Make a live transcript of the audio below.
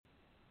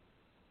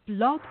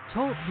Blog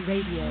Talk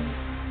Radio.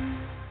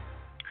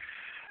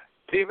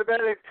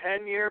 Divabetic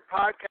 10-year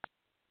podcast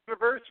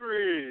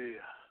anniversary.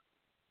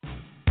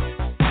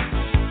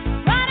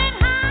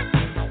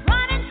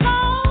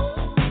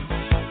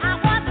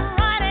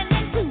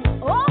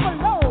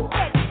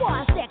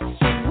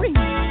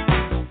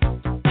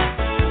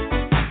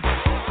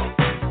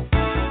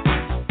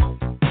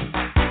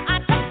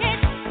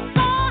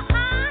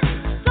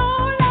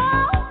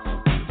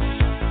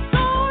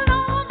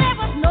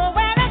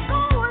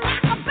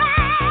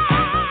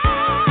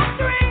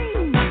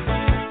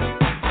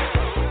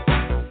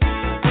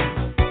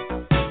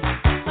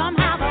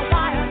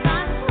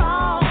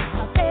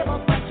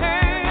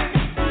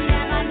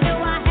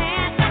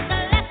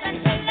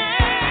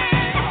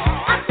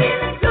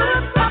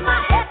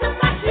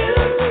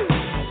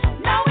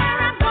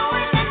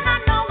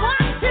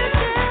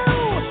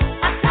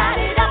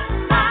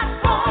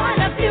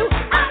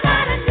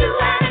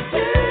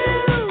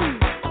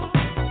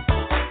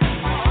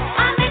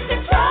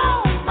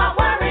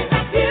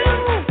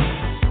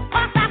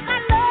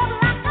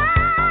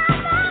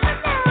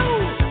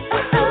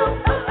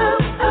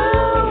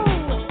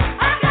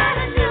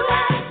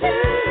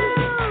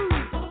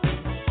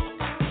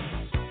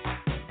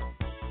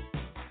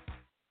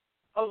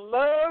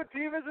 Hello,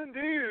 divas and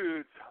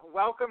dudes.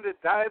 Welcome to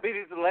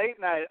Diabetes Late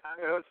Night.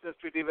 I'm your host,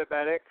 Mr.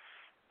 Divabetic.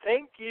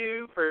 Thank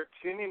you for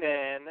tuning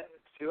in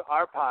to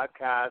our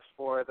podcast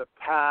for the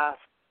past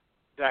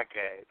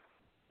decade.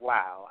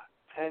 Wow,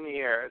 10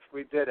 years.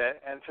 We did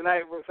it. And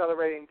tonight we're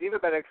celebrating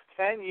Divabetic's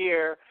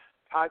 10-year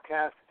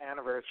podcast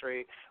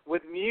anniversary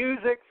with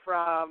music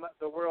from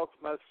the world's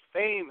most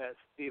famous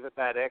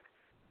Divabetic,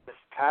 Miss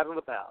Patti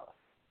LaBelle.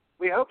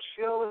 We hope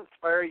she'll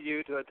inspire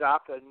you to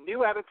adopt a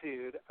new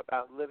attitude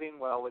about living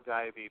well with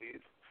diabetes.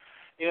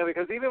 You know,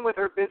 because even with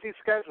her busy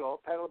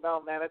schedule, Patti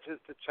LaBelle manages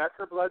to check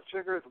her blood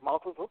sugars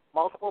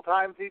multiple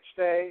times each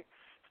day,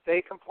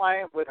 stay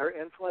compliant with her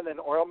insulin and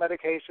oral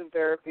medication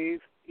therapies,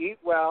 eat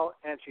well,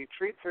 and she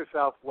treats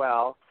herself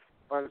well,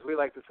 or as we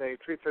like to say,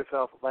 treats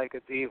herself like a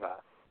diva.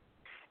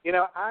 You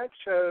know, I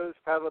chose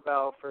Patti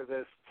LaBelle for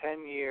this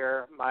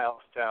 10-year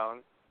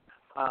milestone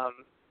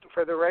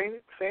for the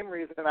same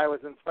reason I was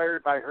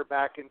inspired by her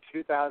back in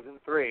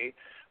 2003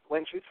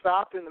 when she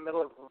stopped in the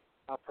middle of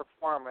a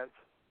performance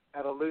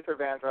at a Luther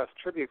Vandross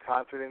tribute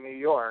concert in New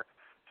York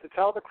to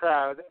tell the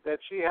crowd that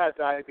she had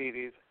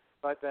diabetes,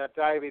 but that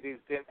diabetes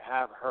didn't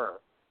have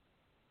her.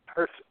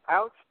 Her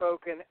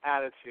outspoken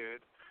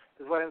attitude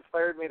is what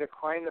inspired me to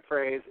coin the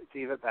phrase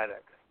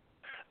Divabetic,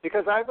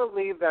 because I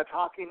believe that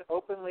talking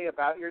openly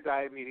about your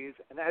diabetes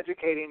and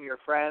educating your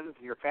friends,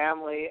 your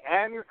family,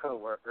 and your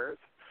coworkers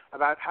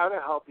about how to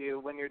help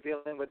you when you're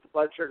dealing with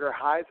blood sugar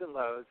highs and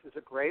lows is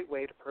a great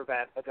way to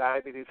prevent a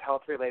diabetes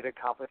health-related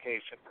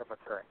complication from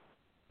occurring.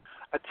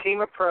 A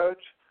team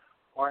approach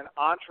or an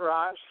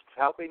entourage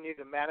helping you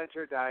to manage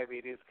your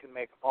diabetes can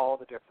make all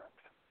the difference.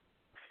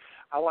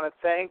 I want to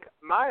thank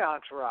my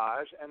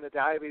entourage and the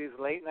Diabetes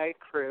Late Night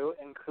crew,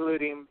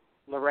 including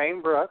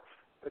Lorraine Brooks,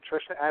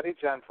 Patricia Addie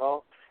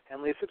Gentle,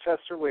 and Lisa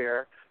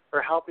Chester-Weir,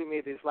 for helping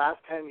me these last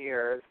 10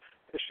 years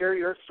to share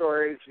your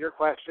stories, your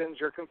questions,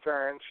 your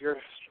concerns, your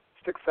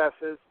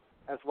successes,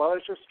 as well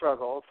as your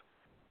struggles,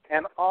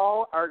 and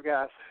all our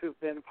guests who've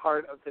been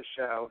part of the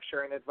show,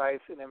 sharing advice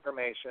and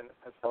information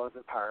as well as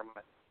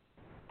empowerment.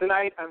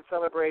 Tonight, I'm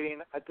celebrating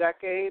a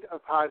decade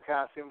of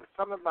podcasting with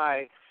some of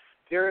my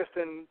dearest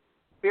and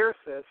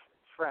fiercest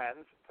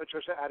friends,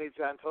 Patricia Addie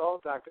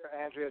Gentle, Dr.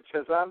 Andrea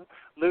Chisholm,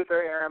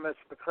 Luther Aramis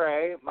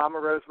McCrae, Mama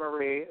Rose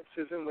Marie,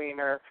 Susan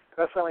Weiner,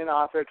 best-selling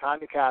author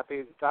Tanya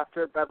Cappy,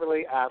 Dr.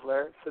 Beverly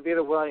Adler,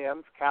 Savita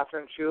Williams,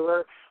 Catherine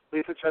Schuler,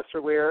 Lisa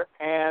Chester-Weir,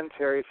 and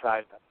Terry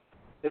Seidman.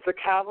 It's a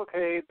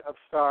cavalcade of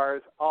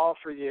stars, all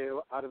for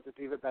you out of the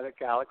Divabetic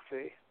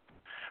galaxy.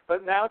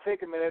 But now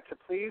take a minute to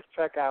please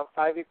check out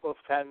 5 equals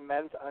 10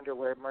 men's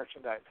underwear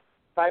merchandise.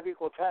 5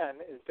 equals 10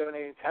 is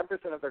donating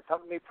 10% of their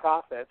company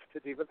profits to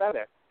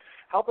Divabetic.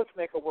 Help us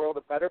make a world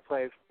a better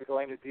place by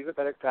going to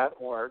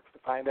divabetic.org to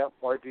find out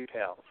more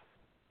details.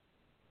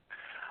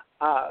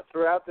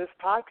 Throughout this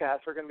podcast,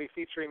 we're going to be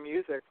featuring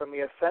music from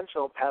the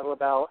Essential Patti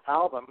LaBelle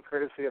album,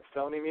 courtesy of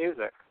Sony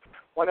Music.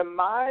 One of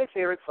my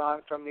favorite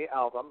songs from the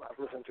album, I've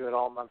listened to it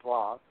all month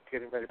long,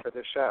 getting ready for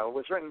this show,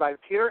 was written by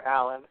Peter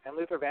Allen and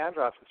Luther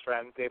Vandross'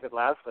 friend, David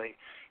Lasley.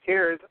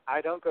 Here's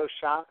I Don't Go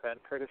Shopping,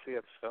 courtesy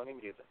of Sony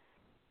Music.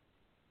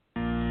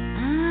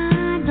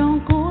 I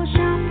don't go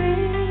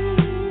shopping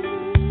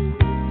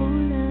for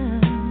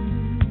love.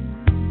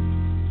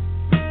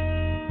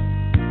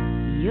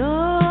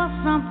 You're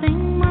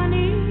something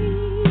money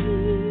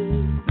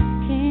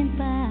can't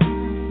buy.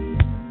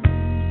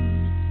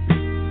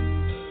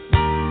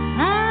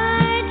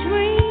 I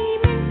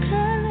dream in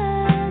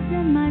colors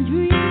and my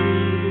dreams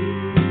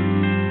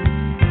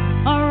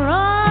are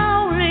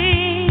all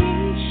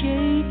in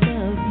shape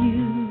of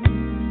you.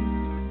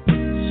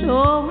 So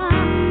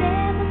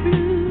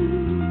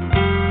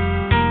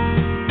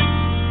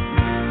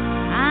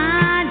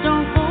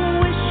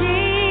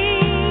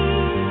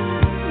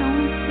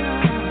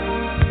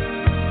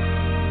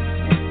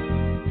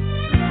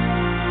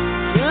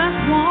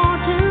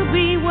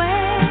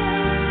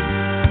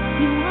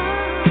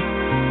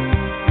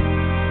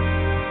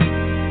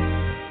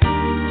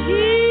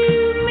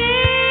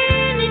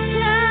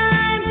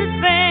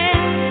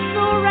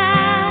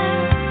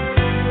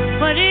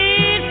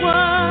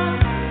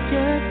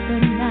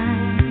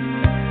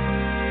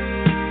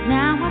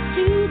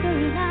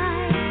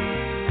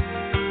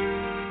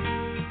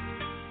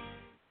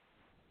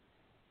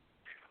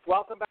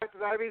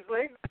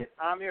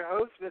I'm your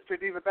host, Mr.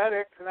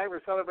 Diabetic. Tonight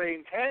we're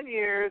celebrating 10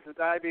 years of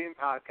Diabetes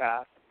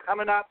Podcast.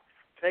 Coming up,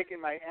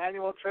 taking my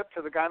annual trip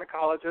to the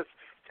gynecologist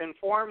to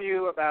inform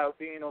you about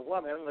being a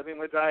woman living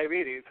with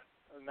diabetes.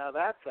 Now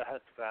that's a head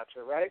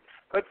scratcher, right?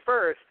 But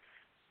first,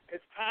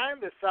 it's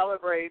time to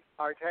celebrate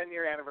our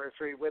 10-year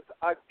anniversary with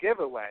a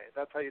giveaway.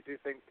 That's how you do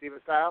things, Diva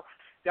Style.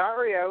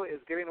 Dario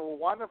is giving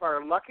one of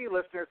our lucky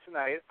listeners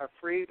tonight a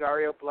free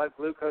Dario Blood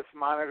Glucose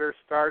Monitor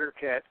Starter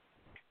Kit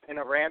in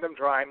a random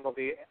drawing we'll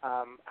be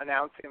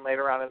announcing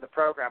later on in the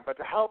program. But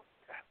to help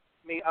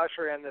me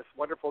usher in this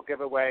wonderful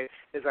giveaway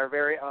is our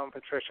very own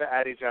Patricia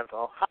Addy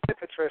Gentle. Hi,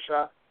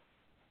 Patricia.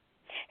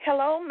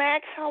 Hello,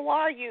 Max. How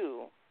are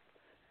you?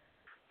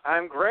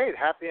 I'm great.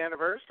 Happy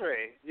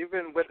anniversary. You've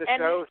been with the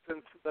show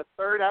since the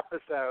third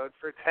episode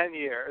for 10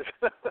 years.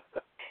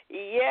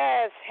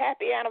 Yes,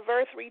 happy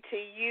anniversary to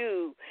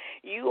you.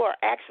 You are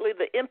actually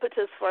the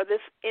impetus for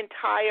this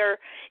entire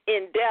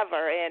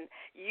endeavor, and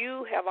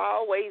you have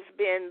always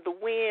been the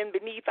wind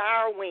beneath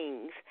our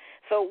wings.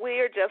 So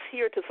we're just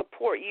here to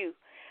support you.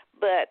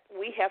 But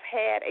we have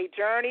had a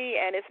journey,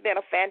 and it's been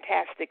a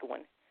fantastic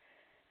one.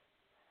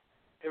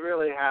 It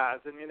really has.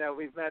 And, you know,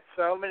 we've met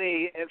so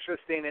many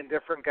interesting and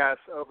different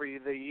guests over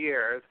the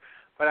years.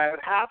 But I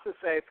would have to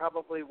say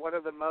probably one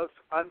of the most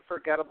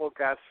unforgettable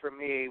guests for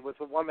me was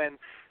a woman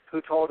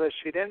who told us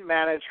she didn't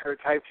manage her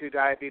type 2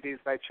 diabetes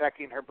by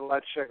checking her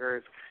blood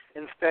sugars.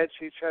 Instead,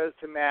 she chose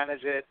to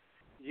manage it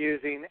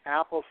using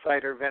apple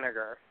cider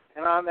vinegar.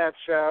 And on that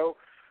show,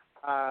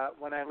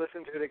 when I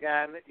listened to it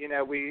again, you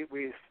know, we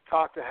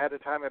talked ahead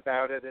of time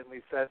about it, and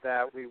we said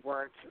that we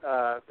weren't,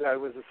 that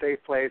it was a safe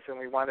place, and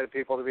we wanted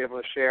people to be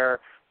able to share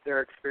their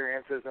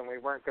experiences, and we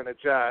weren't going to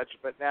judge.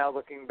 But now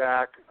looking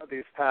back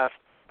these past,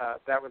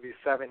 that would be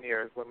 7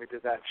 years when we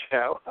did that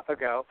show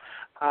ago,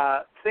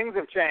 things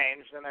have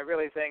changed, and I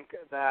really think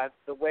that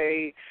the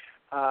way,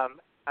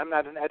 I'm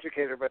not an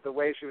educator, but the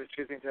way she was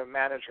choosing to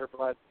manage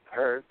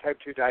her type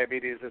 2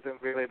 diabetes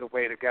isn't really the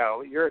way to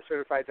go. You're a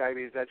certified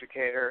diabetes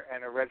educator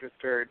and a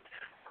registered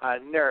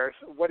nurse.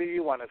 What do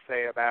you want to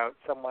say about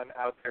someone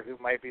out there who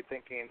might be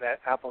thinking that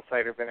apple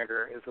cider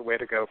vinegar is the way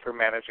to go for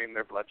managing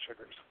their blood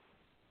sugars?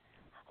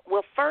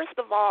 Well, first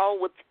of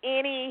all, with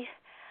any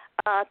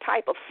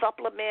type of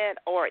supplement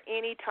or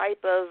any type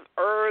of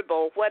herb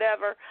or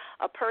whatever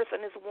a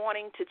person is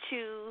wanting to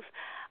choose,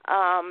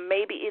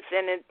 maybe it's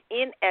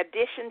in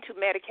addition to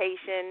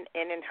medication,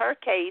 and in her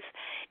case,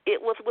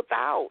 it was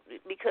without,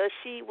 because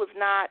she was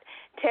not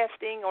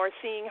testing or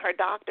seeing her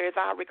doctor, as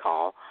I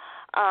recall.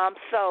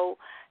 So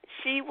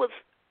she was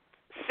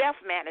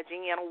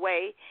self-managing in a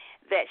way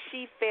that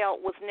she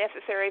felt was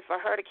necessary for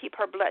her to keep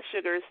her blood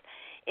sugars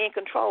in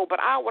control. But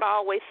I would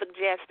always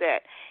suggest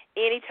that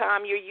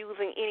anytime you're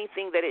using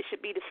anything, that it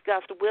should be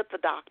discussed with the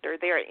doctor.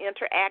 There are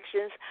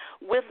interactions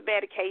with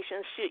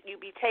medications should you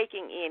be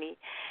taking any.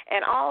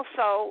 And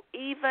also,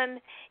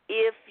 even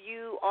if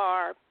you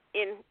are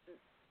in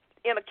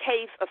a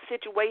case, a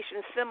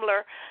situation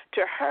similar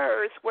to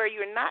hers where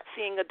you're not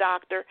seeing a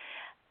doctor,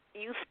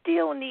 you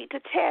still need to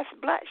test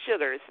blood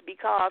sugars,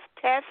 because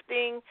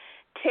testing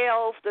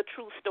tells the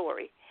true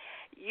story.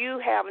 You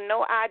have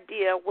no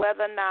idea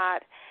whether or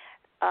not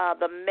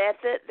the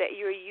method that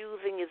you're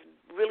using is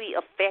really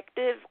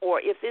effective,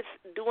 or if it's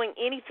doing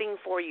anything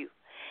for you.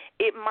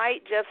 It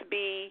might just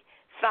be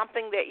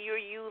something that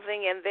you're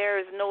using and there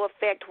is no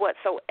effect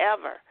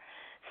whatsoever.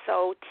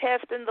 So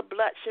testing the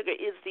blood sugar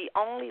is the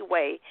only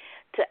way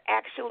to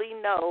actually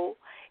know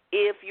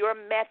if your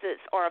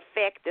methods are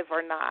effective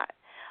or not.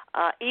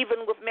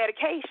 Even with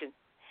medication,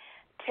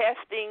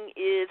 testing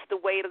is the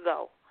way to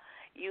go.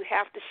 You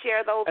have to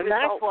share those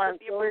results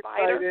with your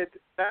provider.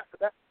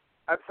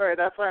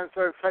 That's why I'm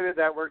so excited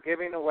that we're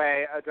giving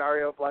away a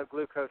Dario Blood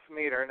Glucose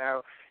Meter.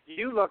 Now,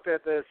 you looked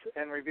at this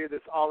and reviewed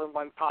this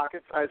all-in-one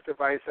pocket-sized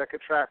device that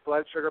could track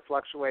blood sugar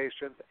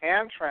fluctuations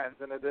and trends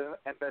and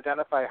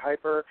identify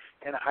hyper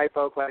and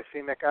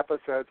hypoglycemic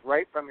episodes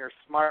right from your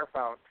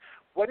smartphone.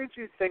 What did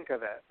you think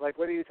of it? Like,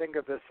 what do you think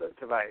of this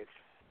device?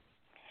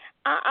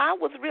 I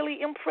was really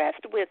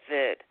impressed with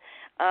it.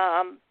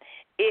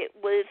 It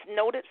was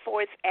noted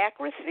for its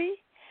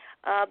accuracy.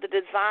 The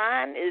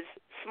design is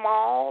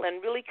small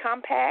and really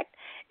compact.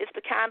 It's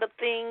the kind of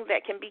thing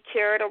that can be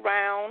carried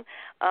around.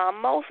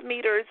 Most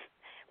meters,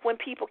 when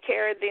people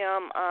carry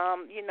them,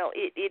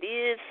 it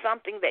is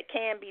something that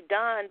can be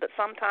done, but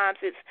sometimes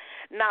it's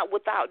not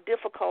without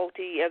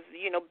difficulty of,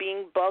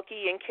 being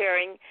bulky and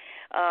carrying,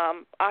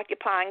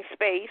 occupying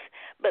space.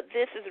 But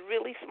this is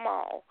really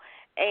small,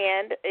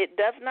 and it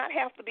does not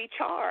have to be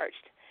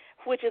charged,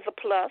 which is a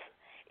plus.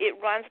 It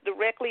runs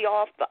directly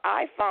off the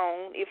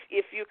iPhone.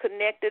 If you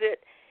connect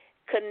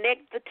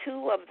the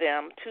two of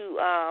them to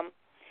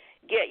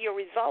get your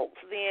results,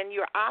 then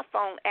your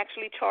iPhone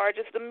actually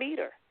charges the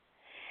meter.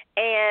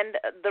 And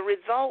the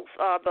results,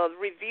 the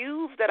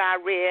reviews that I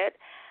read,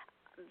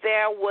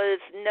 there was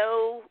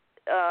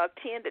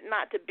tended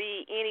not to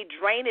be any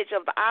drainage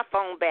of the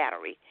iPhone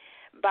battery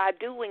by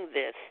doing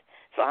this.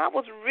 So I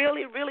was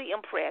really, really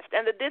impressed.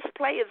 And the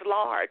display is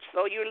large,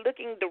 so you're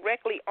looking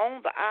directly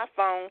on the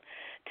iPhone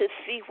to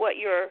see what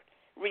your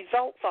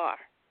results are.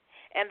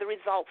 And the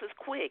results is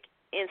quick,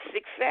 in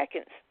 6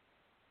 seconds.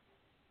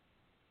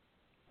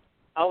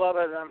 I love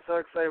it. I'm so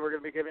excited we're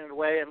going to be giving it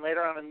away. And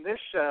later on in this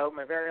show,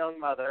 my very own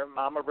mother,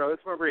 Mama Rose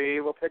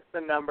Marie, will pick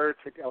the number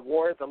to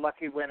award the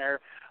lucky winner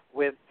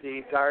with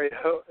the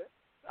Dario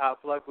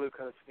blood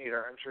glucose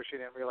meter. I'm sure she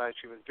didn't realize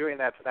she was doing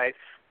that tonight,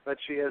 but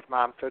she is,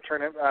 Mom. So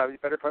you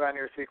better put on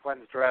your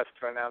sequins dress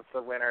to announce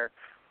the winner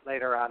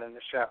later on in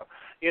the show.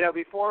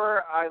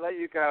 Before I let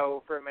you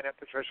go for a minute,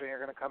 Patricia, you're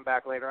going to come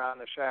back later on in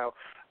the show.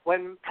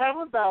 When Patti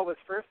LaBelle was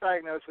first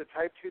diagnosed with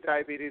type 2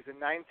 diabetes in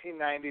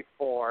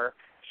 1994,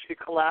 she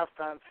collapsed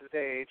on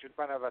stage in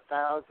front of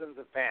thousands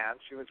of fans.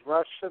 She was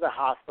rushed to the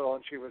hospital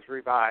and she was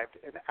revived.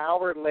 An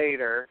hour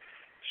later,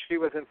 she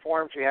was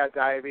informed she had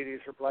diabetes.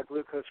 Her blood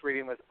glucose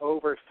reading was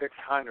over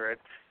 600,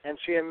 and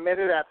she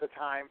admitted at the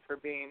time for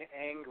being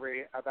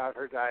angry about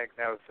her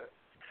diagnosis.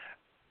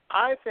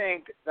 I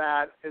think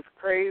that as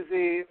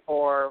crazy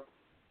or,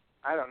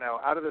 I don't know,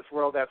 out of this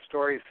world that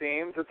story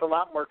seems, it's a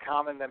lot more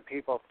common than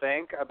people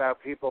think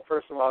about people,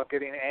 first of all,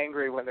 getting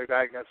angry when they're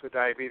diagnosed with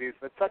diabetes,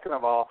 but second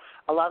of all,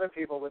 a lot of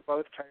people with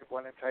both type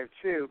 1 and type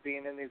 2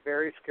 being in these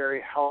very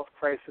scary health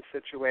crisis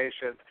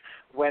situations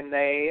when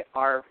they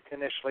are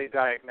initially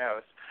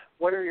diagnosed.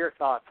 What are your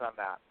thoughts on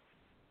that?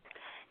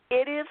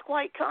 It is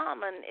quite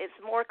common. It's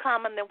more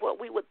common than what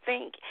we would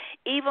think,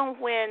 even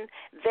when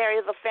there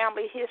is a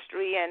family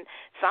history. And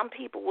some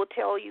people will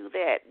tell you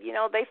that,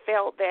 they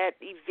felt that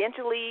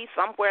eventually,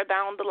 somewhere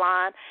down the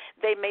line,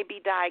 they may be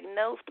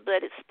diagnosed,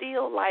 but it's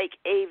still like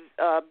a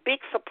big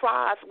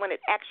surprise when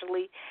it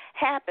actually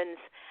happens.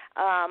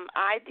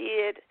 I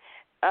did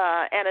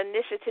an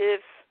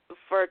initiative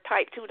for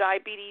type 2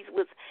 diabetes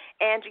with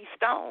Angie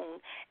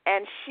Stone,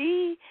 and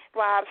she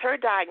describes her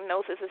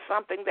diagnosis as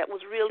something that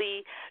was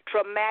really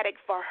traumatic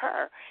for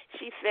her.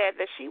 She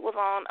said that she was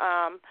on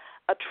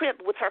a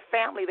trip with her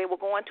family. They were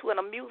going to an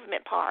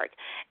amusement park,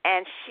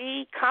 and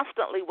she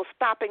constantly was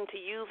stopping to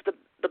use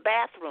the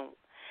bathroom.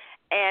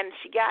 And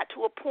she got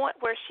to a point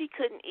where she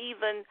couldn't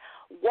even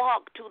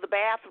walk to the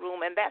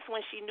bathroom, and that's when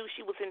she knew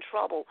she was in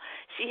trouble.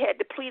 She had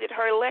depleted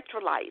her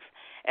electrolytes,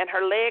 and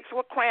her legs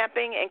were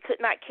cramping and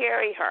could not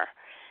carry her.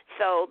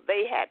 So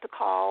they had to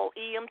call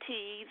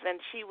EMTs,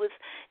 and she was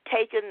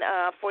taken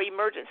for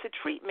emergency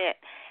treatment.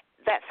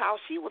 That's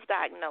how she was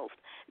diagnosed.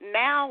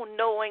 Now,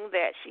 knowing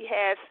that she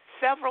has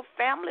several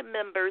family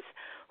members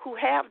who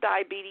have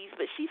diabetes,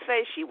 but she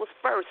says she was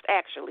first,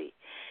 actually.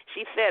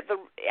 She said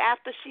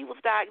after she was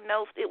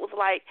diagnosed, it was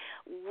like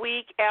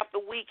week after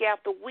week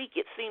after week,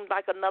 it seemed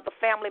like another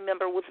family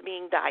member was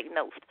being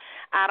diagnosed.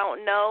 I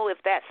don't know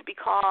if that's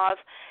because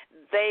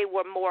they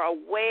were more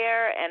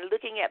aware and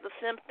looking at the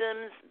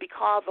symptoms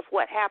because of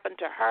what happened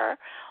to her,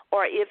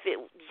 or if it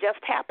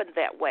just happened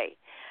that way.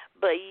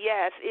 But,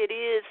 yes, it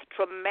is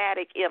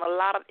traumatic in a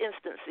lot of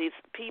instances.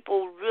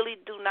 People really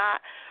do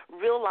not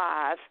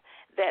realize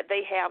that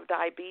they have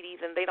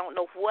diabetes, and they don't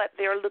know what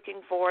they're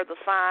looking for, the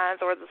signs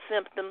or the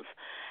symptoms.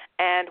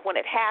 And when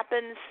it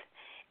happens,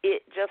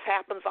 it just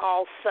happens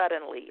all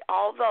suddenly.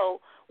 Although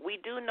we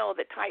do know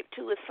that type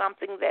 2 is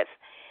something that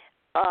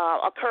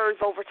occurs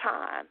over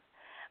time.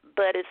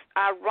 But it's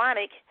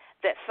ironic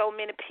that so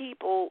many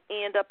people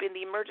end up in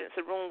the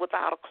emergency room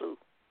without a clue.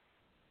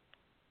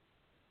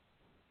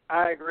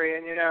 I agree.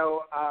 And,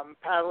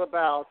 Patti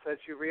LaBelle said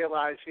she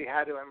realized she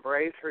had to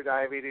embrace her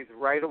diabetes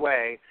right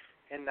away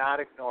and not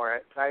ignore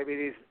it.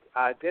 Diabetes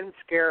didn't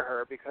scare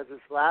her because as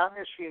long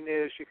as she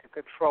knew she could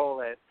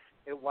control it,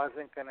 it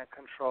wasn't going to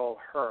control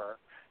her.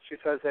 She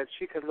says that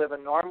she could live a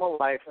normal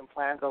life and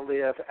plan to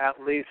live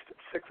at least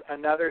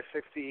another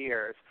 60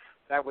 years.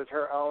 That was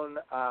her own,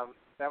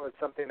 that was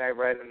something I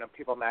read in a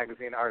People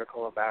magazine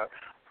article about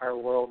our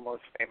world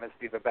most famous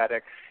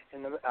diabetic.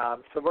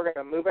 So we're going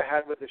to move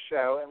ahead with the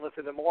show and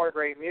listen to more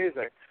great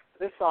music.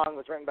 This song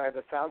was written by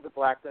the Sounds of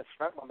Blackness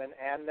frontwoman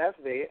Ann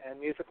Nesby and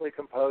musically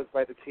composed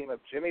by the team of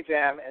Jimmy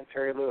Jam and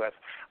Terry Lewis.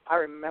 I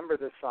remember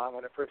this song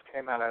when it first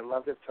came out. I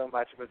loved it so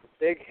much. It was a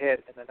big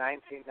hit in the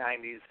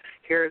 1990s.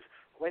 Here's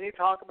When You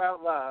Talk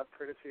About Love,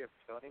 courtesy of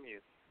Sony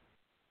Music.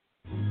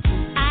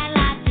 I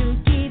like to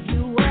give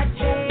you a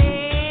taste,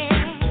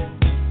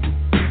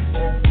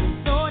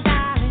 so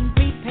darling,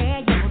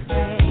 prepare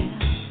yourself.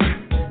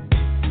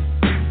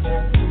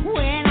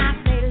 When I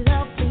say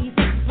love, please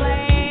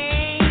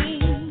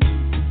explain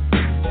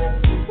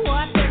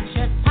what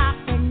picture top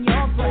in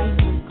your brain.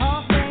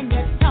 'Cause when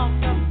you talk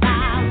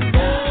about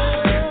love,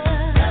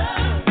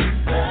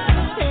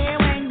 say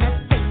when you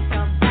think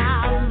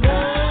about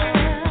love,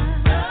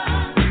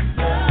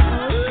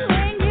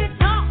 when you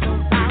talk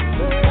about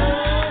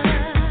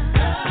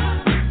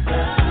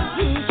love,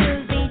 you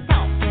should be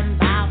talking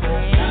about me.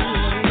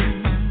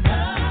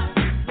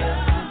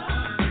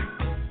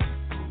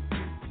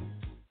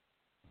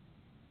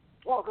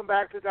 Welcome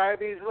back to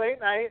Diabetes Late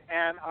Night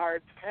and our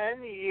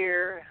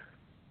 10-year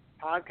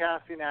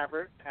podcasting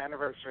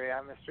anniversary.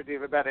 I'm Mr.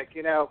 Divabetic.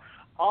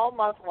 All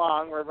month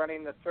long we're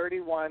running the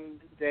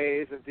 31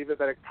 Days of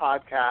Divabetic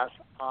podcast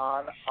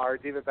on our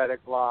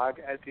Divabetic blog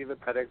at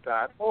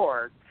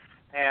divabetic.org.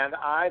 And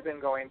I've been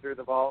going through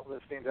the vault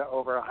listening to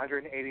over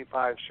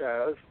 185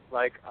 shows,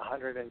 like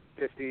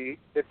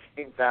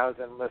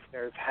 15,000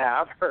 listeners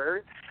have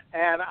heard.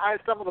 And I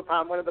stumbled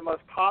upon one of the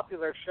most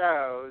popular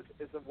shows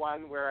is the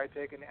one where I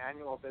take an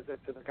annual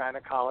visit to the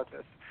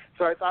gynecologist.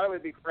 So I thought it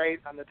would be great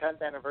on the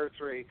 10th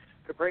anniversary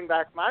to bring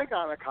back my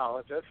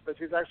gynecologist, but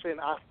she's actually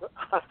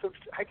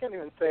I can't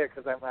even say it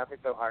because I'm laughing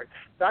so hard.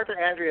 Dr.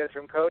 Andrea is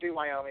from Cody,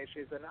 Wyoming.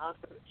 She's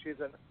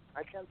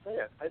I can't say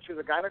it. She's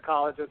a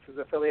gynecologist who's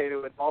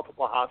affiliated with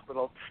multiple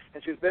hospitals,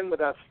 and she's been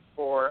with us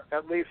for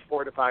at least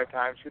 4 to 5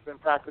 times. She's been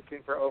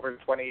practicing for over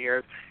 20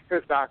 years.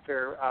 Here's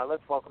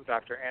let's welcome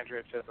Dr.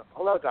 Andrea Chisholm.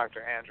 Hello,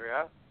 Dr.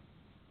 Andrea.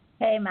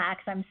 Hey,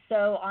 Max. I'm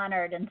so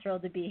honored and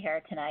thrilled to be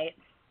here tonight.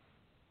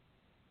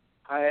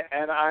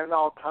 And I'm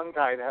all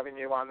tongue-tied having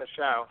you on the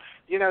show.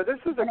 You know, this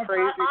is a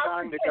crazy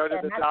time to go to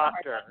the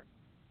doctor.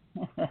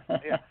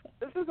 Yeah,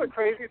 this is a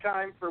crazy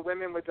time for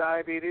women with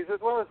diabetes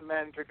as well as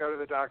men to go to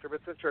the doctor.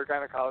 But since you're a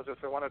gynecologist,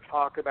 I want to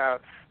talk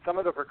about some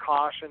of the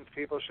precautions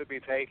people should be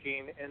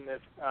taking in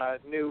this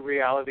new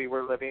reality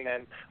we're living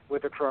in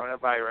with the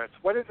coronavirus.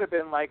 What has it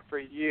been like for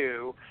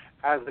you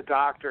as a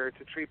doctor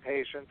to treat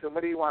patients, and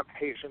what do you want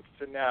patients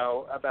to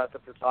know about the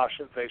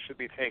precautions they should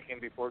be taking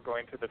before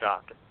going to the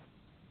doctor?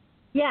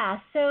 Yeah,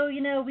 so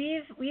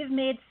we've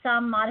made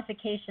some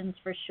modifications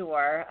for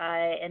sure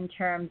in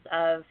terms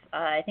of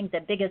I think the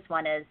biggest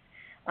one is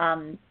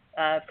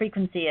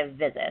frequency of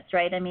visits,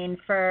 right? I mean,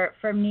 for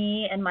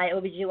me in my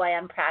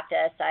OBGYN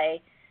practice, I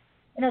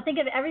think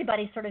of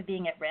everybody sort of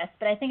being at risk,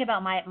 but I think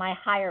about my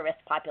higher risk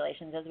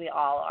populations, as we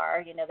all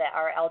are, that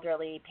our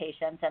elderly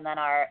patients and then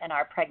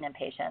our pregnant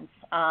patients.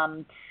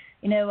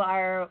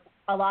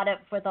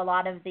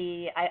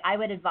 I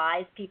would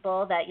advise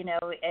people that,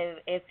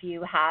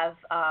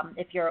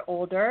 if you're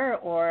older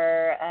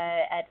or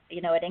at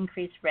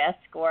increased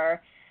risk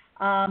or,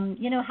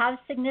 have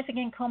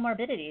significant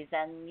comorbidities.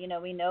 And,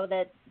 we know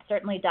that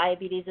certainly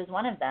diabetes is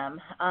one of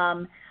them.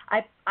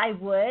 I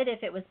would,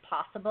 if it was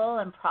possible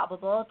and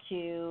probable,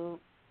 to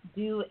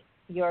do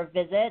your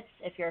visits,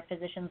 if your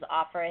physician's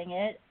offering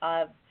it,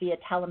 via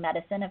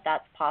telemedicine, if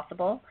that's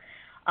possible.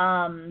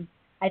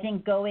 I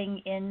think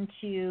going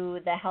into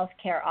the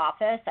healthcare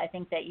office, I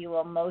think that you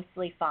will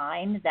mostly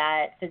find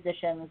that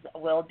physicians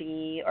will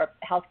be, or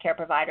healthcare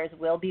providers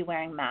will be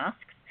wearing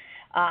masks.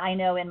 I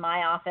know in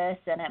my office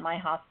and at my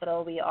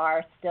hospital, we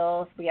are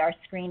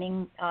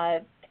screening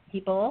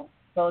people,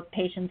 both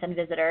patients and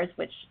visitors,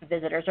 which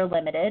visitors are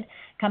limited,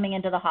 coming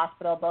into the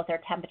hospital, both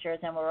their temperatures,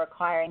 and we're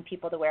requiring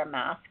people to wear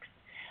masks.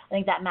 I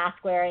think that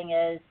mask wearing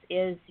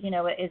is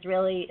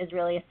really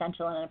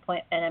essential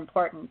and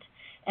important.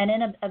 And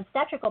in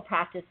obstetrical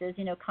practices,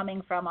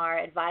 coming from our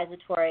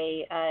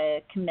advisory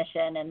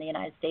commission in the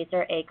United States,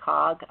 or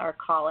ACOG, our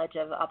College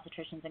of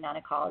Obstetricians and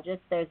Gynecologists,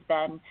 there's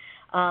been,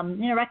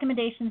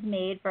 recommendations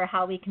made for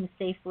how we can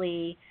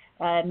safely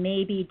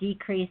maybe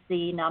decrease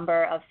the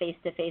number of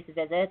face-to-face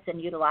visits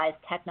and utilize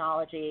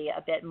technology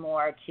a bit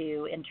more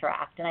to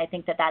interact. And I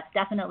think that that's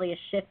definitely a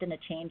shift and a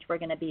change we're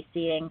going to be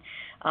seeing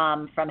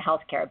from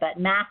healthcare. But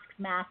masks.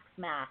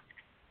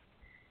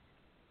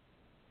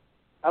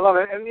 I love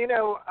it. And,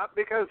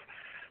 because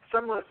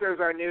some listeners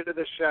are new to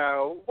the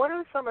show, what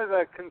are some of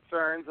the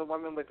concerns a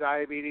woman with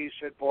diabetes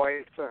should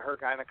voice to her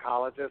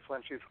gynecologist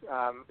when she's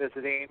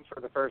visiting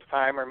for the first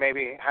time, or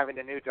maybe having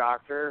a new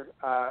doctor,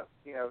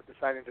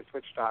 deciding to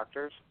switch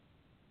doctors?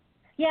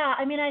 Yeah,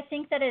 I mean, I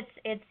think that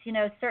it's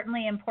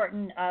certainly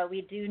important.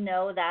 We do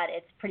know that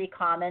it's pretty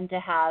common to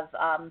have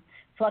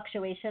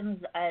fluctuations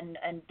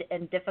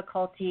and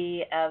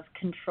difficulty of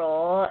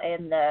control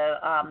in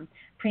the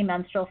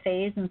premenstrual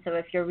phase, and so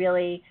if you're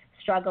really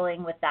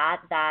struggling with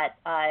that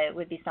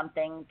would be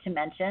something to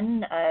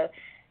mention.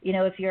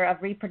 If you're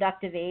of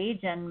reproductive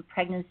age and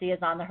pregnancy is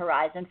on the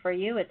horizon for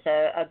you, it's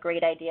a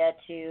great idea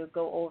to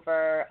go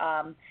over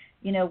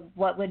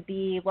what would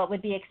be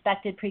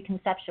expected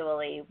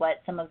preconceptually,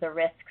 what some of the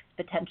risks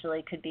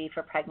potentially could be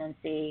for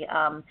pregnancy.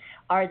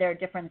 Are there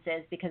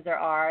differences, because there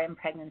are in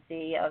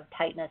pregnancy, of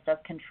tightness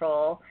of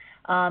control?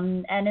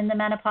 And in the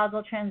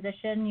menopausal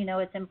transition,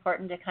 it's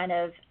important to kind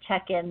of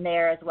check in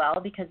there as well,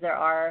 because there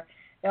are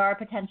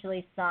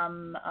potentially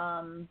some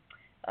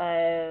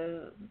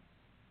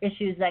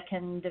issues that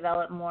can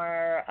develop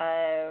more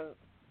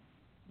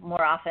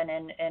often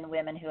in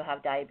women who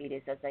have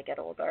diabetes as they get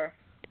older.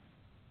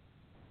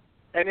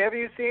 And have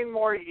you seen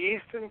more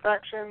yeast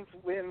infections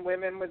in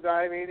women with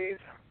diabetes?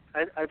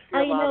 I've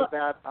seen a lot of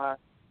that on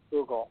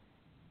Google.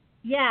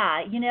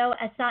 Yeah,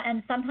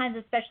 and sometimes,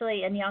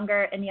 especially in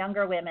younger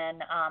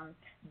women,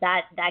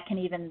 that can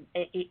even,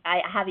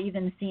 I have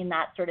even seen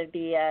that sort of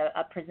be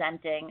a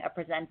presenting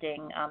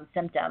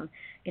symptom.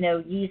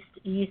 Yeast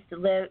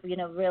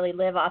really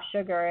live off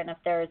sugar, and if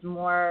there's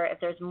more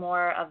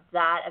of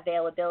that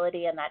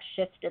availability and that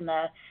shift in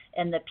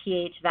the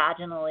pH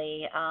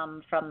vaginally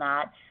from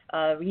that,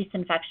 yeast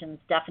infections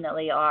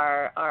definitely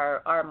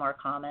are more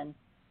common,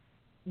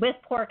 with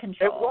poor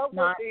control.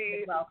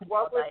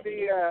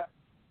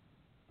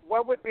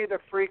 What would be the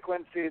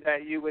frequency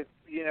that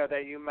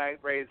you might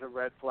raise a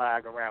red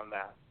flag around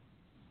that?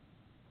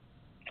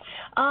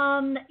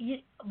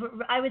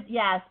 I would,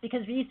 yes,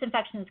 because yeast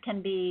infections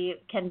can be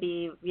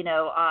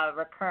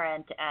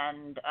recurrent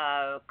and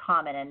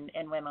common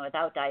in women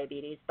without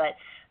diabetes. But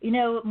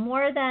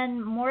more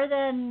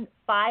than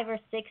 5 or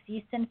 6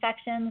 yeast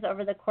infections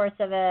over a course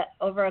of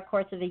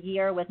a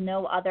year with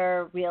no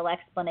other real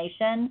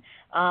explanation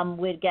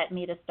would get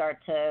me to start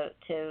to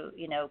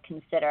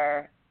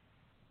consider.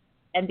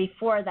 And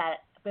before that,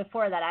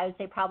 I would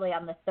say probably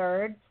on the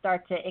third,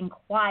 start to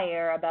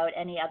inquire about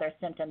any other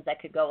symptoms that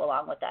could go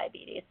along with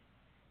diabetes.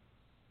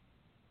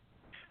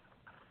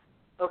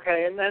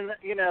 Okay, and then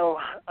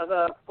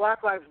the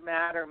Black Lives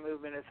Matter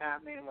movement is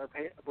happening.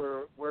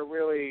 We're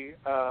really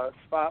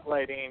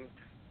spotlighting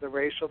the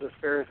racial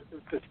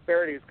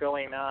disparities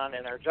going on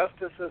in our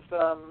justice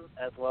system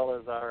as well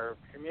as our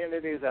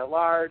communities at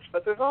large.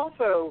 But there's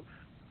also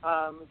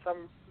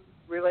some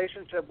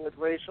relationship with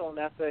racial and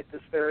ethnic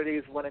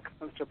disparities when it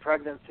comes to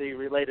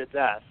pregnancy-related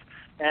deaths.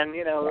 And,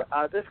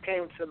 this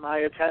came to my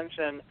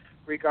attention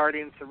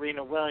regarding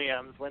Serena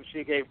Williams. When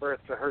she gave birth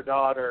to her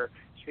daughter,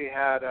 she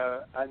had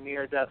a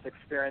near-death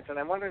experience. And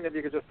I'm wondering if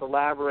you could just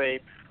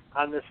elaborate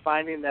on this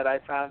finding that I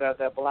found out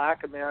that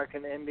Black,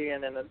 American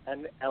Indian,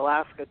 and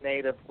Alaska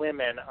Native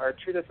women are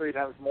 2 to 3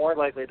 times more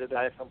likely to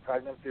die from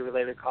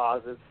pregnancy-related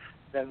causes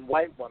than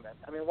white women.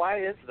 I mean, why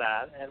is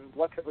that, and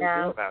what could we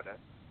do about it?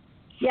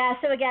 Yeah,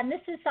 so again,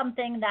 this is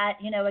something that,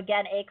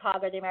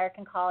 ACOG, or the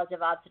American College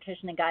of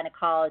Obstetrician and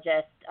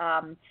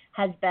Gynecologists,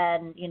 has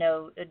been,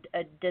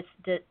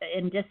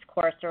 in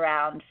discourse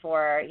around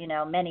for,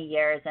 many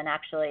years. And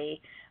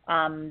actually,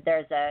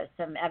 there's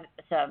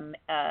some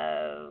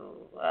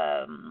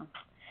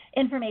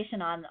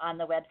information on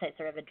the website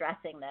sort of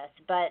addressing this.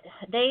 But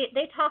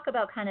they talk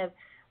about kind of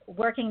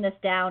working this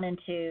down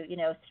into,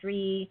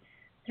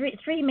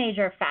 three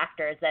major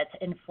factors that's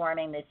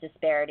informing these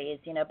disparities,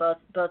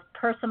 both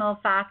personal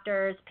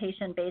factors,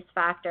 patient-based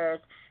factors,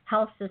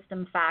 health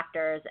system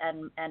factors,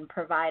 and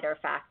provider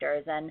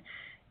factors. And,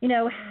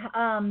 if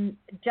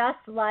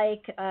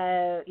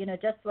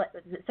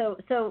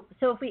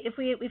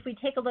we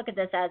take a look at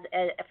this as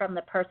from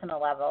the personal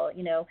level,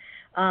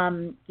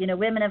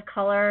 women of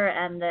color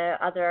and the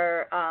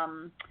other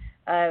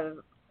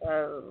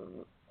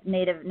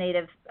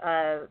native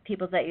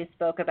peoples that you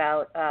spoke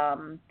about,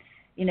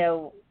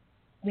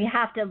 we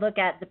have to look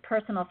at the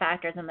personal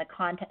factors and the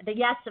content.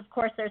 Yes, of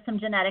course, there's some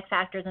genetic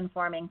factors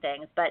informing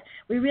things, but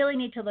we really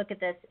need to look at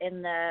this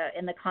in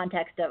the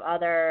context of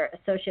other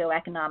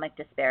socioeconomic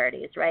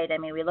disparities, right? I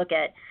mean, we look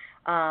at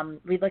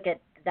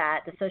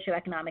that the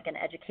socioeconomic and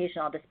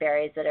educational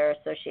disparities that are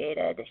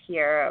associated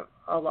here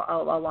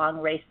along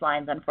race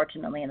lines,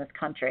 unfortunately, in this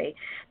country,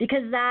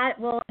 because that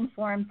will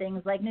inform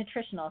things like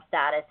nutritional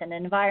status and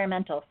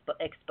environmental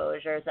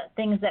exposures,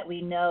 things that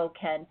we know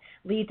can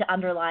lead to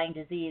underlying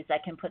disease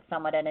that can put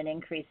someone at an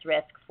increased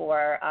risk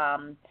for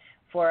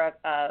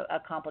a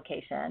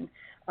complication.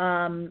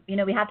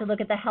 We have to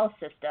look at the health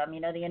system.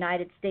 The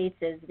United States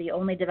is the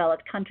only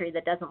developed country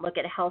that doesn't look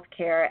at health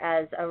care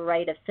as a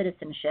right of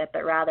citizenship,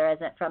 but rather as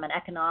from an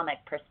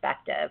economic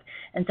perspective.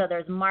 And so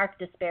there's marked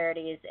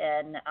disparities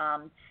in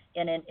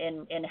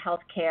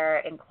health care,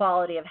 in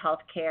quality of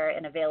health care,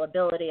 in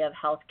availability of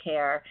health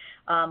care,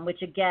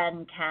 which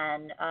again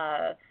can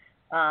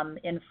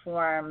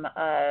inform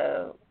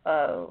a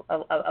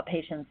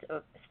patient's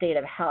state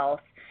of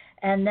health.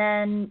 And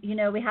then,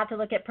 we have to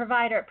look at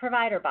provider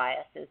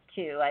biases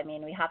too. I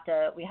mean, we have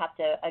to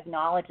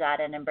acknowledge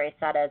that and embrace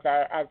that as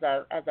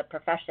a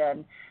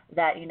profession,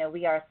 that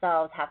we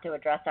ourselves have to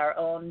address our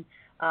own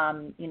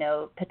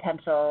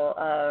potential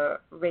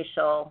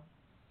racial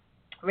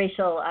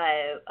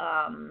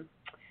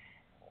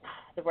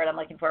the word I'm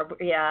looking for,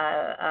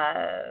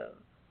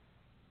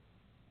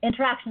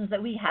 interactions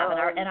that we have in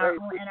our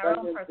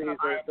own personal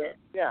biases.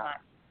 Yeah,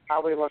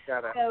 how we look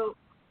at it.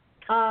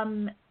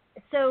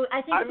 So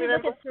I think I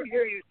love to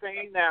hear you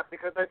saying that,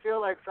 because I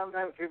feel like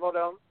sometimes people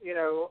don't,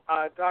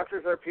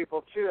 doctors are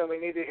people too, and we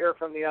need to hear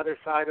from the other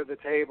side of the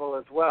table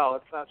as well.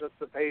 It's not just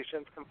the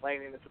patients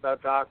complaining, it's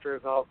about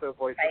doctors also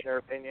voicing their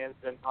opinions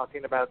and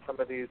talking about some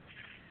of these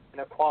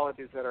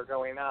inequalities that are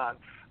going on.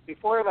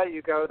 Before I let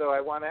you go, though, I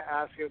want to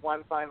ask you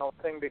one final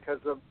thing, because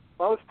the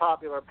most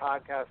popular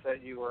podcast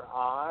that you were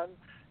on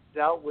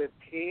dealt with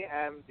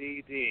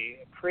PMDD,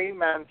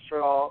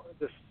 premenstrual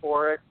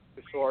dysphoric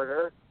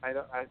disorder.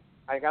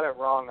 I got it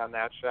wrong on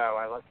that show.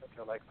 I listened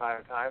to it like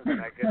 5 times, and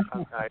I get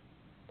tongue-tied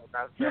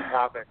about the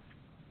topic.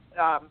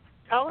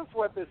 Tell us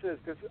what this is,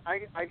 because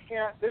I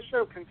can't. This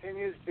show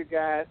continues to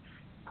get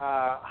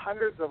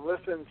hundreds of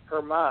listens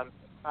per month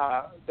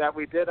that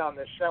we did on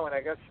this show, and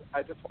I guess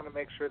I just want to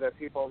make sure that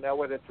people know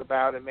what it's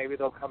about, and maybe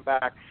they'll come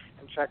back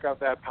and check out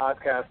that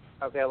podcast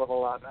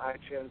available on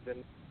iTunes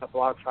and the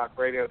Blog Talk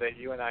Radio that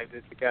you and I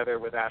did together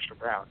with Asher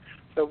Brown.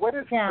 So, what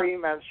is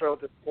premenstrual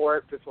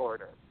dysphoric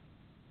disorder?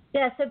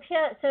 Yeah, so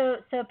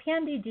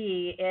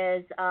PMDD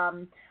is a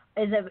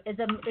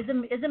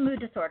mood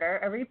disorder,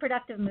 a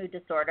reproductive mood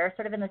disorder,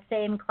 sort of in the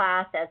same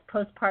class as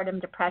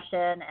postpartum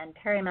depression and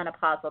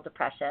perimenopausal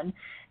depression.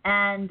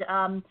 And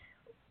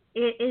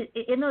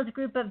in those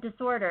group of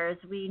disorders,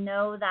 we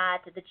know that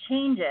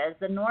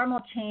the normal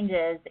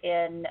changes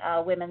in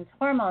women's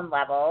hormone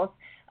levels,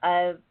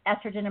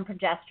 estrogen and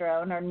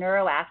progesterone, are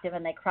neuroactive,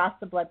 and they cross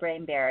the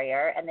blood-brain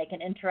barrier, and they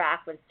can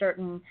interact with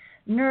certain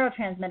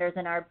neurotransmitters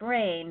in our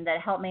brain that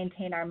help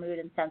maintain our mood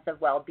and sense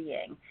of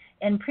well-being.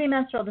 In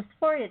premenstrual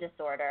dysphoria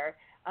disorder,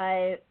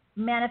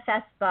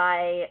 manifests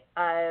by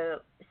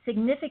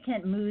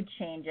significant mood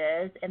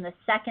changes in the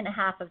second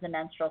half of the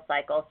menstrual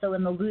cycle, so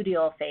in the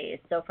luteal phase,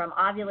 so from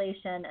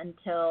ovulation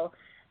until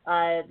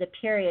the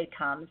period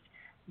comes.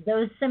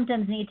 Those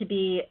symptoms need to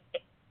be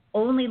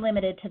only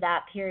limited to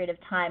that period of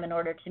time in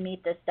order to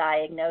meet this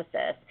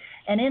diagnosis.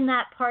 And in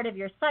that part of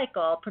your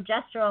cycle,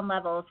 progesterone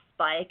levels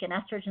spike and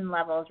estrogen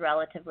levels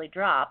relatively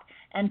drop.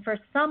 And for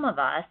some of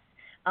us,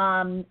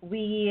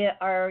 we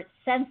are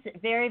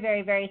very,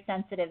 very, very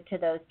sensitive to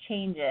those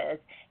changes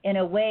in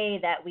a way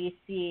that we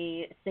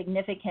see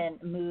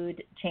significant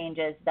mood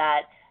changes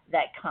that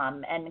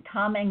come and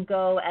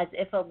go as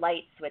if a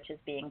light switch is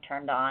being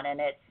turned on.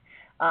 And it's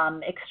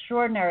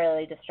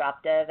extraordinarily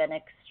disruptive and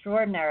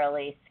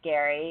extraordinarily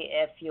scary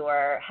if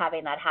you're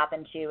having that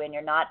happen to you and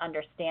you're not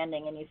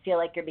understanding and you feel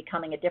like you're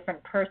becoming a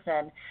different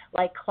person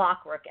like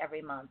clockwork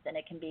every month. And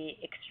it can be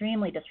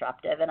extremely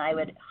disruptive. And I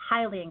would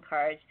highly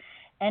encourage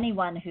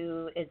anyone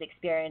who is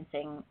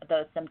experiencing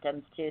those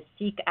symptoms to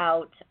seek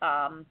out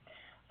a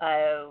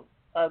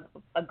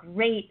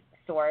great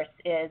source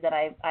is, and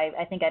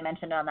I think I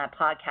mentioned on that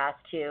podcast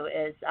too,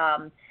 is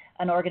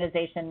an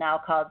organization now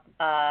called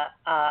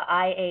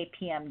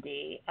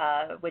IAPMD,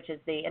 which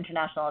is the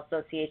International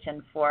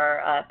Association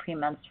for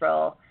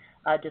Premenstrual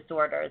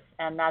Disorders,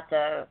 and that's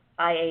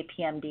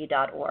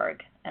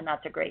IAPMD.org, and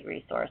that's a great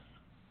resource.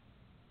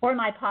 Or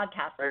my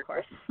podcast, of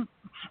course.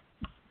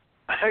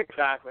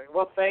 Exactly.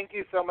 Well, thank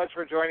you so much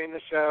for joining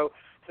the show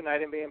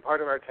tonight and being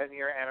part of our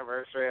 10-year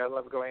anniversary. I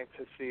love going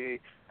to see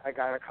a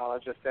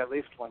gynecologist at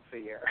least once a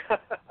year.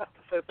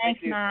 So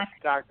thank you, Max.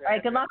 Dr. All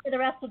right, good luck for the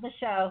rest of the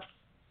show.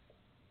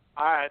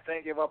 All right,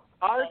 thank you. Well,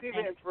 our diva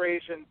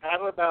inspiration,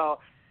 Patti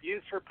LaBelle,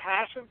 used her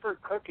passion for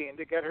cooking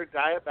to get her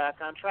diet back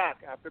on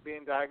track after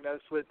being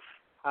diagnosed with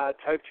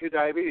type 2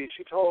 diabetes.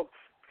 She told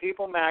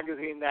People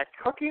magazine that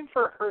cooking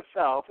for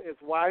herself is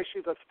why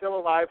she's still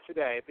alive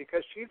today,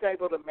 because she's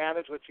able to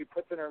manage what she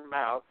puts in her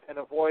mouth and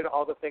avoid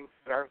all the things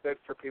that aren't good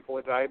for people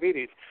with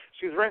diabetes.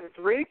 She's written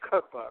 3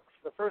 cookbooks.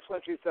 The first one,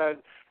 she said,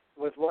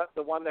 was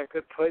the one that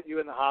could put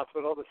you in the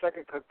hospital. The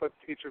second cookbook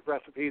featured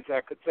recipes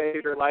that could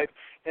save your life.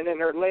 And in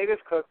her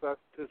latest cookbook,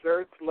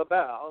 Desserts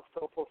LaBelle,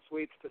 Soulful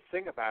Sweets to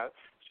Sing About,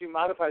 she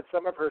modified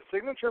some of her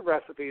signature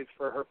recipes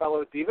for her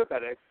fellow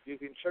diabetics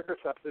using sugar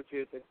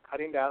substitutes and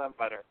cutting down on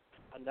butter.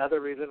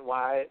 Another reason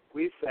why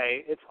we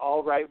say it's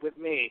all right with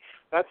me.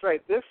 That's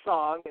right. This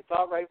song, It's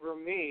All Right for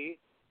Me.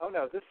 Oh,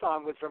 no, this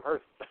song was from her.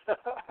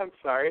 I'm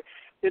sorry.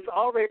 It's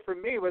All Right for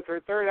Me was her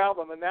third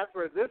album, and that's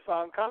where this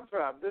song comes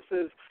from. This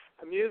is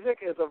Music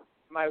is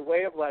My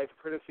Way of Life,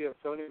 courtesy of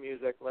Sony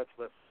Music. Let's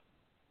listen.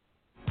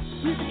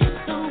 Music is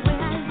the way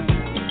I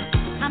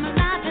live. I'm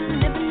alive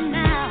and living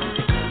now.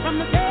 From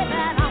the day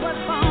that I was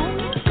born,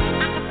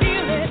 I can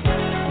feel it.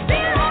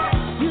 Feel it.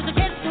 Music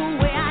is the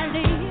way I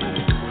live.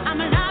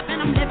 I'm alive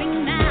and I'm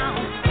living now.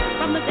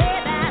 From the day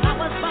that I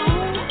was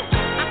born,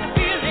 I can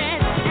feel it.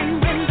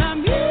 And when the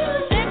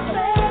music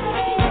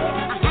plays,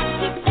 I have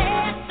to keep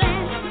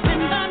dancing.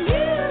 When the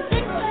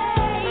music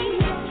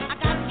plays, I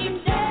got to keep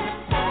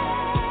dancing.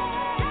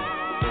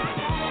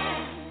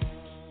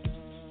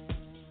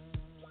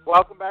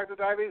 Welcome back to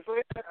Diabetes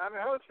Late. I'm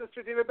your host, Mr.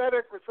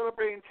 Diabetic. We're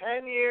celebrating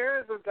 10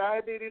 years of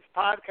diabetes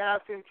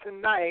podcasting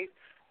tonight.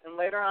 And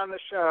later on the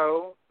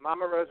show,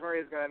 Mama Rosemary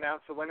is going to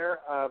announce the winner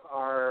of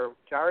our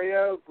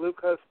Dario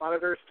Glucose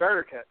Monitor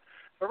Starter Kit.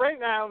 But right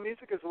now,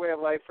 music is a way of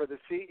life for the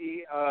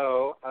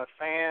CEO of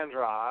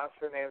Fandross.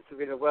 Her name is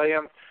Savita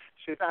Williams.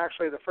 She's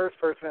actually the first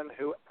person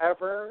who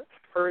ever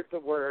heard the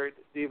word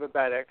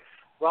diabetic.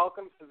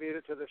 Welcome,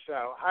 Savita, to the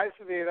show. Hi,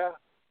 Savita.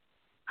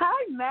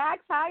 Hi,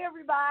 Max. Hi,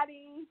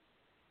 everybody.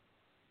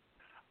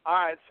 All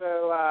right,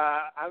 so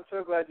I'm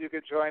so glad you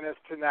could join us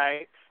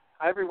tonight.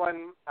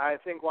 Everyone, I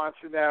think, wants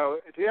to know,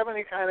 do you have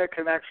any kind of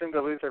connection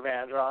to Luther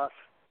Vandross?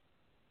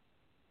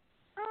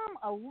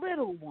 A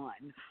little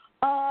one.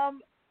 I'm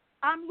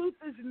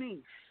Luther's niece.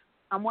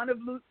 I'm one of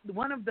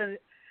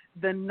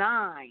the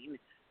 9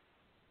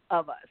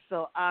 of us.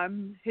 So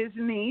I'm his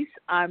niece.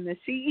 I'm the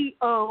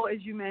CEO,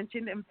 as you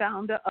mentioned, and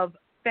founder of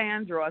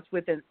Fandross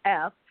with an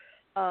F,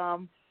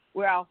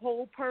 where our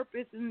whole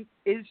purpose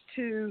is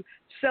to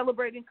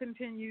celebrate and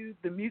continue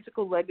the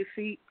musical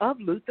legacy of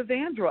Luther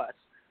Vandross.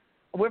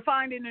 We're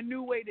finding a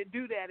new way to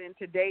do that in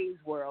today's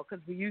world,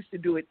 because we used to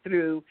do it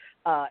through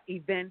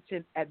events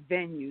at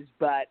venues,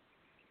 but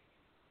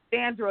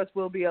Vandross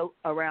will be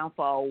around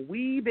for a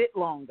wee bit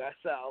longer,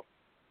 so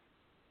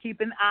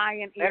keep an eye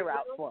and ear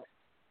out for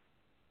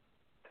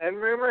it. And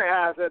rumor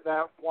has it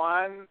that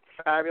one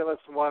fabulous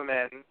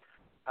woman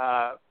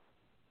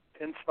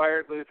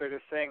inspired Luther to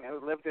sing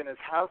who lived in his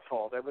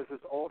household. It was his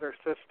older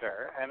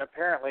sister, and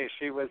apparently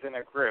she was in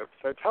a group.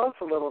 So tell us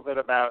a little bit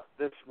about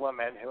this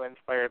woman who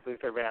inspired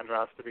Luther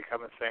Vandross to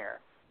become a singer.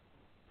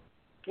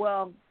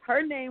 Well,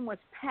 her name was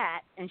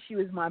Pat, and she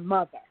was my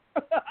mother.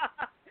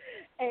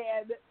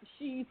 And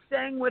she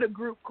sang with a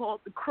group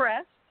called The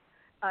Crest.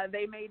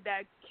 They made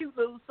that cute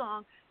little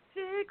song,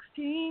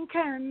 16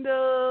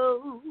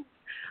 Candles.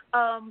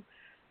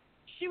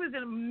 She was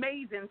an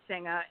amazing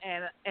singer,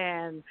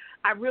 and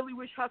I really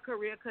wish her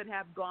career could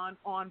have gone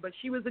on, but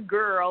she was a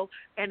girl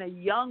and a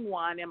young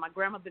one, and my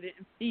grandmother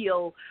didn't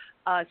feel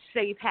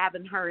safe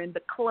having her in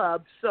the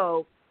club,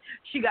 so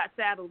she got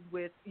saddled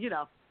with,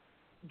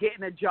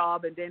 getting a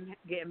job and then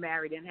getting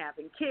married and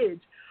having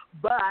kids.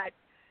 But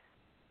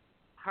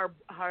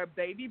her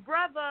baby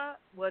brother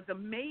was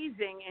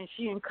amazing, and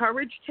she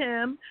encouraged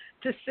him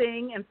to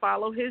sing and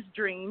follow his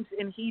dreams,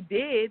 and he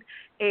did.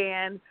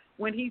 And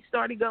when he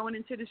started going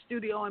into the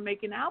studio and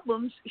making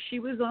albums, she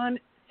was on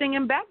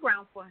singing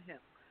background for him.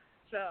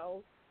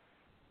 So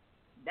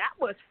that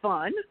was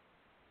fun.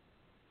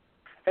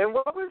 And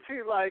what was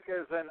he like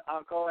as an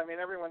uncle? I mean,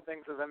 everyone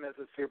thinks of him as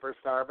a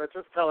superstar, but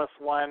just tell us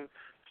one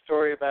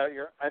story about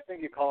I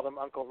think you called him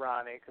Uncle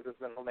Ronnie because his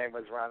middle name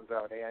was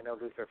Ronzoni. I know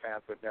Luther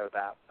fans would know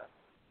that.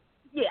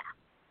 Yeah.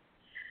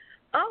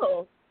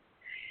 Oh,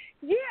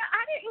 yeah,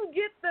 I didn't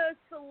get the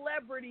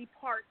celebrity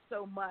part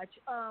so much.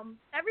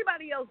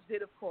 Everybody else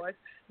did, of course.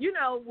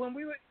 When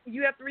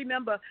you have to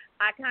remember,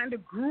 I kind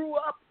of grew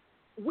up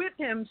with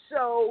him,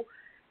 so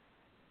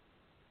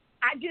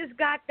I just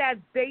got that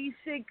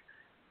basic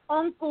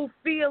uncle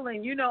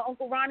feeling.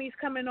 Uncle Ronnie's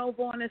coming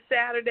over on a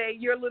Saturday,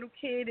 you're a little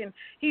kid, and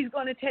he's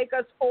going to take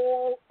us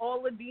all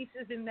the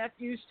nieces and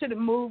nephews to the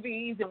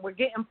movies, and we're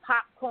getting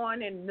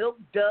popcorn and milk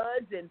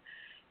duds and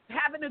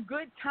having a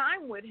good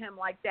time with him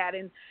like that.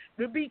 And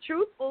to be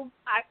truthful,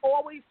 I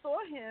always saw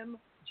him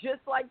just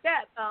like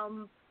that.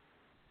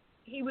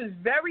 He was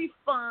very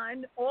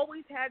fun,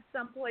 always had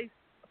someplace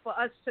for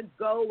us to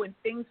go and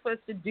things for us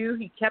to do.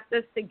 He kept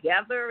us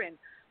together and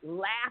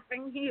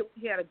laughing. He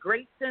had a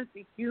great sense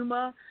of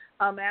humor.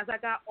 As I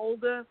got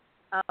older,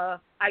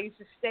 I used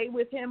to stay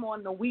with him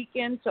on the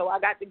weekend, so I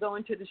got to go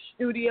into the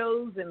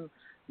studios and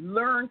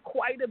learn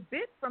quite a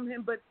bit from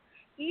him. But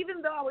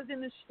even though I was in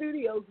the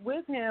studios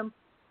with him,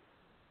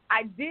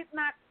 I did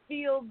not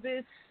feel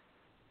this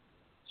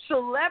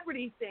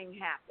celebrity thing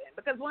happen.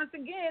 Because once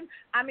again,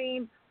 I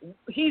mean,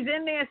 he's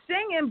in there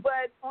singing,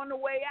 but on the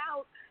way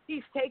out,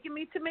 he's taking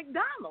me to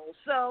McDonald's.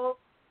 So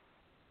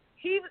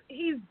he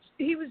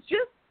was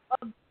just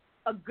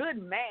a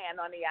good man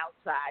on the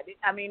outside.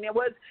 I mean, it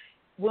was,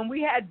 when we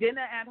had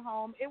dinner at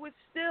home, it was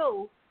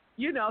still,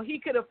 he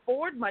could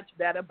afford much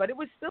better, but it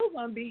was still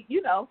going to be,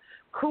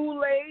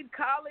 Kool-Aid,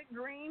 collard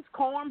greens,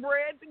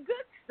 cornbread, the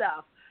good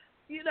stuff.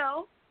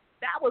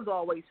 That was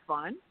always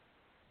fun.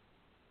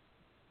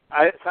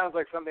 It sounds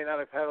like something out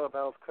of Patti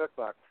LaBelle's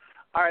cookbook.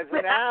 All right, so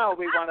now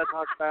we want to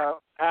talk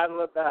about Patti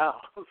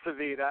LaBelle,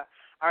 Savita.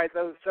 All right,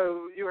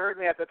 so you heard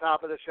me at the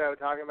top of the show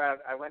talking about,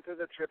 I went to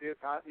the tribute,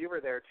 you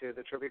were there too,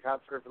 the tribute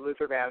concert for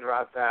Luther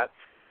Vandross at, I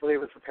believe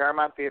it was the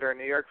Paramount Theater in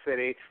New York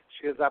City.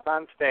 She was up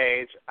on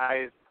stage.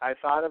 I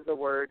thought of the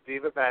word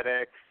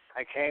diabetic.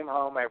 I came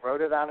home, I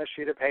wrote it on a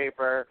sheet of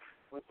paper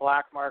with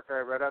black marker.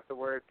 I wrote out the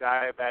word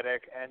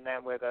diabetic, and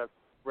then with a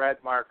red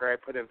marker, I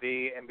put a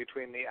V in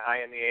between the I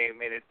and the A and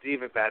made it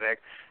divabetic.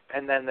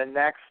 And then the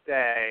next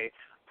day,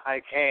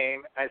 I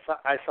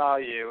saw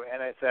you,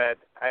 and I said,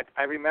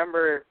 I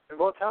remember.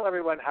 Well, tell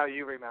everyone how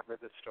you remember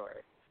this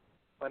story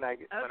when I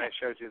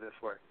showed you this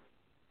word.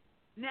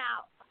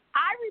 Now,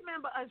 I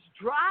remember us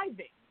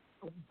driving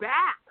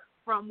back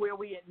from where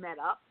we had met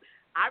up.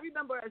 I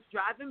remember us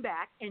driving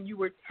back, and you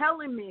were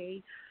telling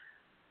me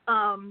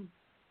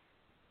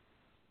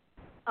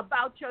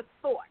about your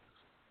thoughts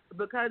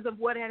because of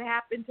what had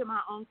happened to my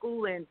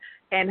uncle and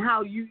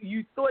how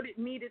you thought it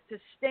needed to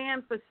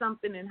stand for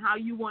something and how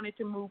you wanted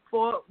to move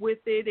forward with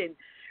it. And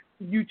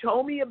you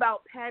told me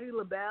about Patti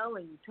LaBelle,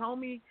 and you told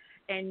me,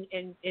 and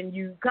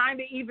you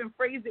kind of even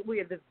phrased it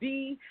where the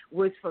V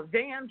was for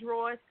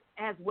Vandross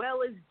as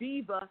well as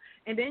diva,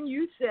 and then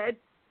you said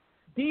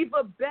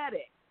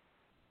divabetic.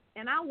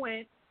 And I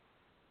went,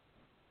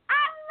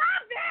 I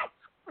love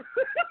it!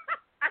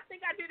 I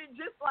think I did it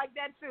just like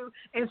that too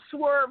and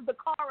swerved the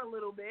car a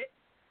little bit.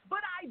 But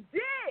I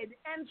did,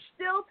 and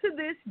still to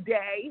this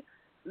day,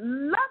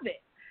 love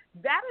it.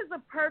 That is a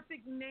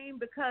perfect name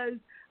because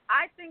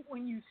I think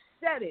when you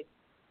said it,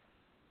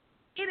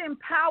 it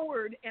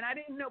empowered, and I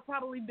didn't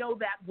probably know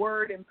that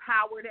word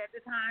empowered at the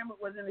time. It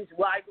wasn't as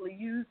widely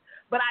used.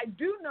 But I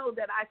do know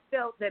that I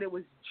felt that it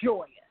was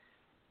joyous.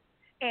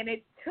 And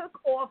it took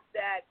off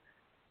that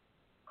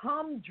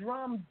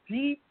humdrum,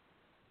 deep,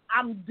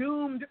 I'm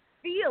doomed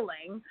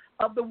feeling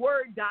of the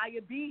word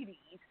diabetes.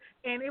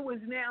 And it was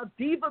now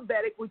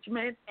divabetic, which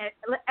meant,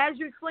 as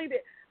you explained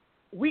it,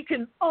 we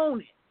can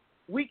own it.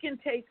 We can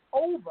take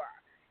over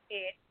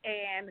it.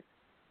 And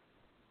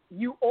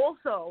you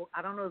also,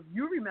 I don't know if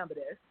you remember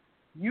this,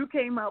 you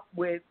came up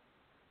with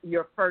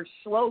your first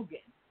slogan,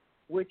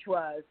 which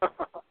was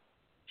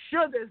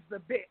Sugar's the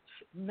bitch,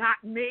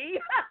 not me.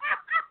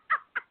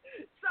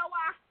 So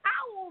I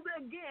howled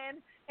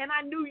again, and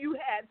I knew you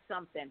had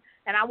something,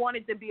 and I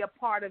wanted to be a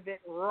part of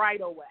it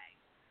right away.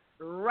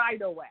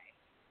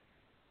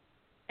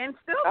 And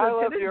still, I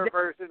love your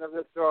version of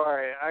the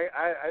story.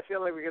 I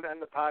feel like we could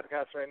end the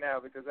podcast right now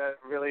because that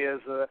really is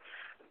the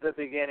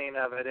beginning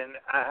of it. And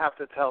I have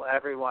to tell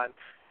everyone,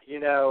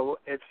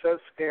 it's so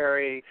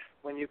scary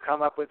when you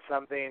come up with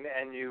something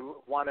and you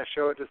want to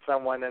show it to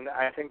someone, and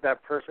I think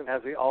that person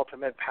has the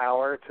ultimate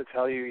power to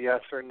tell you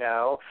yes or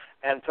no.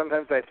 And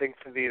sometimes I think,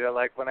 Savita,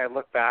 like when I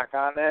look back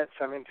on it,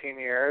 17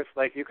 years,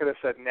 like you could have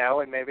said no,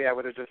 and maybe I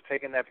would have just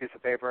taken that piece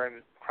of paper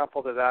and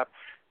crumpled it up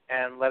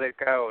and let it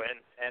go.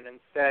 And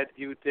instead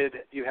you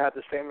had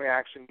the same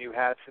reaction you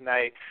had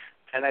tonight.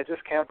 And I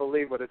just can't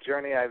believe what a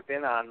journey I've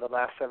been on the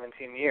last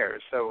 17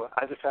 years. So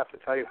I just have to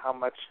tell you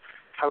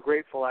how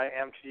grateful I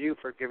am to you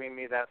for giving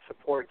me that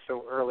support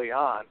so early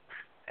on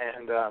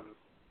and,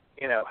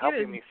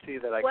 helping me see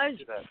that I can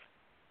do this.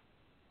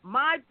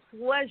 My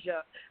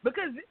pleasure.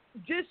 Because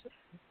just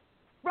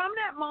from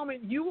that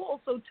moment, you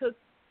also took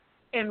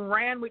and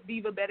ran with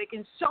Divabetic,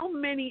 and so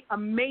many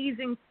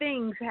amazing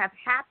things have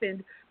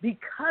happened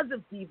because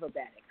of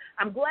Divabetic.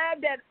 I'm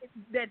glad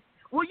that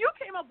you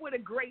came up with a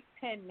great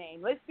pen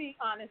name. Let's be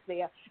honest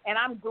there. And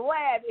I'm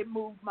glad it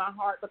moved my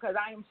heart because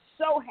I am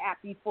so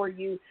happy for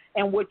you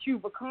and what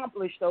you've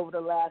accomplished over the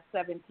last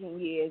 17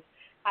 years.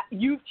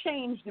 You've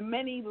changed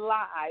many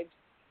lives.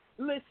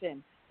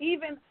 Listen,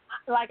 even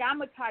like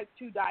I'm a type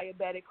 2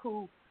 diabetic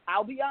who,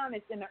 I'll be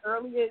honest, in the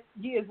earlier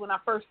years when I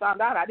first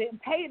found out, I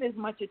didn't pay it as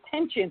much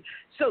attention.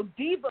 So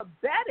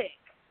Divabetic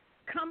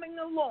coming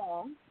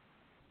along,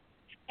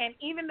 and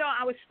even though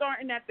I was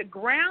starting at the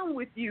ground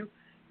with you,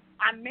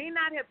 I may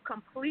not have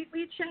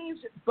completely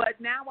changed, but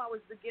now I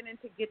was beginning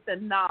to get the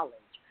knowledge,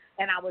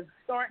 and I was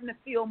starting to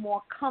feel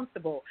more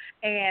comfortable.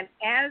 And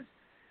as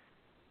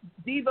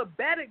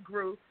Divabetic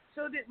grew,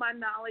 so did my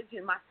knowledge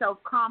and my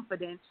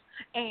self-confidence,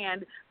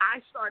 and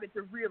I started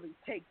to really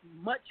take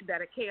much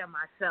better care of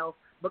myself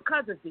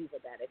because of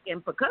Divabetic.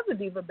 And because of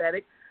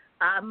Divabetic,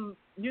 I'm,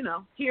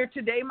 here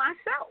today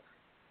myself.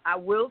 I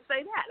will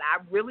say that.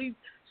 I really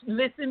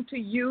listened to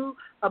you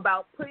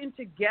about putting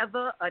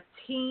together a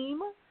team,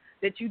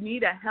 that you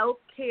need a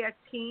healthcare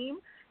team,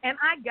 and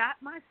I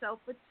got myself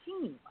a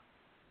team.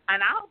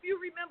 And I hope you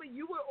remember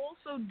you were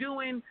also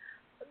doing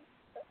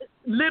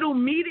little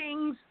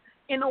meetings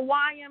in a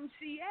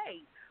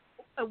YMCA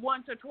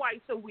once or twice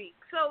a week.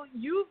 So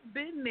you've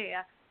been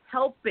there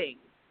helping,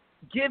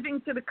 giving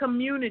to the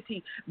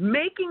community,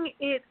 making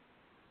it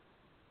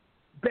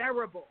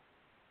bearable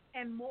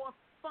and more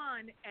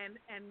fun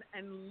and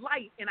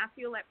light. And I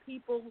feel that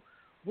people,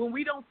 when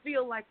we don't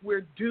feel like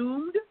we're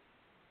doomed,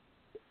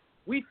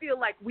 we feel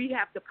like we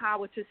have the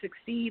power to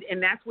succeed,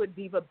 and that's what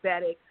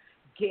Divabetic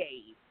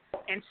gave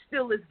and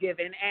still is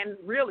given. And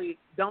really,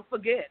 don't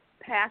forget,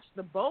 pass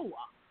the BOA.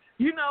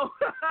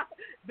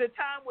 The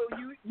time where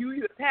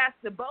you pass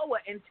the BOA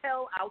and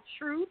tell our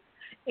truth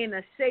in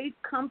a safe,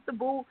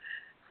 comfortable,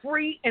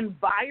 free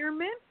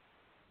environment,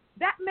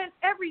 that meant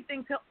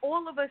everything to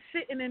all of us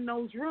sitting in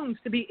those rooms,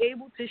 to be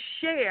able to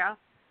share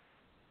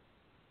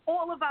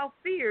all of our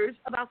fears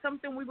about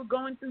something we were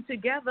going through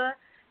together,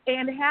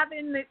 and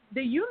having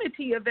the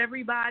unity of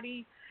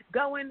everybody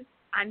going,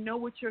 I know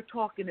what you're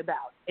talking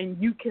about,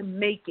 and you can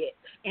make it,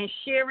 and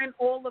sharing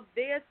all of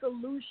their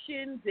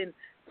solutions and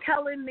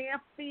telling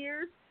their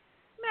fears.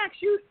 Max,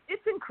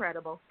 it's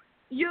incredible.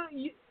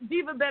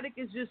 Divabetic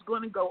is just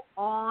going to go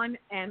on,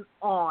 and,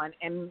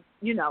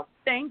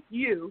 thank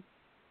you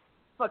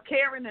for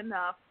caring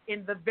enough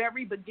in the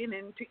very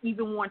beginning to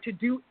even want to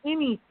do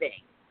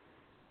anything.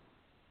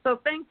 So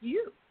thank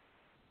you.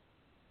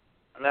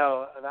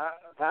 No,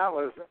 that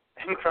was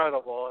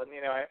incredible. And,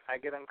 I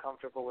get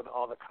uncomfortable with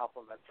all the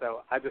compliments.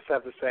 So I just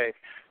have to say,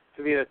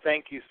 Savita,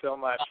 thank you so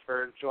much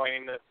for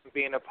joining us,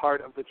 being a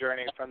part of the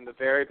journey from the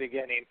very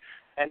beginning.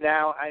 And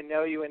now I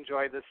know you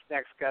enjoy this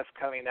next guest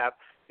coming up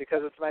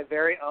because it's my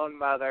very own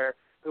mother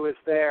who is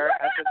there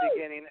at the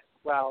beginning.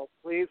 Well,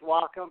 please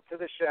welcome to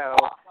the show,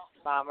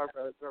 Mama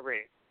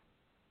Rosemarie.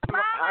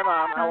 Hi,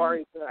 Mom. How are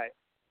you tonight?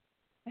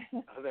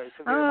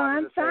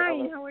 I'm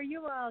fine. How are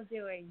you all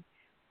doing?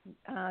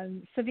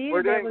 Savita,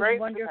 we're doing that was great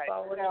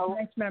wonderful. Tonight.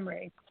 Nice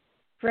memory.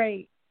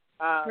 Great.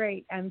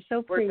 Great. I'm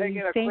so pleased.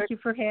 Thank you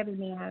for having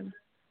me on.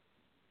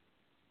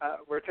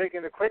 We're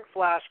taking a quick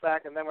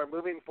flashback, and then we're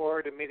moving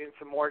forward and meeting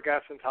some more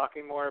guests and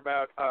talking more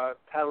about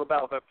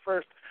LaBelle. But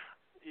first,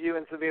 you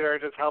and Savita are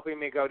just helping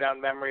me go down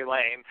memory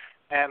lane.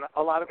 And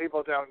a lot of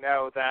people don't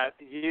know that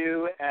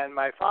you and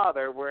my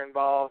father were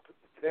involved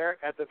there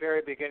at the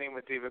very beginning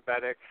with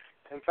Divabetic.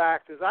 In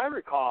fact, as I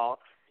recall,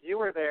 you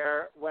were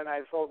there when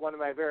I sold one of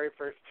my very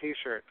first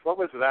T-shirts. What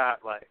was that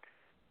like?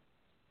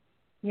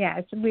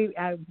 Yes, we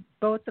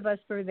both of us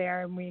were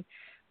there, and we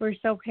were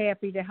so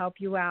happy to help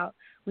you out.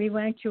 We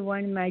went to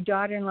one. My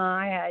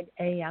daughter-in-law had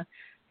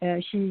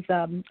she's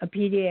a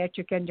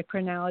pediatric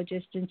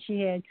endocrinologist, and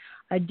she had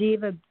a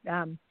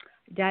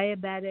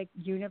Diabetic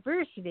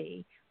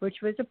University,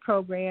 which was a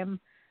program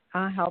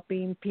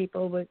helping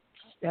people with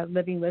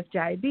living with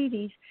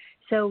diabetes.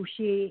 So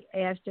she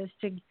asked us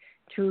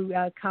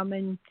to come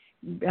and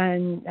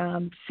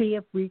see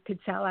if we could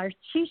sell our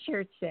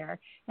T-shirts there.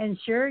 And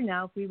sure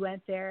enough, we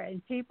went there,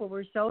 and people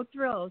were so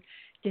thrilled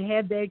to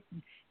have their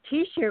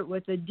T-shirt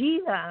with a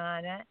diva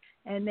on it,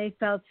 and they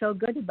felt so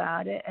good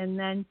about it. And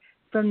then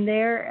from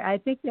there, I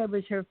think that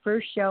was her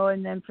first show,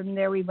 and then from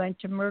there we went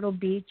to Myrtle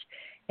Beach,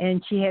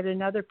 and she had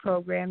another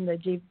program,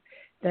 the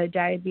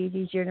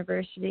Diabetes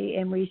University,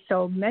 and we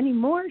sold many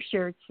more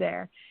shirts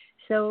there.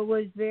 So it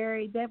was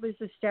that was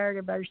the start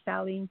of our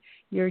selling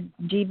your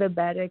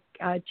Divabetic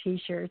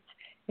T-shirts.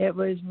 It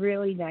was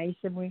really nice,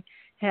 and we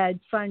had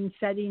fun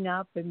setting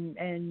up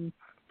and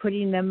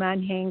putting them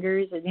on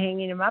hangers and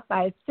hanging them up.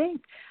 I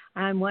think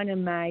on one of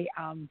my,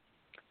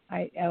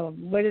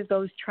 what are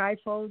those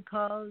trifold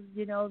called?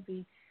 You know,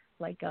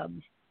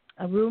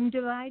 a room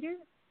divider.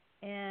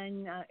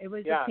 And it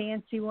was a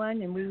fancy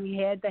one, and we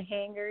had the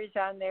hangers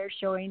on there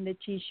showing the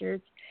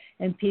T-shirts,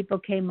 and people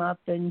came up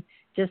and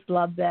just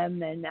loved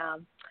them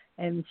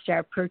and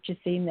started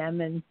purchasing them.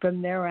 And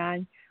from there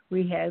on,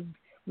 we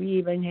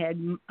even had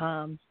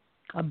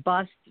a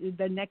bust.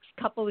 The next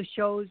couple of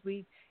shows,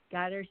 we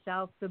got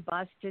ourselves the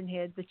bust and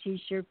had the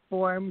T-shirt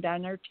formed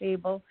on our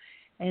table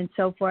and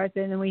so forth.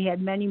 And then we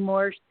had many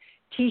more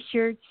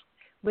T-shirts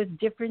with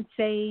different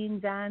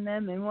sayings on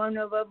them, and one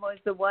of them was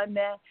the one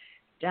that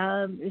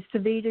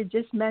Savita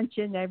just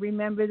mentioned. I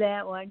remember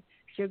that one.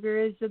 Sugar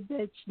is a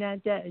bitch,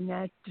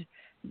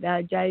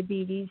 not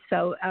diabetes.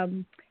 So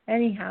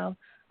anyhow,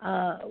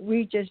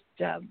 we just,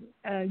 Dad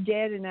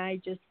and I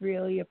just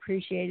really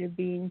appreciated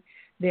being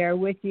there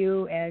with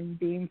you and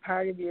being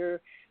part of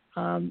your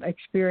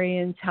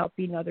experience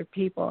helping other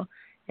people.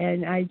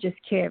 And I just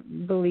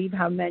can't believe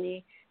how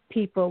many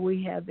people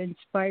we have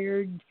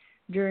inspired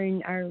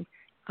during our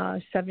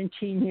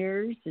 17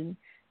 years and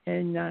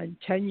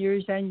 10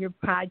 years on your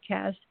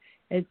podcast.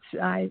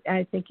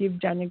 I think you've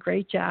done a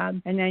great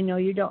job, and I know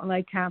you don't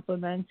like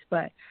compliments,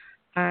 but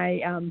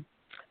I am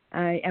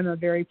a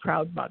very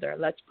proud mother.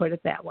 Let's put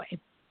it that way.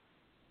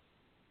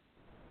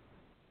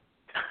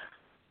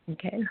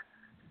 Okay.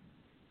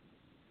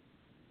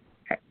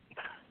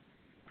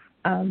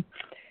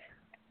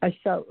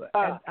 So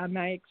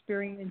my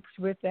experience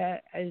with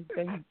that has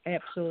been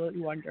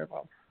absolutely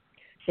wonderful.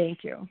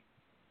 Thank you.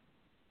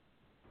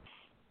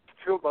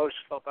 Too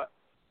emotional, but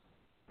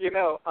yes.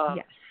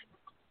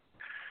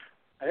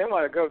 I didn't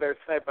want to go there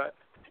today, but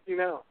you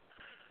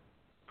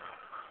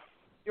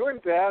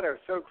and Dad are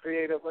so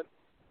creative. When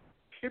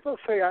people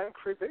say I'm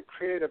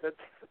creative, it's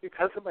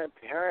because of my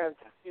parents.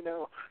 You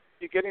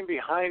getting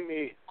behind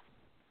me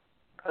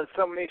on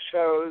so many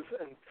shows,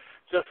 and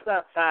just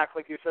that fact,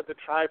 like you said, the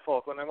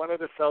trifold. When I wanted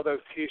to sell those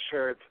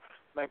T-shirts,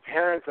 my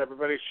parents,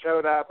 everybody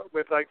showed up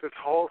with like this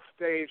whole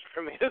stage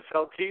for me to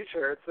sell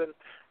T-shirts. And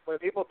when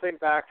people think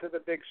back to the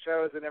big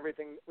shows and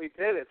everything we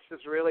did, it's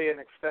just really an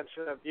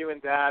extension of you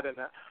and Dad, and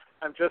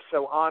I'm just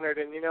so honored.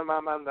 And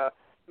Mom, on the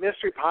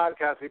Mystery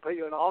Podcast, we put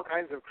you in all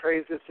kinds of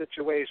crazy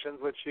situations,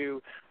 which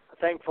you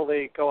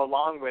thankfully go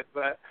along with,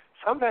 but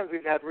sometimes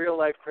we've had real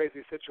life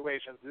crazy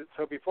situations.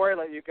 So before I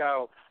let you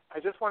go, I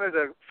just wanted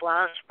to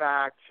flash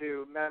back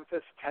to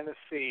Memphis,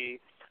 Tennessee,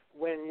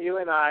 when you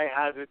and I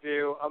had to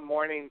do a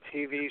morning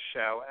TV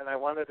show, and I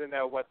wanted to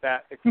know what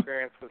that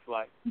experience was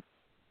like.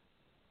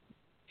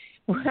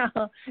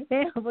 Well,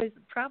 that was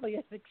probably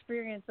an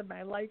experience of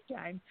my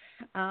lifetime.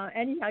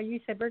 Anyhow, you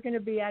said we're going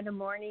to be on a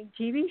morning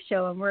TV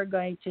show, and we're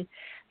going to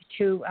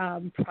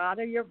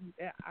Prada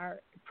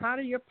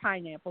Your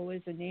Pineapple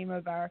is the name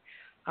of our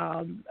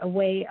a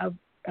way of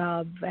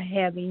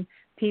having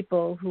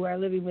people who are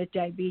living with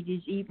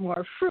diabetes eat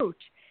more fruit,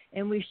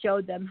 and we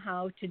showed them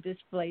how to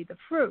display the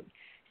fruit.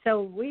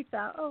 So we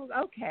thought, oh,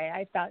 okay.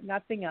 I thought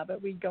nothing of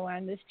it. We'd go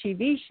on this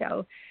TV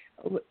show,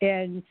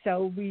 and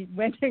so we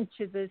went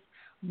into this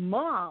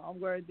mall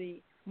where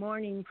the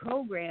morning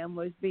program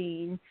was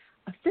being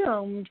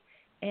filmed,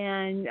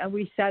 and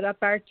we set up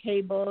our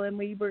table, and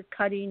we were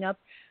cutting up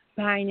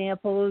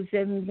pineapples,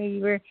 and we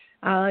were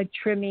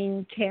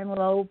trimming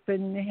cantaloupe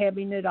and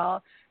having it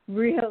all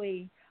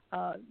really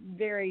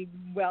very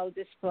well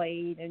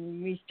displayed,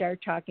 and we started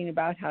talking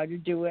about how to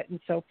do it and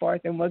so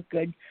forth and what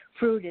good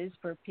fruit is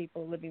for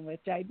people living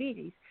with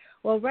diabetes.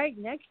 Well, right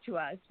next to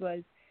us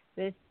was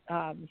this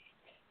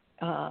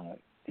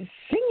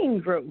singing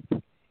group,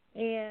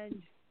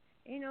 and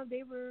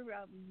they were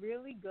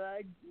really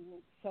good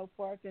and so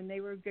forth, and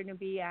they were going to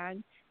be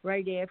on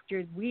right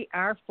after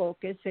our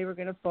focus. They were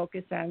going to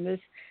focus on this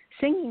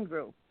singing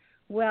group.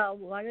 Well,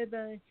 one of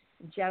the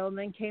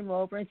gentlemen came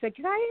over and said,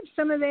 "Can I have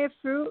some of that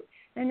fruit?"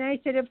 And I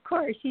said, "Of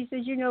course." He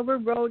says, "We're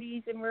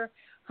roadies and we're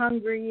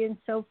hungry and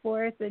so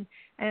forth, and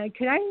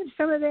could I have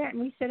some of that?"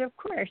 And we said, "Of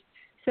course."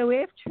 So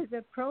after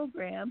the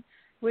program,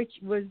 which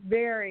was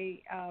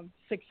very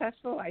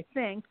successful, I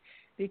think,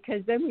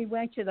 because then we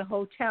went to the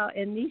hotel,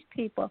 and these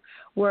people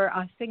were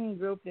a singing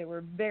group. They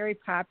were very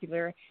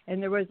popular,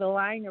 and there was a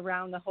line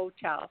around the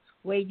hotel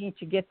waiting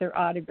to get their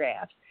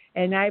autographs.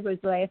 And I was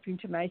laughing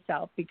to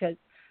myself because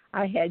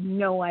I had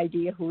no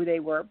idea who they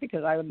were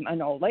because I'm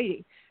an old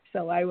lady.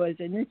 so I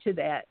wasn't into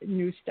that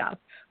new stuff.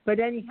 But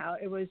anyhow,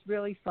 it was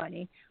really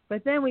funny.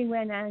 But then we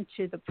went on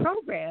to the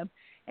program,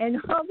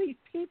 and all these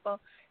people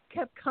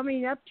kept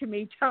coming up to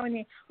me telling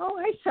me, "Oh,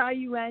 I saw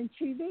you on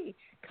TV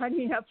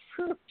cutting up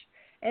fruit,"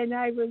 and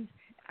I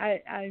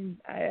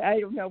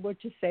don't know what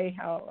to say,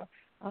 how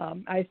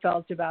I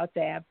felt about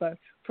that, but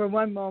for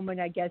one moment,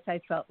 I guess I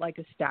felt like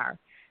a star.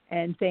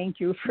 And thank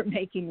you for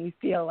making me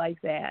feel like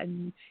that.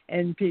 And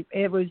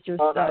it was just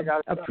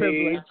a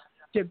privilege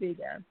to be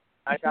there.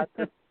 I got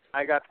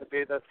to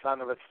be the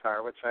son of a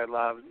star, which I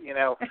love. You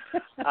know,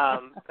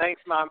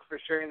 thanks, Mom, for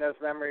sharing those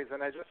memories.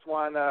 And I just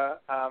want to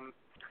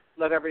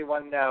let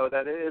everyone know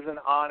that it is an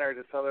honor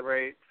to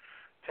celebrate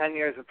 10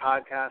 years of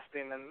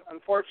podcasting. And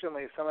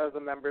unfortunately, some of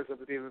the members of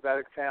the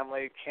Divabetic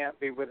family can't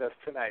be with us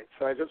tonight.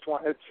 So I just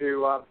wanted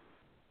to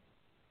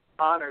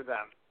honor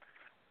them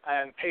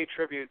and pay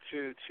tribute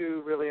to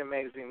two really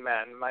amazing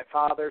men, my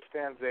father,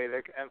 Stan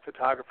Zadek, and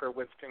photographer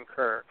Winston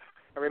Kerr.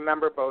 I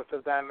remember both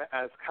of them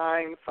as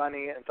kind,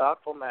 funny, and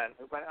thoughtful men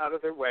who went out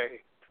of their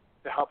way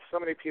to help so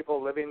many people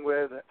living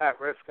with, at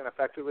risk, and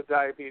affected with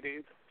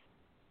diabetes,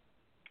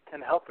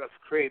 and helped us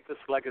create this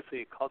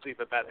legacy called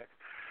Divabetic.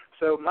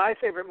 So my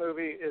favorite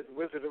movie is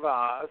Wizard of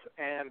Oz,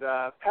 and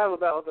Patti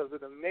LaBelle does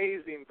an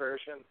amazing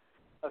version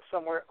of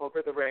Somewhere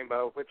Over the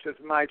Rainbow, which is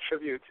my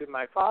tribute to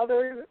my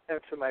father and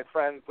to my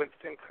friend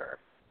Winston Kerr.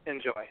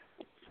 Enjoy.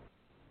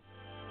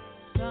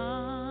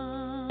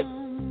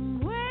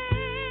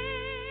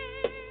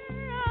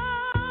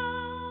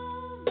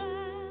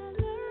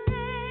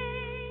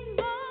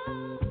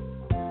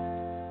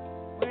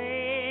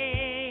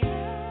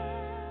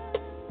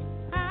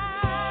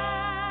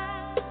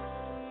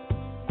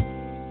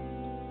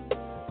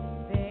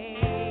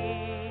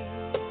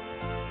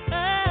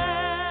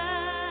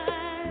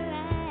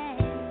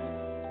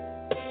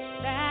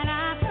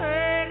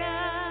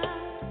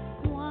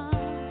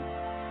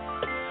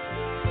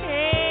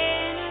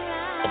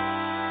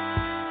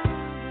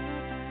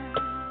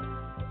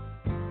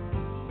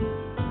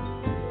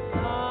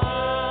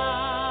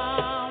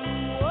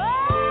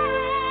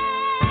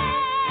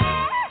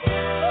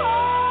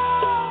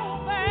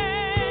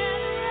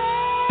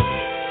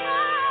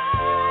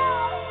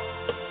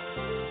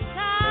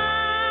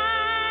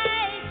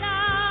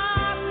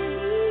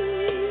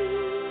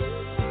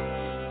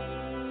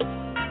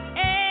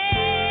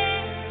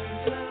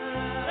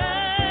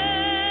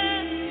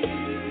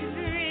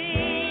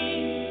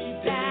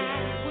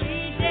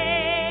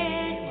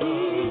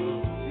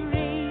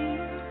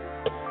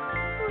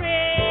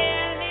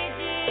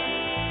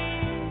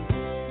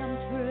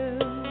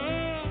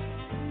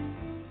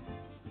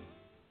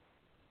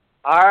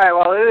 All right,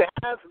 well, it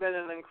has been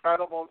an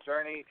incredible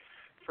journey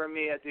for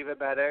me at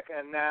Divabetic,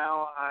 and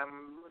now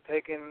I'm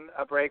taking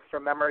a break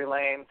from memory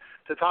lane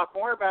to talk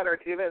more about our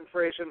Diva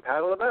inspiration,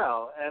 Patti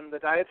LaBelle, and the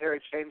dietary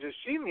changes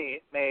she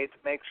made to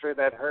make sure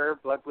that her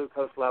blood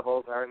glucose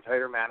levels are in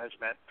tighter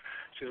management.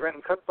 She's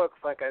written cookbooks,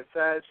 like I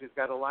said. She's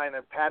got a line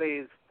of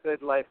Patti's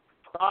Good Life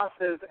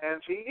sauces,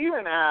 and she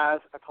even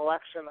has a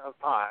collection of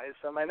pies.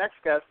 So my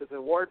next guest is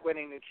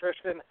award-winning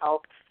nutrition,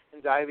 health,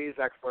 and diabetes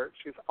expert.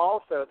 She's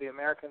also the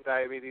American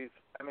Association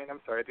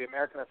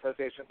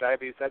of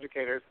Diabetes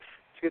Educators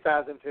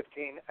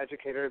 2015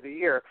 Educator of the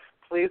Year.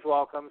 Please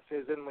welcome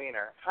Susan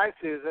Weiner. Hi,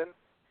 Susan.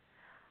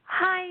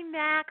 Hi,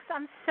 Max.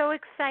 I'm so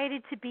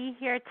excited to be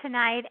here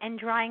tonight and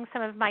drying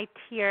some of my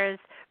tears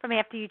from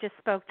after you just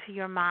spoke to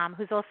your mom,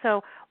 who's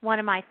also one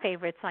of my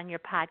favorites on your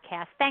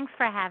podcast. Thanks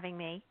for having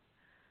me.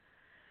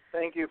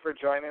 Thank you for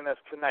joining us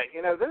tonight.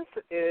 You know, this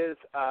is,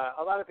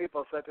 a lot of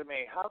people said to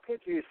me, how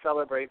could you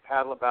celebrate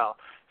Patti LaBelle?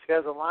 She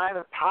has a line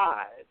of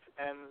pies,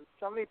 and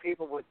so many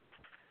people would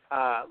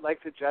like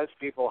to judge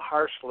people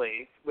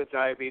harshly with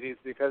diabetes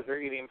because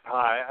they're eating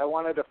pie. I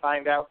wanted to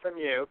find out from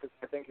you, because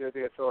I think you're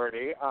the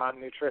authority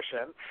on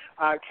nutrition.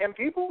 Can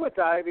people with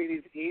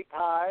diabetes eat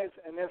pies?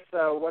 And if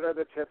so, what are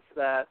the tips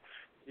that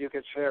you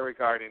could share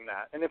regarding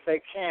that? And if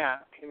they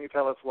can't, can you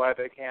tell us why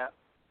they can't?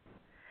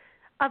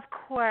 Of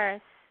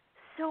course.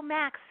 So,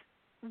 Max,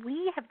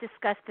 we have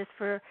discussed this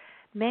for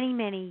many,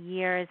 many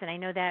years, and I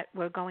know that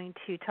we're going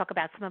to talk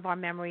about some of our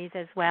memories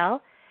as well.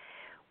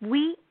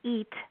 We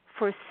eat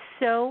for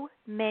so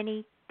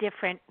many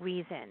different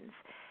reasons,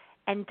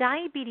 and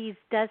diabetes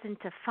doesn't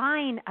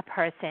define a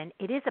person.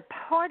 It is a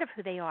part of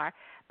who they are,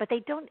 but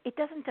it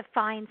doesn't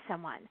define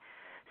someone.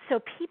 So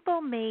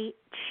people may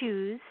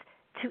choose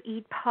to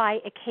eat pie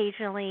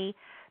occasionally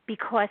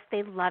because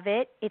they love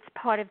it. It's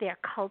part of their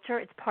culture.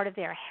 It's part of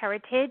their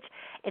heritage.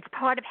 It's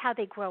part of how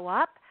they grow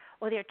up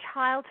or their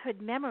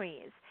childhood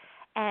memories.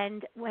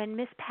 And when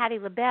Miss Patti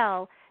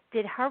LaBelle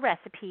did her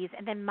recipes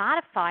and then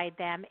modified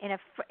them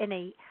in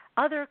a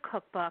other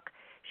cookbook,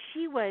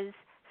 she was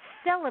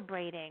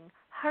celebrating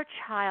her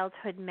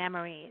childhood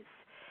memories.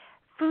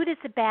 Food is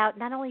about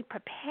not only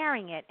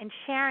preparing it and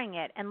sharing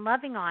it and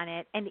loving on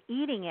it and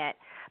eating it,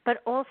 but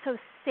also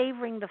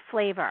savoring the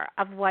flavor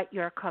of what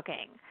you're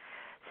cooking.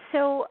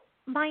 So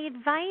my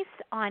advice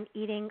on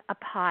eating a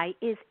pie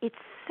is it's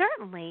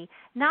certainly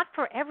not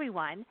for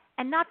everyone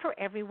and not for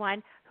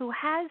everyone who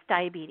has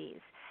diabetes.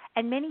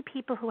 And many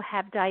people who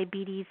have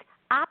diabetes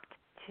opt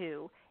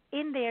to,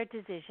 in their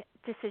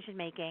decision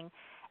making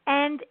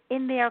and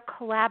in their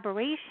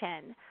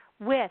collaboration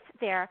with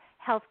their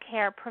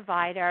healthcare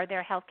provider,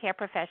 their healthcare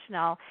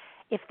professional,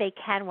 if they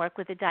can work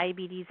with a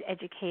diabetes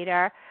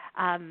educator,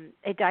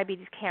 a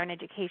diabetes care and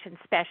education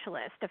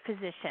specialist, a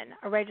physician,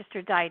 a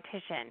registered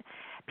dietitian,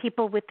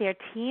 people with their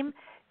team,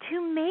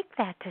 to make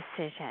that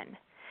decision.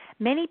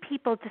 Many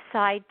people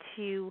decide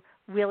to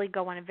really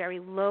go on a very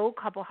low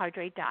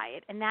carbohydrate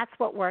diet, and that's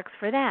what works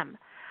for them.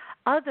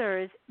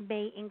 Others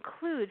may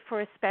include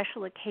for a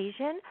special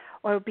occasion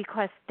or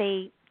because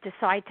they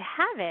decide to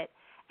have it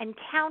and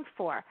count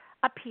for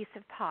a piece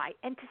of pie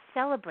and to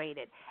celebrate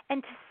it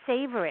and to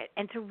savor it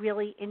and to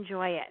really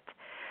enjoy it.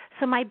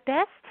 So my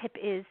best tip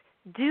is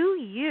do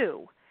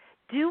you.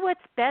 Do what's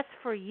best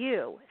for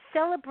you.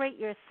 Celebrate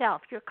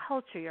yourself, your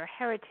culture, your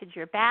heritage,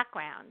 your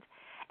background.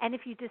 And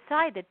if you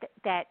decide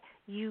that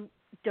you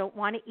don't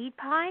want to eat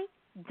pie,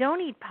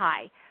 don't eat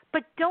pie,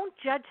 but don't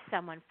judge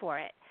someone for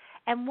it.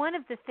 And one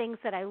of the things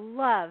that I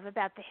love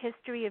about the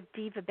history of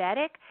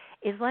Divabetic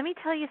is, let me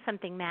tell you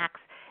something, Max.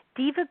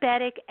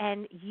 Divabetic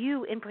and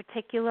you in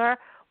particular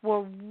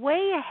were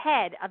way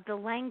ahead of the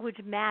Language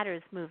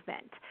Matters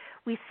movement.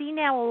 We see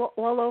now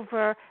all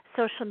over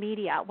social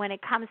media when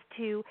it comes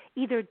to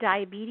either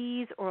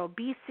diabetes or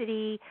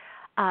obesity,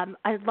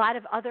 a lot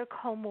of other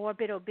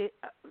comorbid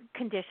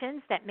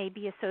conditions that may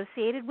be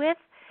associated with,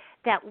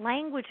 that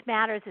language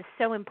matters is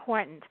so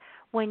important.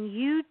 When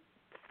you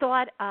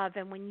thought of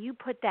and when you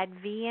put that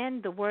V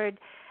in, the word,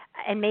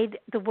 and made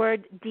the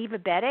word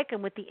Divabetic,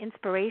 and with the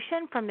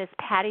inspiration from Miss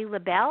Patti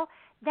LaBelle,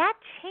 that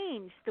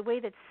changed the way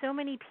that so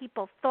many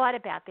people thought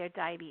about their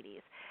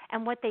diabetes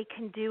and what they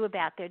can do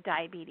about their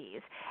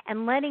diabetes,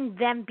 and letting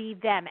them be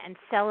them and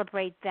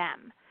celebrate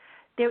them.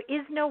 There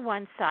is no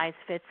one size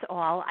fits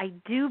all. I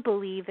do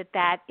believe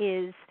that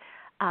is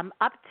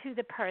up to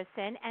the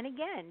person, and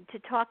again, to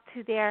talk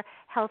to their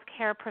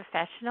healthcare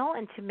professional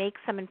and to make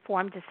some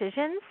informed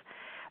decisions.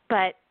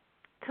 But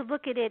to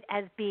look at it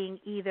as being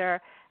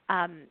either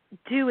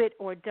do it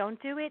or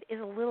don't do it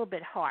is a little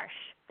bit harsh.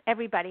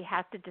 Everybody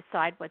has to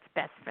decide what's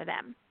best for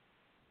them.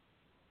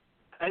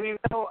 And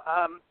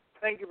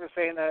thank you for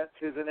saying that,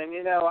 Susan.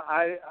 And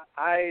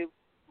I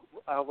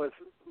was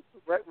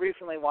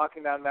recently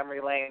walking down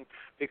memory lane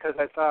because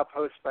I saw a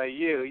post by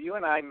you. You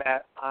and I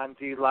met on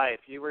D-Life.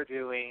 You were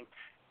doing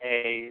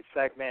a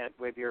segment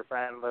with your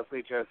friend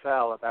Leslie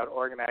Josell about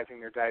organizing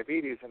your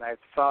diabetes, and I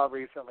saw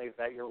recently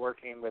that you're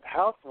working with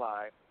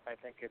Healthline, I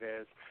think it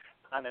is,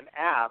 on an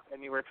app,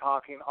 and you were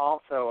talking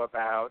also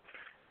about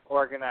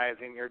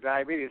organizing your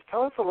diabetes.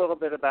 Tell us a little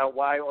bit about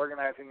why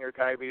organizing your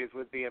diabetes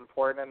would be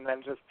important, and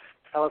then just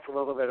tell us a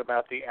little bit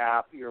about the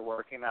app you're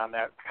working on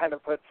that kind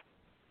of puts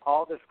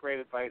all this great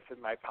advice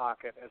in my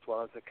pocket as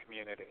well as the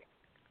community.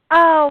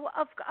 Oh,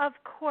 of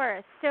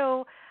course.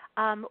 So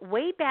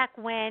way back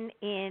when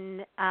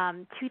in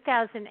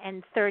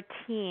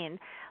 2013,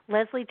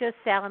 Leslie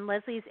Josell, and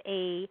Leslie's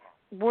a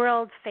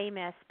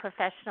world-famous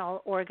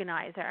professional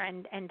organizer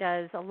and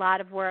does a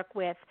lot of work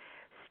with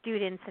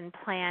students in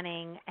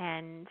planning,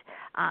 and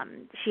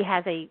she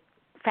has a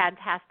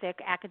fantastic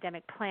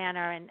academic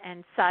planner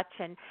and such,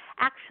 and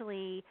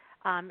actually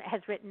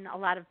has written a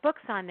lot of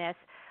books on this.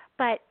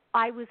 But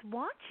I was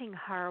watching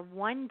her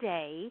one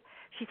day.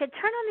 She said,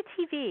 turn on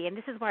the TV, and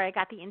this is where I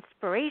got the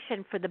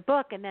inspiration for the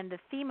book and then the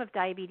theme of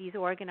diabetes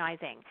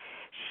organizing.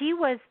 She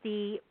was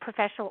the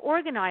professional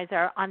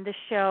organizer on the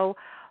show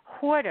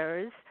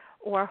Hoarders,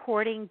 or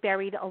Hoarding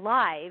Buried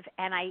Alive,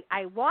 and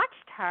I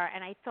watched her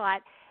and I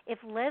thought, if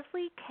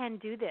Leslie can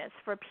do this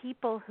for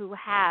people who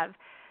have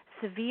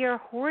severe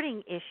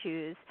hoarding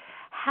issues,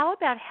 how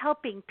about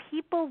helping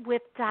people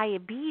with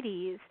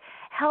diabetes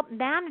help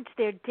manage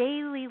their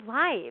daily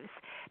lives?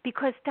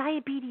 Because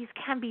diabetes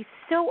can be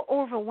so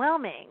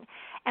overwhelming.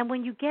 And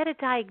when you get a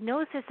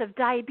diagnosis of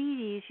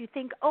diabetes, you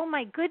think, oh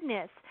my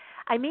goodness,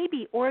 I may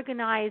be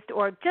organized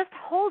or just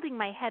holding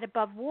my head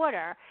above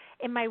water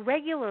in my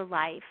regular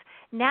life.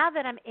 Now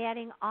that I'm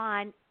adding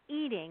on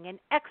eating and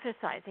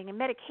exercising and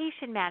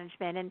medication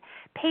management and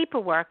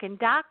paperwork and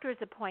doctor's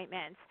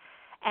appointments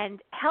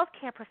and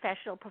healthcare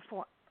professional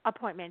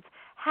appointments,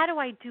 how do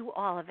I do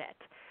all of it?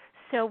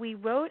 So we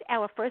wrote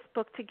our first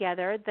book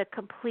together, The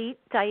Complete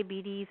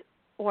Diabetes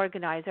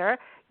Organizer,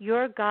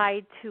 Your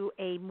Guide to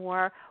a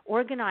More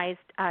Organized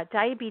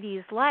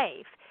Diabetes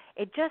Life.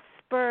 It just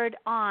spurred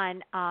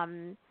on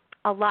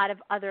a lot of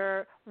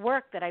other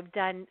work that I've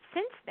done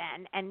since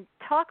then and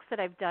talks that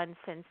I've done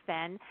since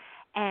then,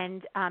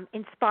 and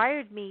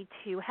inspired me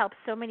to help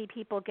so many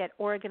people get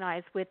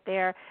organized with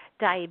their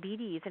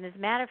diabetes. And as a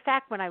matter of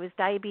fact, when I was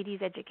Diabetes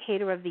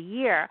Educator of the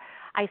Year,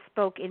 I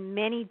spoke in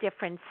many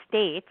different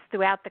states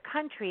throughout the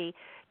country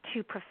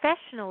to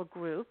professional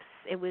groups.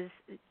 It was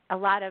a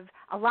lot of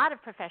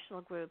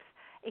professional groups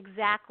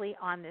exactly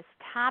on this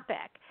topic.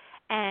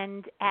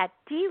 And at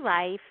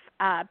D-Life,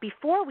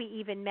 before we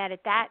even met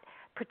at that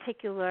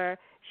particular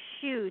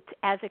shoot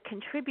as a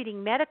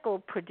contributing medical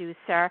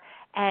producer,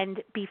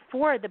 and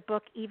before the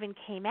book even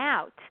came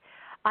out,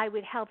 I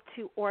would help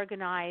to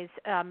organize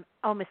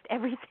almost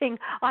everything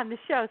on the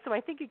show. So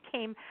I think it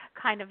came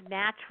kind of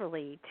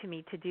naturally to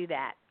me to do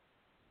that.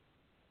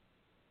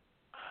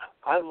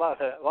 I love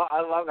it. Well,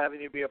 I love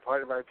having you be a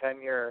part of our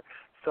 10-year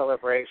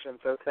celebration.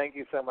 So thank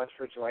you so much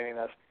for joining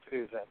us,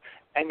 Susan.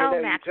 And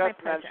Max, my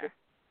pleasure.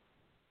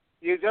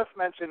 You just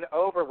mentioned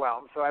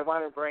overwhelm, so I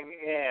want to bring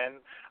in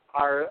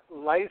our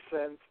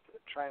licensed,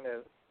 trying to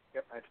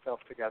get myself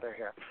together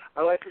here,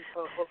 our licensed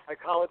clinical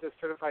psychologist,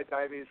 certified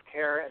diabetes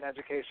care and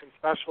education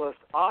specialist,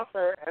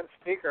 author, and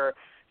speaker.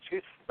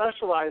 She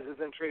specializes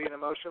in treating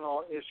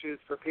emotional issues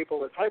for people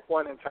with type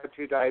 1 and type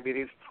 2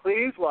 diabetes.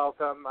 Please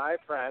welcome my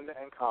friend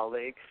and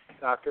colleague,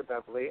 Dr.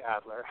 Beverly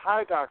Adler.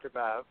 Hi, Dr.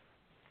 Bev.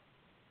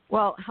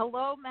 Well,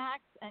 hello,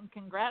 Max, and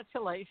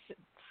congratulations.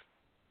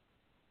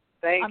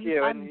 Thank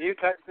you. And you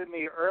texted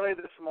me early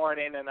this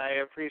morning, and I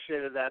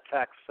appreciated that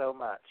text so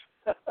much.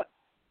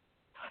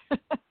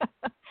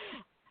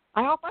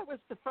 I hope I was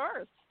the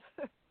first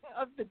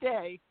of the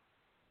day.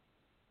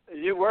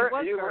 You were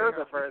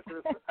the first.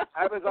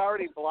 I was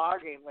already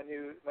blogging when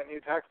you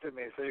texted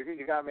me, so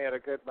you got me at a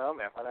good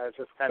moment when I was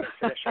just kind of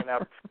finishing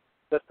up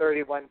the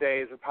 31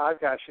 days of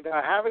podcast.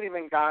 I haven't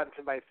even gotten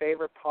to my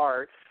favorite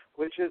part,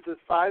 which is this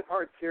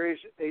 5-part series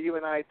that you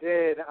and I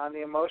did on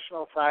the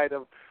emotional side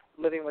of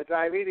living with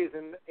diabetes.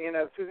 And,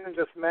 Susan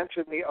just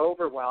mentioned the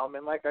overwhelm.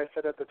 And like I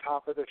said at the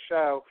top of the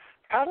show,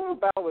 Patti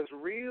LaBelle was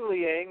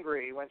really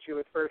angry when she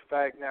was first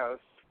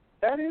diagnosed.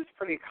 That is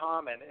pretty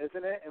common,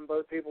 isn't it, in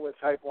both people with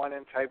type 1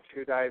 and type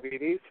 2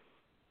 diabetes?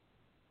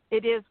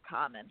 It is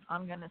common,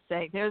 I'm going to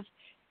say. There's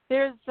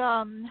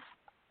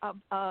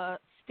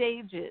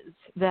stages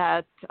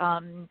that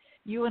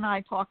you and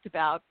I talked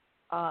about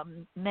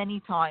many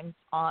times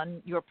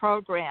on your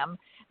program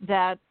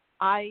that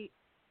I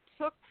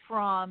took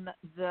from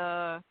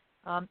the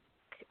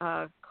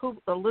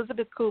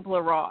Elizabeth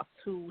Kubler-Ross,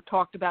 who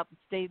talked about the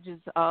stages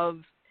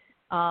of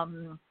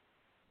after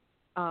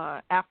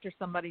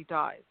somebody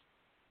dies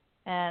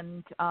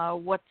and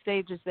what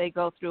stages they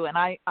go through. And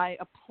I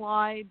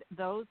applied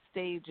those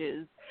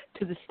stages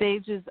to the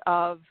stages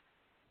of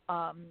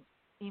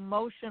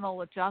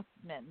emotional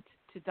adjustment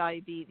to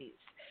diabetes.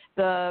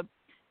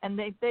 And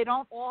they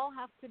don't all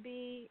have to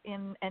be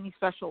in any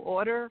special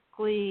order.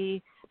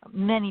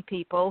 Many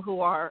people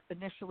who are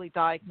initially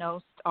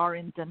diagnosed are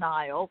in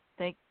denial.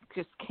 They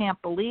just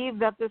can't believe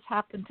that this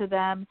happened to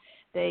them.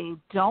 They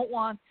don't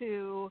want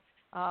to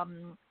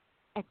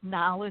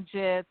acknowledge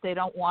it. They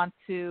don't want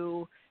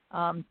to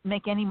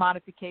make any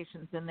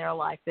modifications in their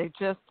life. They're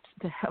just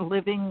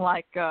living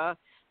like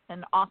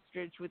an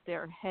ostrich with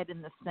their head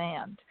in the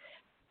sand.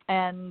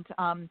 And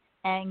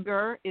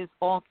anger is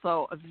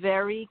also a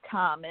very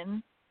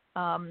common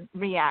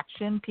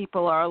reaction.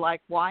 People are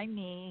like, why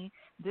me?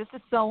 This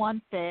is so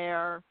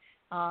unfair.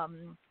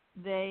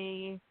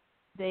 They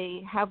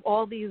have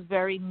all these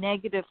very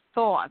negative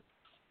thoughts.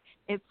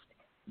 It's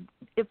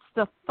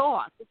the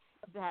thoughts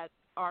that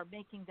are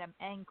making them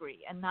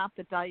angry and not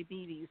the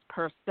diabetes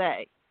per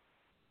se.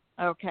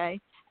 Okay?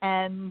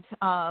 And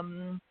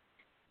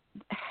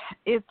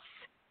it's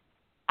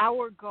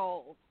our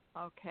goal,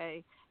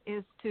 okay,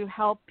 is to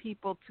help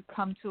people to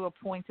come to a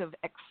point of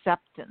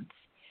acceptance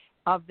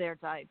of their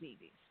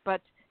diabetes.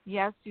 But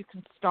yes, you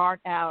can start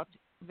out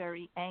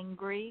very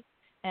angry,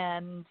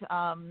 and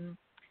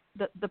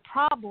the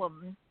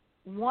problem,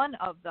 one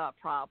of the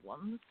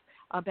problems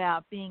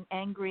about being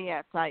angry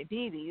at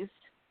diabetes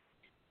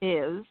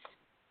is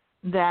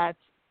that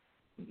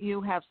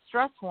you have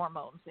stress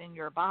hormones in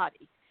your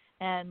body,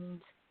 and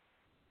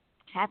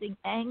having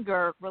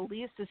anger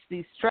releases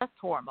these stress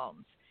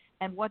hormones.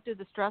 And what do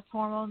the stress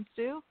hormones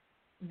do?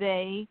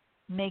 They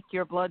make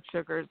your blood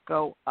sugars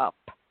go up.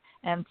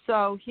 And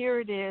so here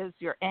it is,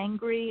 you're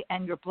angry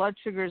and your blood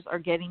sugars are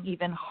getting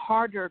even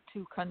harder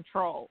to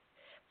control.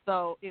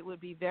 So it would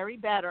be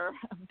better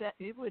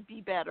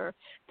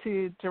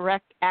to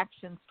direct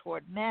actions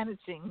toward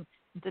managing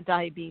the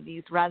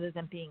diabetes rather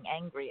than being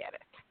angry at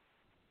it.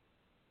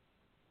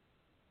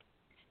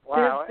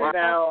 Wow. And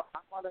now I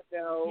want to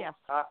know, yes.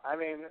 I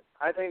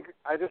think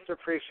I just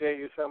appreciate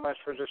you so much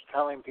for just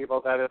telling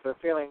people that if they're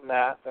feeling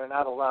that, they're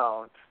not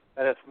alone,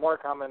 that it's more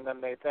common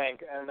than they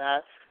think, and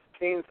that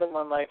seeing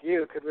someone like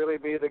you could really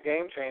be the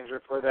game changer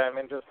for them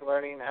in just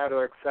learning how to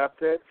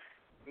accept it,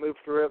 move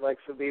through it like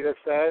Savita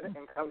said,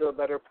 and come to a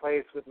better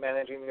place with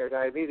managing your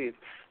diabetes.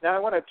 Now I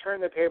want to turn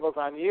the tables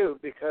on you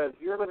because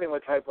you're living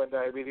with type 1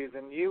 diabetes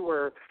and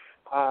you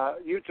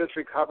just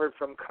recovered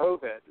from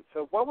COVID.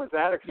 So what was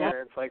that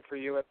experience like for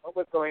you and what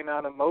was going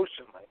on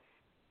emotionally?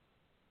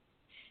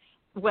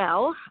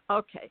 Well,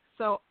 okay.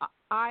 So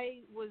I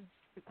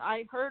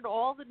heard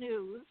all the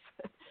news.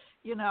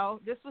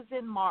 This was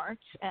in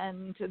March,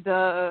 and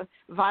the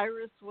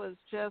virus was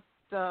just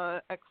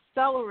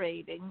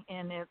accelerating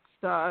in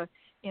its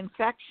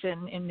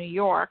infection in New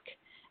York,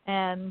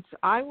 and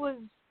I was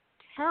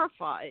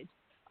terrified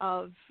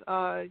of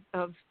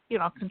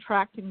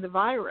contracting the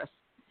virus,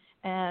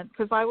 and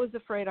because I was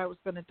afraid I was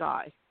going to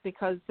die,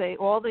 because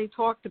all they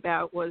talked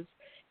about was,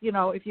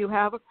 if you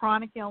have a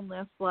chronic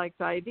illness like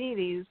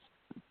diabetes,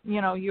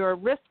 your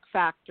risk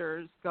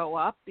factors go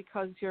up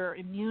because your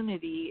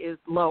immunity is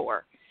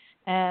lower.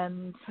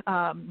 And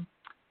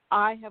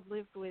I have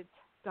lived with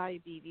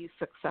diabetes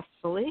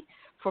successfully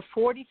for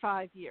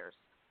 45 years.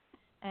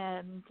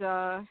 And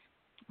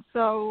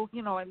so,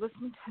 I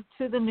listened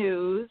to the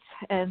news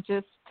and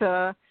just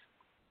the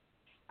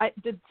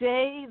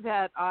day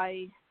that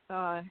I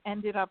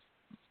ended up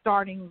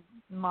starting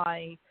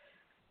my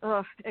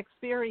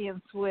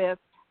experience with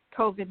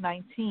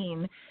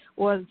COVID-19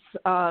 was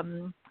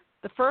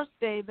the first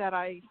day that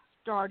I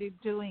started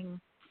doing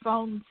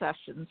phone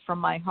sessions from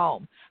my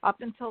home.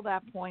 Up until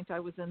that point, I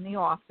was in the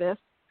office.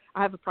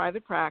 I have a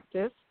private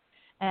practice,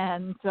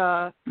 and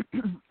I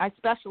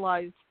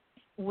specialize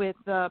with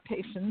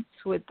patients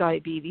with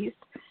diabetes.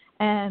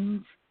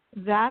 And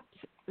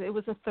it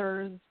was a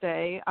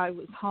Thursday. I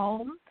was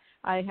home.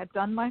 I had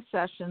done my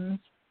sessions,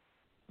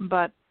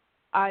 but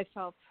I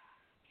felt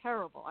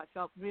terrible. I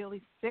felt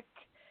really sick,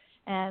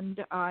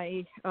 and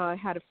I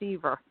had a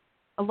fever,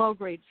 a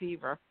low-grade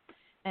fever.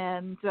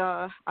 And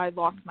I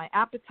lost my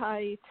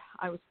appetite.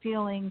 I was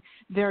feeling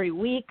very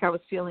weak. I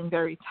was feeling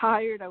very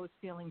tired. I was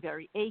feeling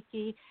very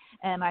achy.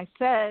 And I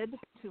said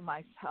to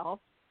myself,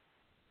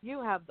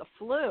 you have the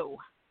flu.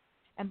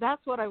 And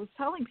that's what I was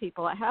telling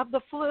people. I have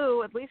the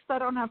flu. At least I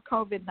don't have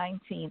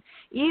COVID-19,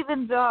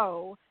 even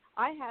though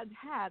I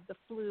had the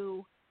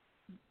flu,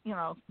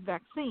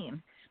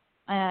 vaccine.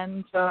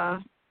 And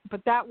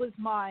but that was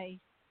my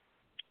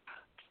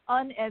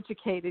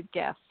uneducated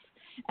guess.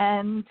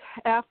 And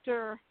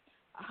after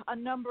a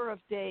number of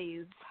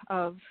days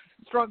of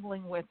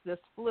struggling with this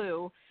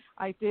flu,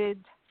 I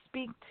did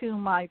speak to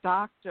my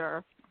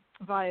doctor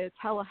via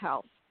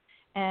telehealth,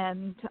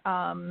 and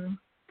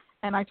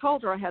I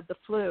told her I had the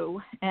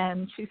flu,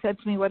 and she said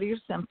to me, "What are your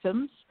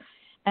symptoms?"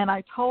 And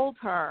I told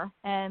her,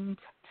 and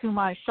to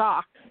my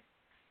shock,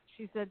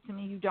 she said to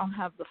me, "You don't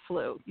have the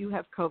flu. You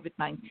have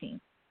COVID-19."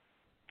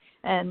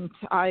 And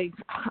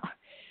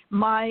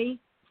my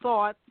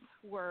thoughts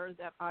were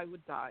that I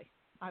would die.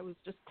 I was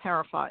just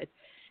terrified.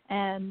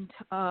 And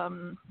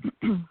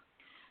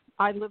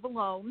I live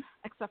alone,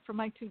 except for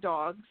my 2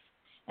 dogs,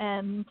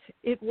 and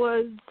it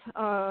was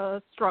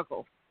a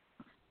struggle,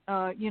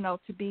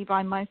 to be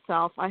by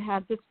myself. I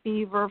had this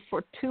fever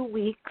for 2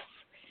 weeks,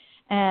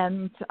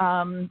 and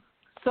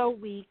so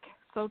weak,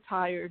 so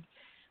tired,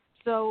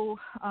 so,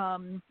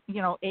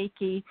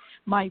 achy.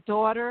 My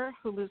daughter,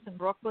 who lives in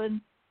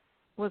Brooklyn,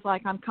 was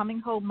like, "I'm coming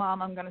home,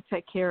 Mom. I'm going to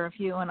take care of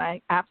you." And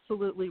I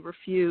absolutely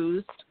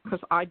refused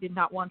because I did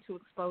not want to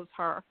expose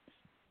her.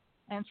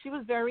 And she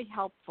was very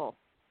helpful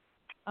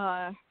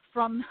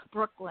from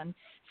Brooklyn.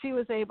 She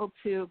was able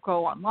to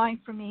go online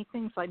for me,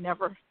 things I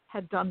never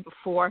had done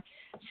before.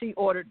 She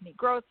ordered me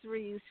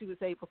groceries. She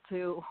was able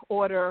to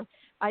order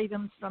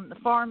items from the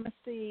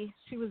pharmacy.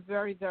 She was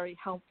very, very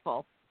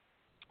helpful.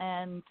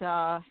 And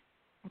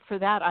for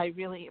that, I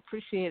really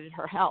appreciated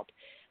her help.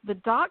 The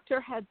doctor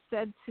had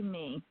said to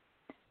me,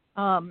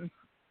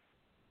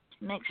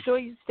 make sure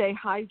you stay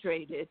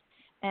hydrated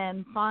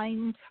and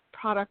find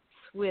products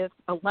with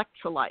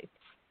electrolytes.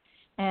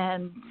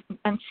 And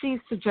she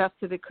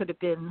suggested it could have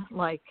been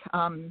like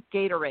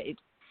Gatorade.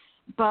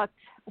 But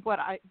what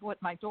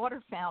my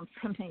daughter found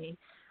for me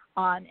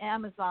on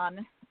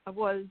Amazon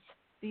was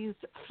these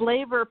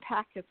flavor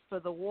packets for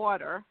the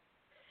water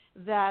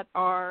that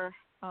are,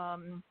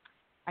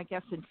 I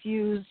guess,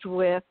 infused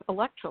with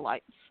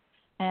electrolytes.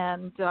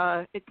 And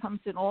it comes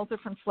in all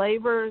different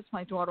flavors.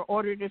 My daughter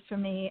ordered it for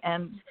me.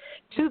 And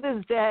to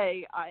this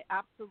day, I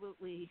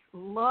absolutely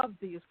love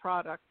these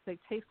products. They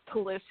taste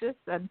delicious,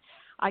 and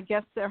I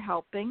guess they're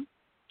helping.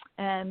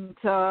 And,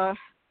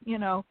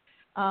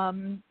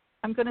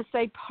 I'm going to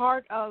say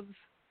part of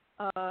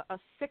a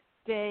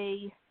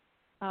 6-day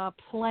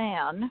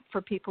plan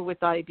for people with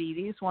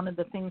diabetes, one of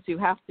the things you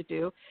have to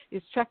do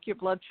is check your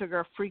blood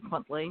sugar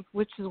frequently,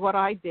 which is what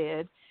I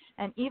did.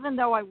 And even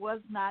though I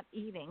was not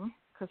eating,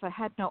 because I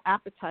had no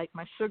appetite,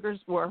 my sugars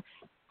were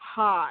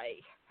high.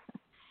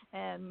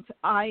 And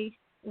I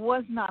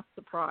was not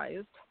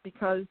surprised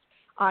because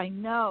I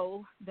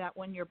know that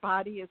when your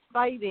body is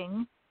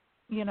fighting,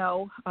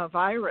 a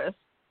virus,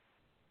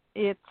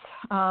 it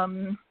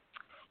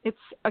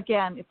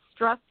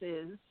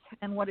stresses,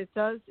 and what it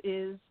does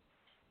is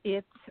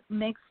it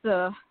makes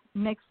the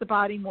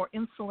body more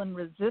insulin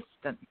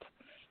resistant,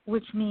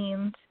 which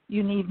means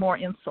you need more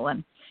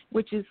insulin,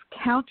 which is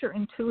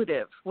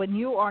counterintuitive. When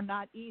you are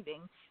not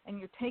eating and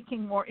you're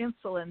taking more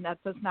insulin, that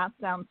does not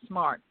sound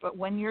smart. But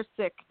when you're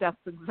sick,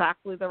 that's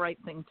exactly the right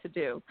thing to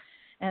do,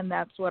 and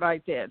that's what I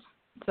did.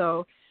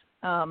 So,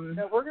 I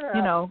want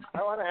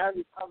to have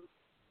you come.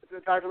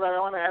 Dr. LaBelle, I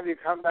want to have you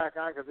come back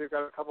on because we've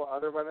got a couple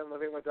other women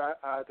living with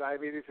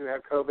diabetes who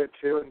have COVID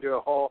too, and do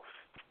a whole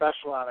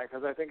special on it,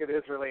 because I think it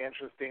is really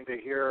interesting to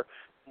hear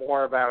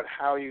more about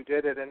how you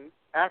did it. And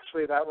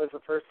actually, that was the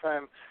first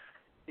time,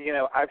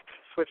 I've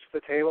switched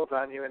the tables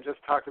on you and just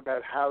talked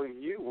about how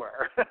you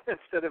were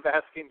instead of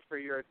asking for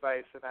your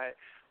advice. And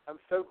I'm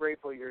so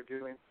grateful you're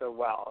doing so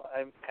well,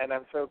 and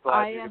I'm so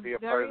glad you could be a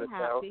part of the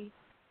show.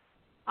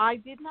 I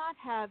did not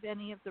have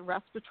any of the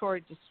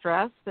respiratory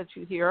distress that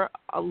you hear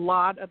a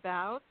lot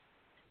about.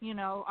 You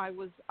know,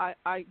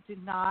 I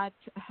did not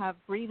have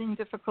breathing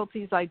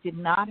difficulties. I did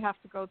not have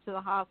to go to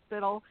the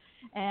hospital.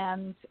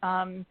 And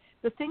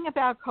the thing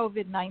about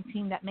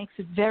COVID-19 that makes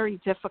it very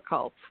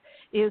difficult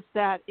is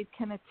that it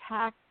can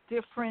attack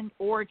different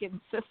organ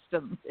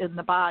systems in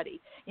the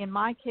body. In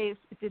my case,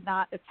 it did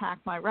not attack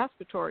my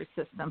respiratory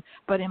system,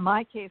 but in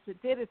my case,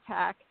 it did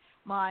attack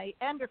my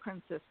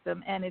endocrine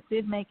system, and it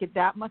did make it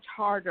that much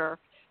harder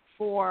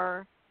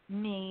for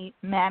me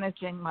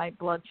managing my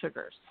blood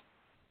sugars.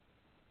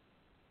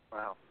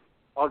 Wow.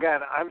 Well, again,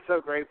 I'm so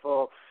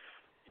grateful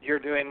you're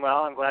doing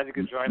well. I'm glad you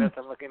could join us.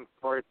 I'm looking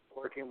forward to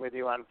working with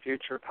you on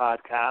future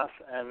podcasts,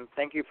 and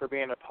thank you for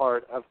being a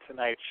part of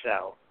tonight's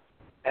show.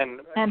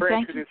 And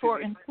thank you for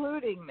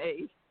including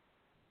me.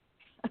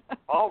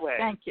 Always.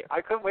 Thank you. I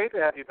couldn't wait to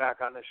have you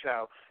back on the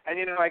show. And,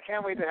 you know, I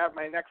can't wait to have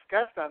my next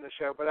guest on the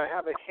show, but I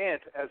have a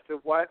hint as to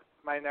what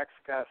my next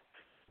guest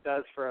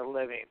does for a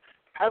living.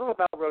 Patti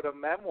LaBelle wrote a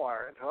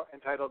memoir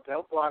entitled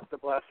Don't Block the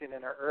Blessing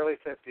in her early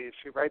 50s.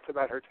 She writes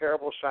about her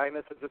terrible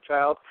shyness as a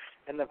child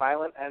and the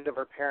violent end of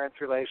her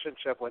parents'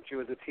 relationship when she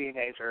was a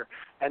teenager,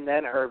 and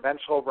then her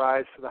eventual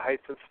rise to the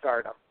heights of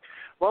stardom.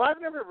 Well,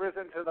 I've never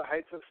risen to the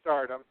heights of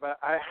stardom, but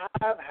I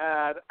have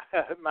had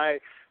my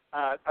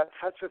a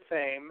touch of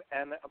fame,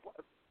 and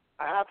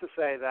I have to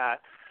say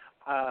that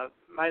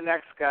my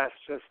next guest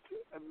just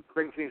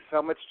brings me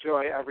so much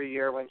joy every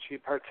year when she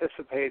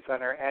participates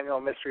on our annual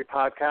mystery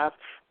podcast.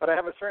 But I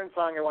have a certain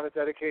song I want to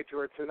dedicate to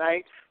her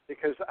tonight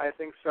because I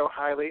think so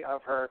highly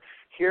of her.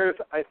 Here's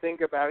I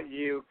Think About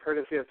You,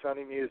 courtesy of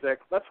Sony Music.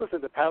 Let's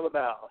listen to Patti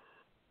LaBelle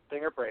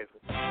sing her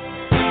praises.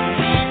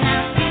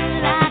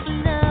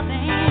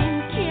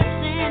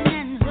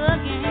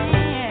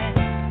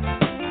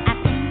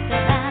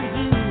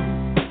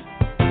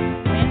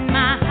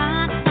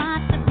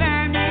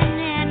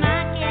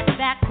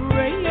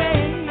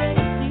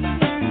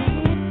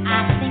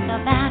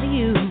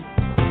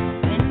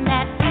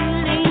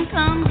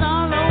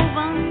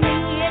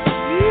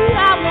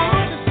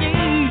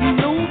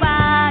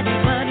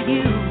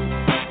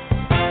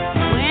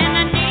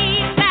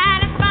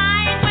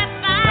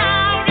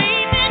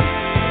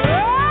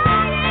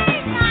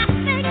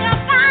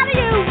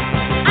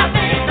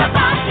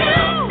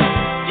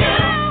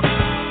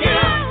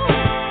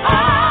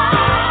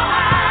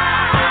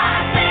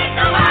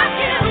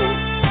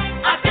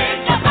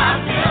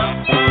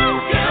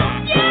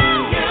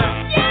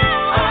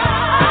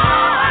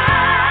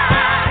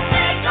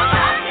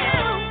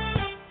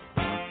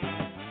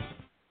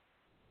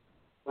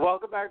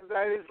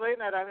 Late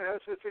Night. I'm your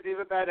host, Mr.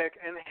 Diva Bedick,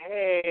 and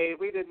hey,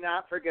 we did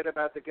not forget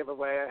about the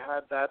giveaway. I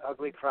had that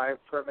ugly cry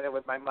for a minute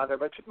with my mother,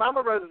 but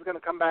Mama Rose is going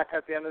to come back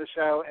at the end of the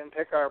show and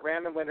pick our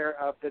random winner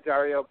of the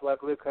Dario blood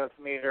glucose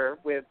meter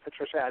with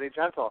Patricia Addy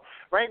Gentle.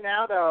 Right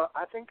now, though,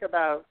 I think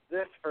about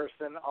this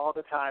person all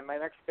the time. My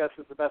next guest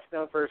is the best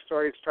known for her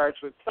stories charged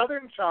with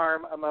southern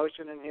charm,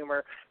 emotion, and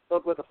humor,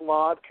 filled with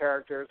flawed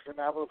characters. Her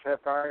novels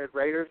have garnered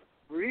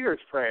readers'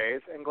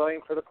 praise and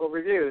glowing critical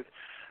reviews.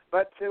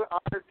 But to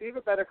our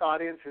Diva Bedick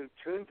audience who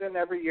tunes in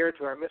every year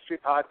to our mystery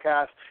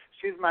podcast,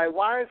 she's my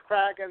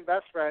wisecracking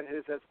best friend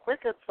who's as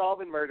quick at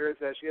solving murders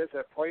as she is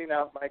at pointing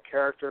out my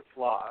character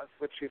flaws,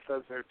 which she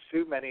says are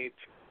too many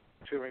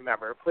to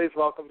remember. Please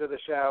welcome to the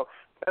show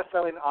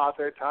best-selling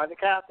author Tanya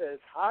Kappes.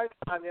 Hi,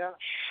 Tanya.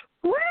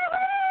 Woo-hoo!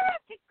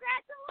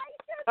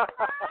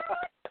 Congratulations,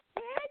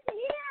 10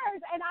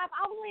 years. And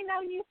I've only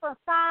known you for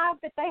 5,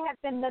 but they have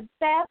been the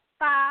best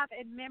 5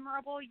 and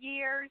memorable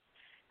years.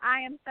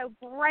 I am so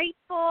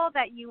grateful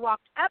that you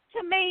walked up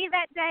to me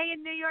that day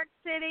in New York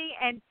City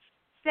and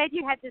said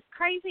you had this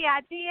crazy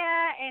idea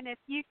and if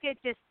you could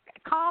just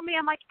call me.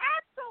 I'm like,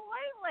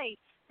 absolutely.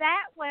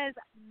 That was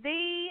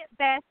the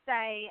best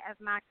day of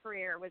my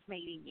career was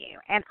meeting you.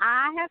 And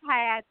I have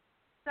had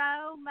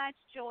so much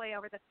joy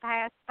over the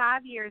past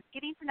 5 years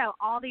getting to know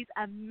all these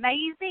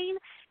amazing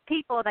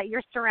people that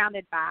you're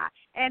surrounded by.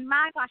 And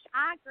my gosh,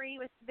 I agree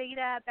with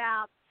Vita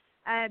about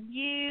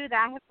you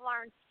that I have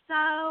learned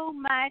so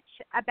much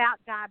about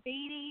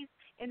diabetes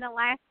in the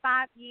last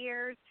 5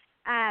 years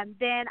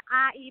than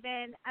I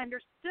even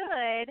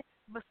understood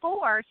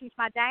before, since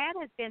my dad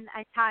has been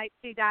a type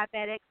 2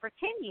 diabetic for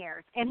 10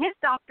 years. And his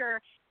doctor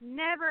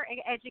never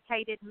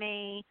educated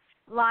me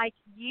like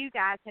you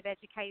guys have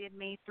educated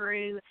me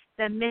through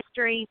the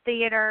Mystery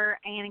Theater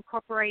and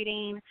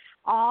incorporating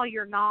all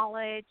your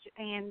knowledge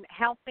and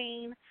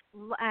helping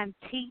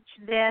teach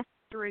this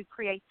through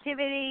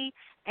creativity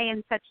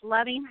and such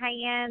loving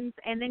hands.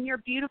 And then your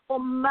beautiful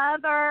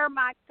mother,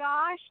 my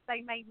gosh,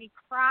 they made me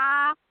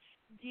cry.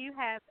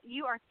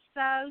 You are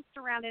so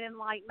surrounded in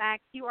light,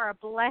 Max. You are a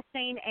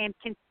blessing, and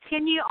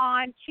continue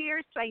on.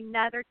 Cheers to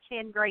another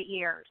 10 great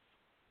years.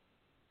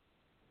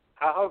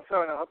 I hope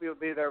so, and I hope you'll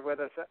be there with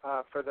us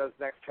for those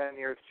next 10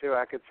 years too.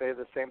 I could say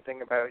the same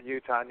thing about you,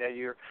 Tanya.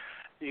 You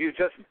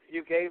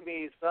gave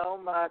me so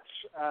much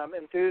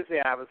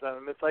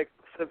enthusiasm. It's like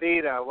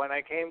Savita. When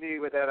I came to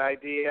you with that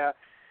idea,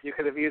 you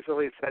could have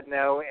easily said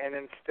no, and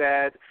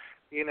instead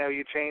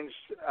you changed,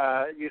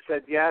 you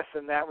said yes,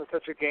 and that was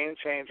such a game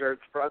changer.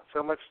 It's brought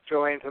so much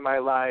joy into my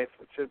life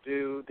to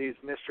do these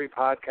mystery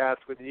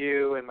podcasts with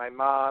you and my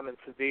mom and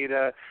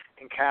Savita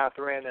and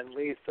Catherine and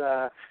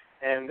Lisa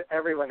and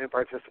everyone who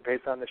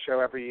participates on the show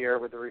every year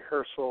with the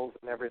rehearsals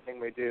and everything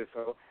we do.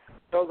 So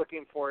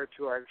looking forward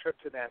to our trip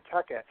to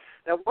Nantucket.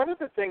 Now, one of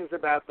the things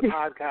about the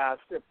podcast,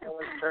 if no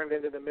one's turned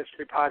into the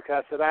mystery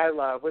podcast that I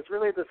love, was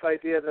really this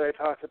idea that I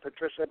talked to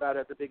Patricia about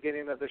at the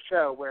beginning of the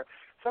show, where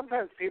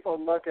sometimes people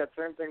look at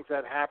certain things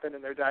that happen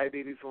in their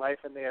diabetes life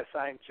and they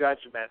assign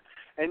judgment.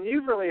 And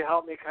you've really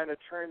helped me kind of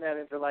turn that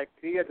into, like,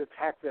 be a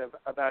detective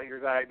about your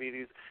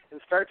diabetes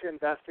and start to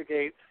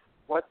investigate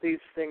what these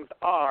things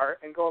are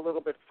and go a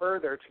little bit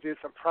further to do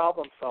some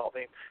problem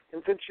solving.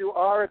 And since you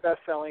are a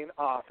best-selling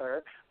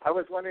author, I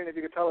was wondering if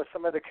you could tell us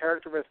some of the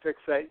characteristics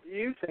that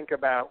you think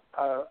about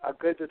a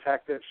good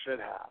detective should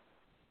have.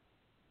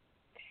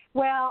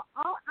 Well,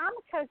 I'm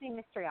a cozy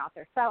mystery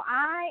author, so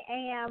I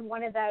am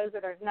one of those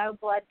where there's no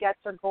blood, guts,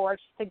 or gore,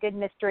 just a good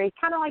mystery,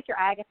 kind of like your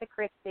Agatha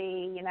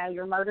Christie,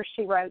 your Murder,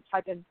 She Wrote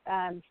type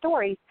of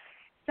stories.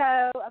 So,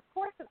 of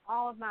course, in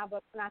all of my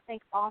books, and I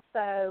think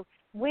also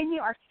when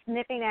you are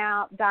sniffing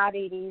out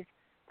diabetes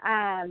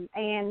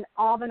and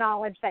all the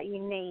knowledge that you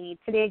need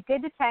to be a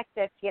good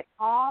detective, to get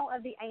all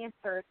of the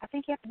answers, I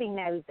think you have to be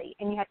nosy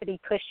and you have to be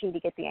pushy to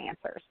get the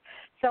answers.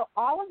 So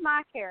all of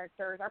my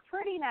characters are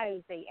pretty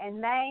nosy,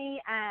 and they,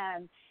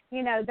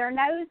 they're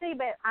nosy,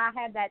 but I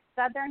have that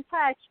southern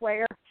touch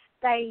where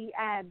they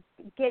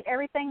get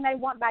everything they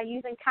want by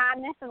using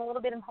kindness and a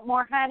little bit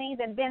more honey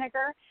than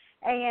vinegar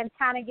and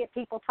kind of get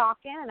people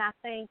talking. And I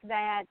think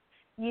that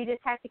you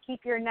just have to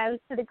keep your nose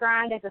to the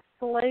grind as a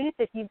sleuth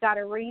if you've got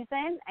a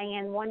reason.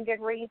 And one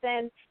good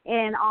reason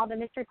in all the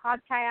mystery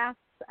podcasts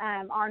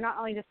are not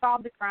only to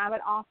solve the crime,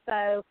 but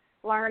also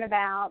learn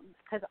about,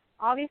 because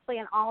obviously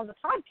in all of the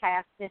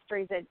podcast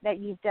mysteries that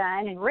you've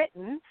done and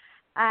written,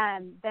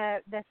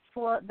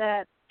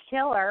 the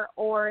killer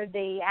or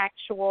the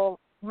actual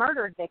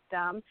murdered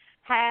victim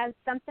has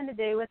something to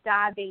do with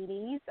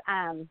diabetes.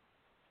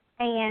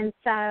 And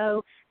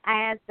so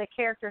as the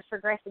characters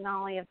progress in not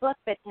only a book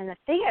but in the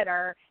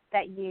theater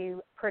that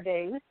you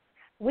produce,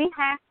 we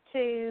have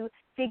to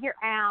figure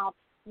out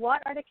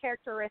what are the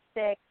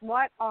characteristics,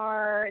 what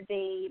are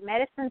the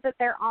medicines that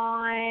they're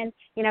on,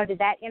 did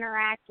that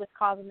interact with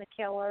causing the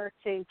killer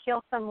to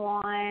kill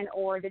someone,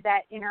 or did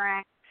that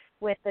interact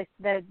with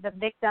the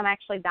victim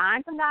actually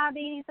dying from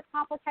diabetes of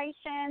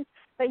complications.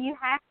 But you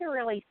have to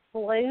really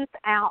sleuth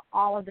out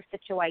all of the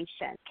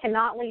situations,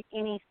 cannot leave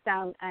any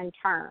stone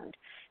unturned,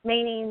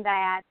 meaning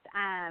that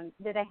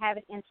did they have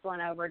an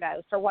insulin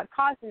overdose, or what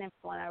caused an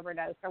insulin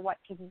overdose, or what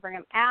can bring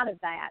them out of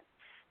that,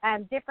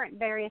 different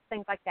various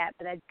things like that.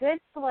 But a good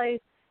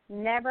sleuth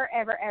never,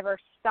 ever, ever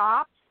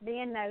stops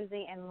being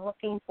nosy and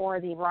looking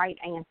for the right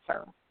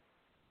answer.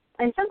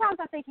 And sometimes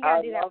I think you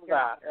got to do that. I love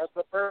that. That's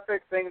the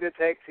perfect thing to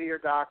take to your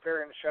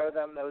doctor and show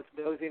them those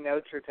nosy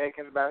notes you're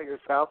taking about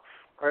yourself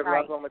or a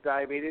loved one with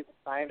diabetes and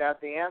find out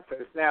the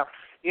answers. Now,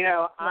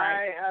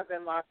 I have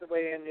been locked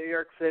away in New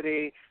York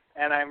City,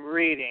 and I'm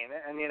reading.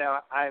 And,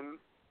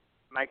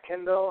 my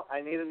Kindle,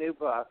 I need a new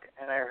book.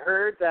 And I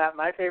heard that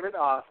my favorite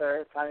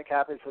author, Tanya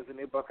Kaplan, has a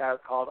new book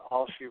out called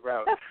All She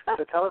Wrote.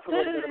 So tell us a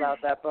little bit about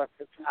that book.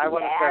 I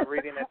want to start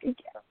reading it.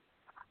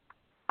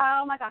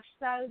 Oh, my gosh.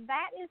 So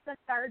that is the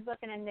third book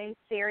in a new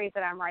series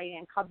that I'm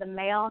writing called the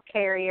Mail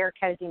Carrier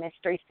Cozy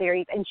Mystery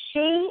Series. And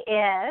she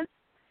is,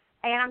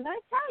 and I'm going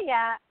to tell you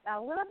a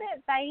little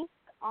bit based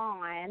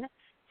on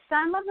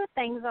some of the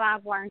things that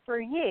I've learned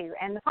through you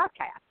and the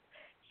podcast.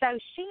 So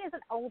she is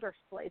an older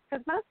sleuth,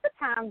 because most of the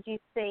times you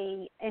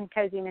see in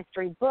cozy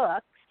mystery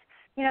books,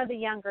 the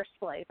younger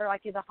sleuth, or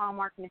like the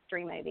Hallmark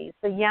mystery movies,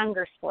 the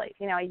younger sleuth,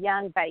 a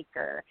young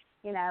baker,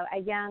 a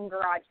young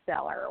garage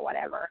seller or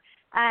whatever.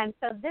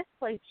 So this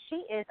sleuth,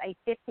 she is a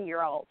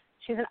 50-year-old.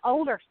 She's an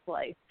older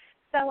sleuth.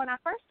 So when I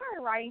first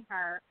started writing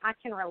her, I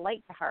can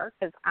relate to her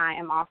because I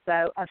am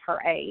also of her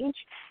age.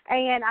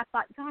 And I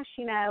thought, gosh,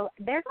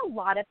 there's a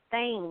lot of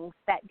things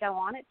that go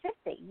on at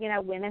 50.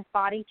 Women's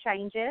body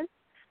changes,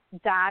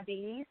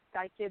 diabetes,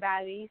 type 2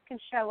 diabetes can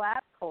show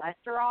up,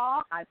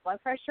 cholesterol, high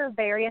blood pressure,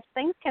 various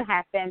things can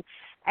happen.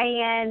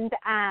 And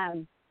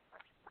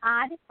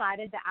I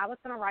decided that I was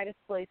going to write a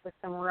sleuth with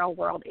some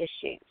real-world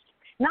issues.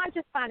 Not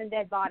just finding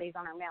dead bodies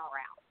on our mail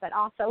route, but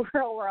also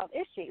real-world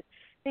issues,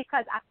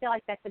 because I feel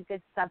like that's a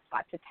good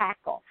subplot to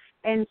tackle.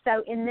 And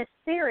so in this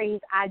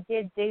series, I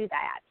did do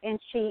that. And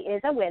she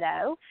is a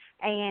widow,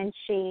 and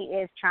she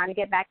is trying to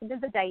get back into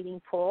the dating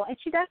pool. And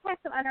she does have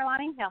some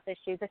underlying health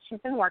issues that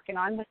she's been working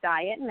on with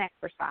diet and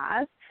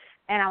exercise.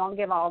 And I won't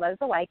give all those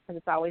away because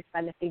it's always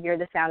fun to figure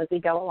this out as we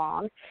go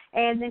along.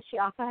 And then she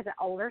also has an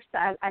older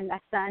son, a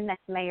son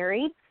that's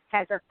married,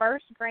 has her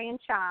first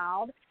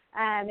grandchild.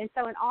 And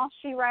so in All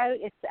She Wrote,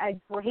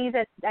 he's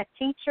a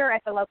teacher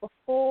at the local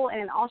school, and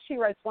in All She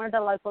Wrote, one of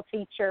the local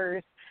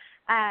teachers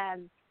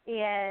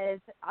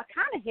is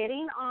kind of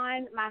hitting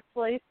on my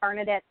sleuth,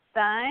 Bernadette's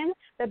son.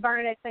 But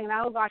Bernadette's saying,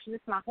 oh, gosh, is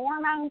this my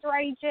hormones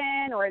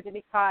raging? Or is it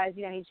because,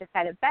 he just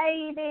had a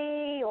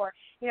baby? Or,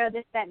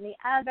 this, that, and the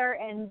other.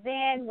 And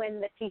then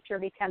when the teacher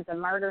becomes a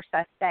murder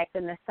suspect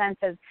and the son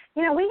says,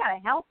 we got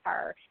to help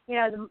her.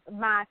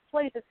 My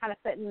sleuth is kind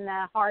of put in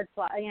a hard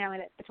place,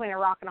 between a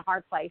rock and a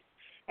hard place.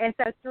 And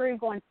so through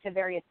going to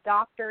various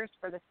doctors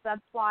for the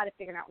subplot of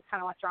figuring out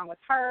kind of what's wrong with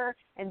her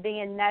and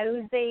being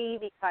nosy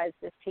because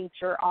this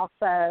teacher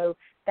also,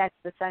 that's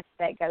the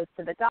suspect, goes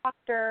to the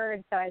doctor.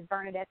 And so as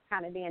Bernadette's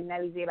kind of being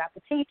nosy about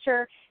the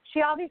teacher,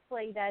 she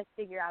obviously does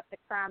figure out the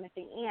crime at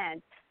the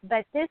end.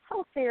 But this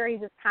whole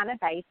series is kind of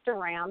based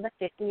around the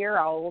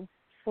 50-year-old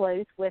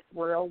sleuth with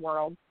real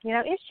world,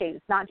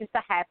 issues, not just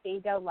a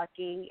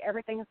happy-go-lucky,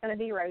 everything's going to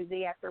be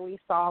rosy after we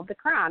solve the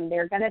crime.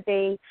 They're going to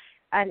be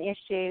an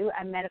issue,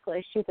 a medical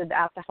issue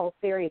throughout the whole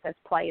series that's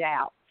played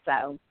out.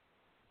 So,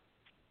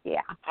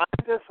 yeah.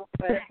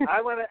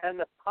 I want to end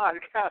the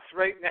podcast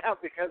right now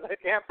because I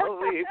can't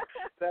believe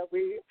that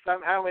we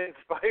somehow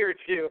inspired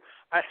you.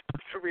 I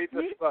have to read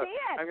this book.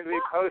 I'm going to be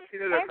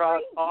posting it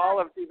across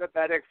all of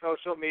Divabetic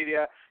social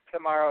media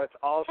tomorrow. It's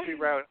all she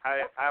wrote.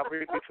 I'll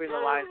read between the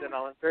lines and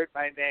I'll insert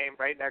my name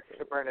right next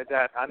to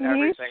Bernadette on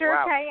everything. You sure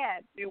wow.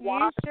 can. You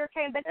sure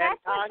can. But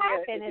that's what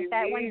happened is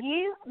that when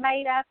you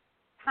made up,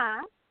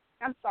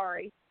 I'm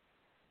sorry.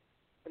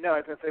 No, I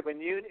was going to say,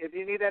 if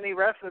you need any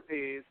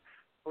recipes,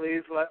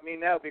 please let me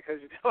know because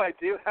I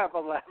do have a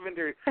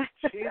lavender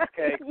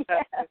cheesecake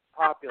that's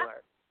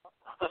popular.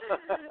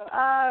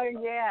 Oh,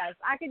 yes.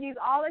 I could use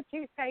all the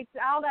cheesecakes,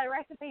 all the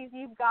recipes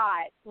you've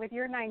got with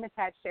your name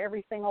attached to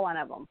every single one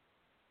of them.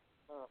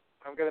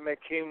 I'm going to make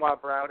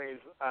quinoa brownies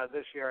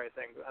this year, I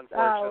think,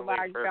 unfortunately. Oh,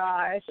 my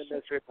gosh.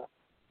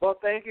 Well,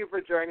 thank you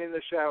for joining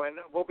the show, and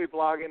we'll be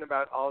blogging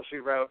about all she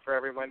wrote for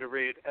everyone to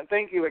read. And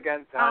thank you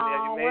again,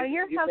 Tanya.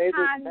 You're so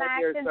kind,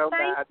 Max, and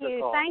thank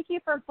you. Thank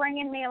you for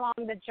bringing me along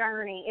the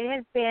journey. It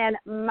has been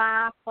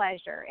my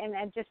pleasure, and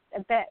just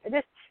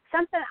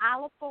something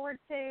I look forward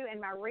to and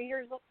my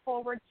readers look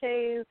forward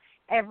to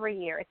every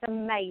year. It's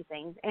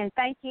amazing, and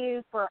thank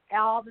you for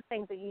all the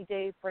things that you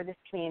do for this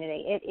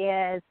community. It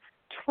is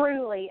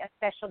truly a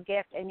special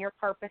gift and your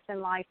purpose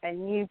in life,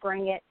 and you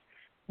bring it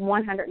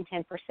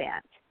 110%.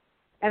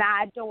 And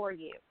I adore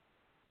you.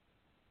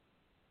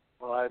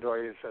 Well, I adore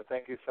you, so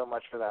thank you so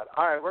much for that.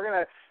 All right, we're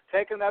going to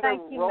take another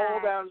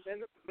roll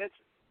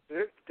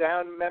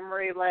down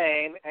memory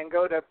lane and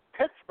go to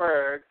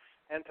Pittsburgh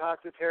and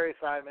talk to Terry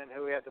Simon,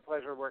 who we had the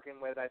pleasure of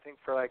working with, I think,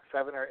 for like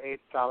 7 or 8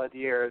 solid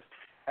years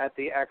at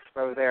the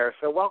expo there.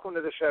 So welcome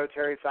to the show,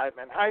 Terry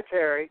Simon. Hi,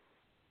 Terry.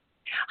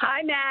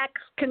 Hi, Max.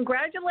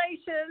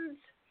 Congratulations.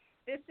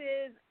 This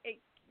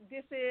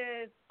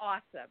is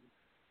awesome.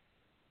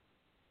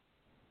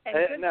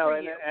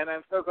 And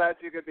I'm so glad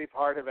you could be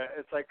part of it.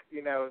 It's like,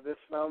 this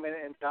moment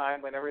in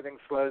time when everything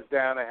slows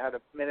down, I had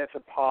a minute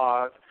to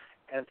pause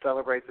and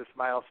celebrate this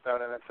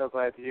milestone, and I'm so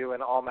glad you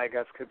and all my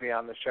guests could be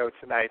on the show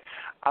tonight.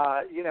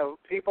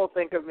 People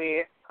think of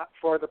me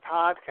for the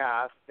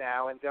podcast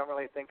now and don't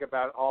really think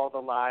about all the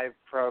live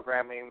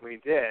programming we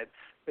did.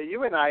 But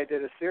you and I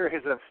did a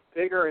series of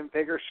bigger and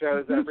bigger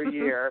shows every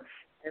year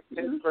in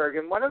Pittsburgh,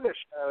 and one of the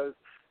shows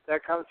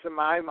that comes to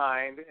my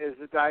mind is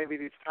the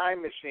Diabetes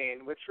Time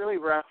Machine, which really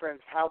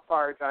referenced how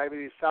far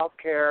diabetes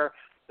self-care,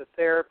 the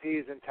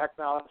therapies and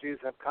technologies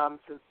have come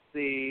since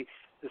the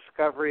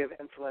discovery of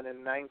insulin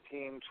in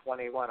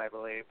 1921, I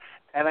believe.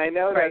 And I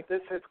know that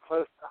this is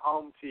close to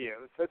home to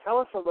you. So tell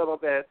us a little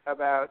bit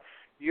about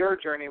your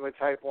journey with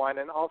type 1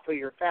 and also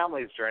your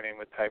family's journey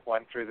with type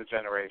 1 through the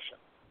generation.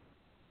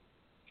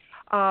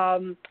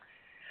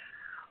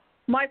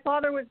 My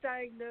father was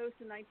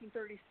diagnosed in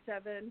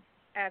 1937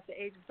 at the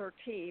age of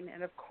 13,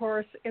 and of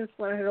course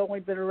insulin had only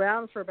been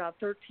around for about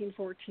 13,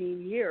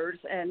 14 years,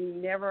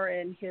 and never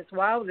in his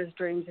wildest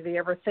dreams did he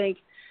ever think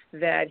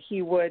that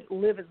he would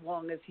live as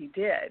long as he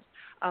did.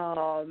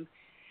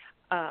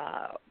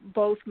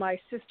 Both my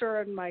sister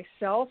and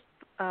myself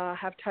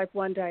have type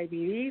 1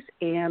 diabetes,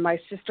 and my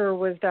sister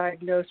was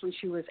diagnosed when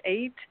she was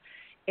 8,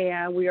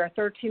 and we are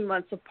 13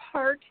 months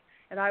apart,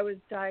 and I was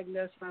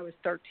diagnosed when I was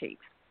 13.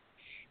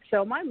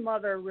 So my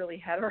mother really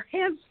had her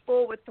hands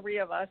full with 3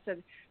 of us,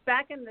 and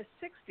back in the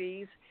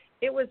 60s,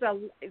 it was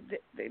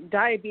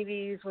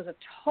diabetes was a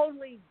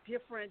totally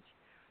different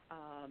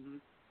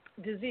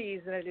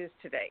disease than it is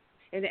today.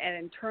 And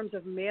in terms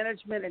of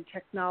management and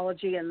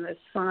technology and the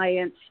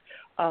science,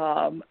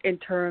 in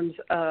terms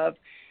of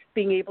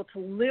being able to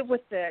live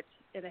with it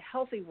in a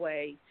healthy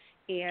way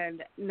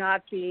and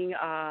not being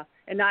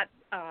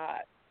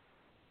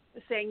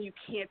saying you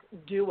can't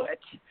do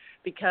it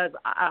because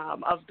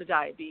of the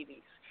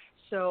diabetes.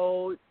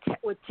 So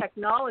with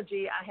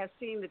technology, I have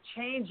seen the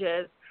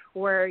changes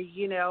where,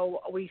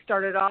 we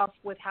started off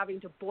with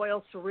having to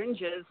boil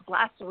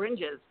glass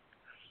syringes,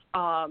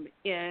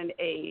 in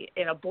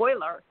a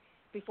boiler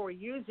before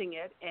using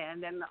it,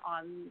 and then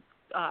on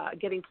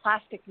getting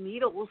plastic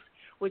needles,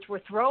 which were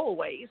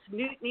throwaways,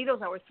 needles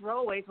that were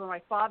throwaways, where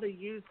my father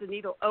used the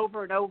needle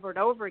over and over and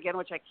over again,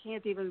 which I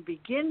can't even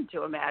begin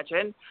to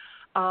imagine.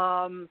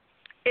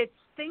 it's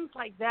things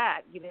like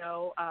that,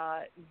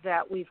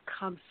 that we've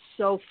come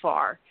so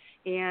far.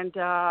 And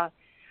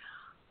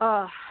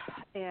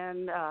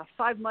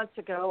 5 months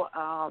ago,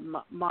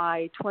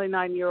 my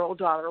 29-year-old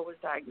daughter was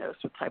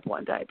diagnosed with type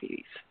 1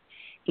 diabetes.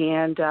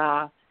 And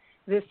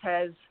this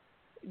has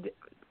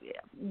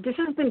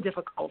been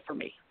difficult for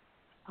me.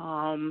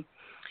 I'm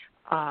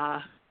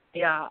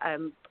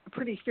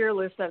pretty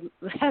fearless,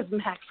 as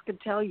Max could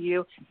tell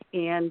you.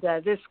 And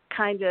this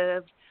kind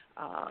of,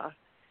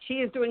 she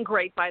is doing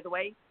great, by the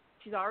way.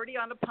 She's already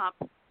on a pump,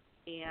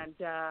 and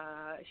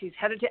she's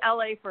headed to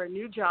LA for a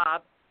new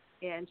job.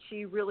 And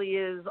she really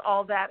is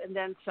all that and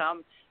then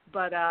some.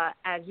 But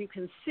as you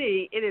can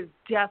see, it is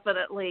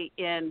definitely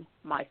in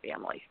my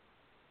family.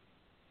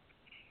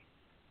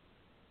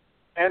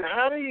 And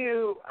how did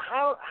you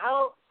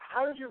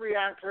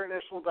react to her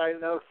initial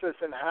diagnosis,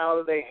 and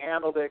how they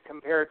handled it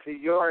compared to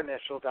your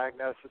initial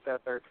diagnosis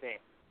at 13?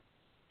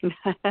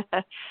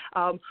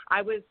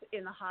 I was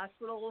in the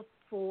hospital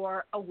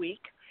for a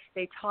week.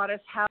 They taught us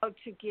how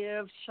to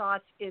give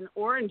shots in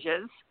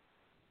oranges.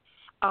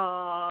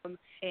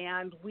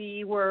 And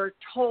we were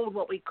told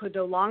what we could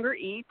no longer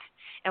eat,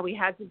 and we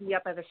had to be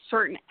up at a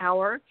certain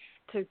hour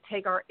to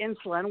take our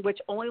insulin, which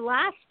only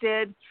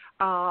lasted,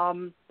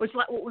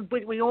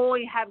 we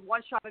only had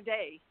one shot a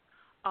day.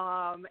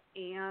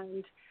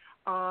 And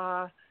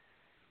that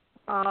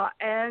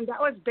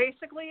was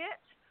basically it.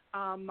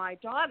 My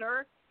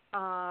daughter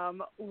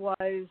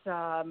was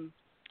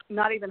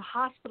not even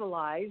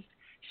hospitalized.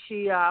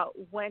 She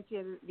went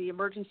in the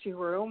emergency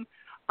room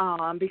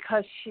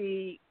because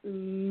she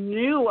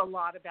knew a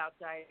lot about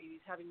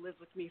diabetes, having lived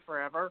with me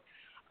forever.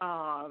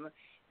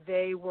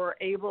 They were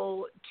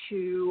able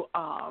to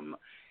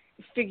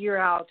figure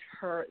out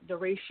the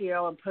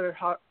ratio and put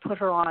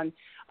her on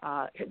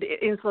the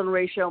insulin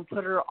ratio and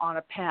put her on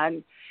a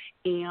pen,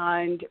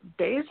 and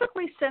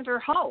basically sent her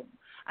home.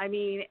 I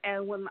mean,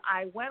 and when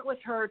I went with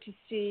her to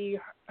see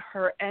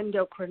her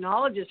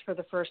endocrinologist for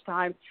the first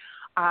time,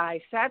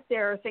 I sat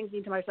there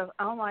thinking to myself,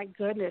 oh, my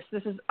goodness,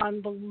 this is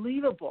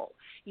unbelievable.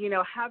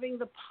 Having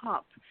the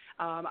pump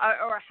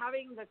or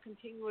having the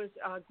continuous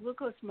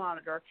glucose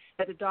monitor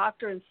that the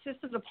doctor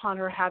insisted upon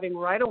her having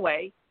right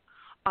away,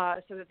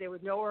 so that they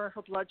would know where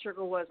her blood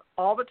sugar was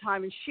all the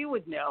time, and she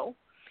would know.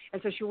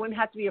 And so she wouldn't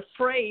have to be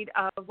afraid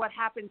of what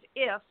happens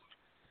if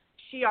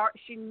she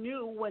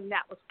knew when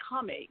that was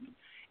coming.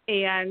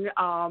 And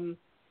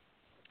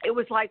it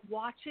was like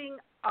watching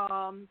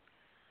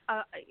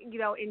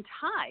in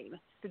time,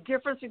 the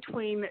difference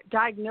between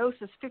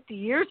diagnosis 50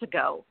 years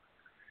ago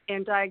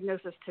and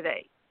diagnosis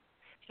today.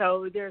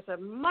 So there's a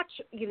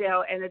much,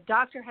 and the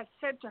doctor has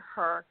said to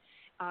her,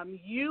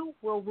 you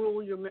will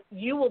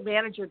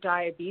manage your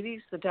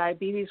diabetes. The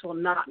diabetes will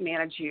not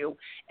manage you.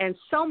 And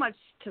so much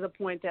to the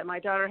point that my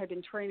daughter had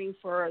been training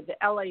for the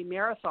LA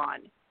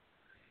Marathon.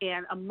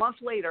 And a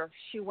month later,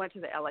 she went to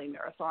the LA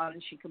Marathon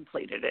and she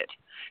completed it.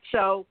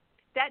 So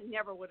that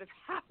never would have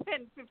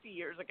happened 50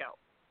 years ago.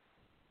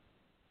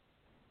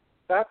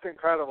 That's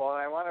incredible, and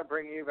I want to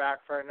bring you back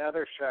for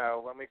another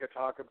show when we could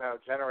talk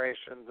about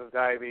generations of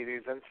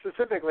diabetes. And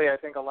specifically, I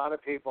think a lot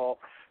of people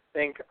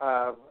think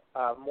of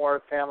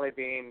more family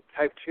being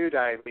type 2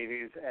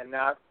 diabetes and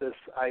not this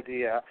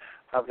idea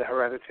of the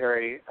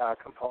hereditary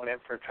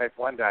component for type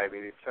 1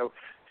 diabetes. So,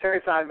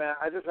 Terry Simon,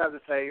 I just have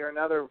to say, you're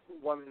another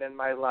woman in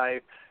my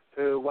life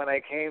who, when I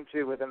came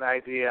to with an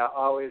idea,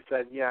 always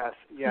said yes,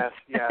 yes,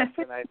 yes,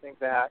 and I think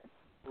that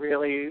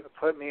really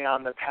put me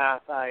on the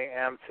path I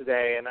am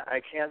today, and I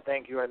can't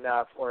thank you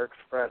enough or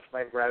express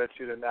my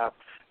gratitude enough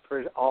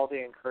for all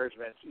the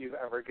encouragement you've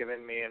ever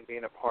given me, and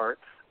being a part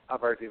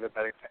of our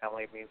Divabetic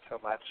family means so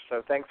much.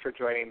 So thanks for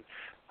joining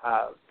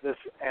this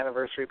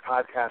anniversary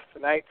podcast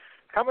tonight.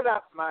 Coming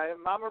up, my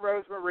Mama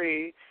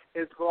Rosemarie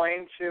is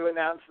going to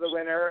announce the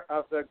winner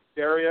of the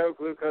Dario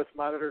Glucose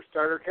Monitor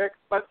Starter Kit.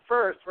 But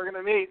first, we're going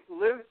to meet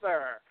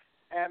Luther.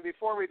 And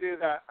before we do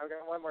that, I've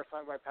got one more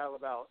song by Patti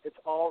LaBelle. It's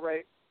all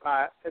right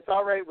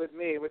with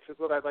me, which is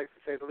what I'd like to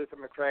say to Luther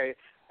McRae,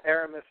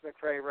 Aramis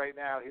McRae right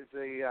now. He's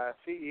the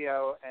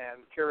CEO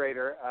and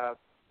curator of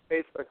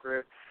Facebook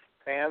group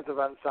Fans of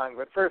Unsung.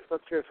 But first,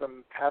 let's hear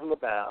some Patti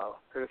LaBelle,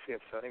 courtesy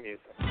of Sony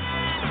Music.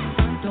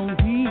 Don't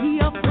be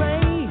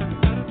afraid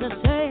to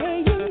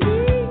say you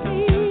need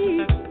me.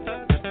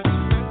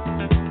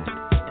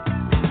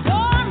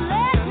 Don't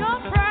let your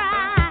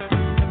pride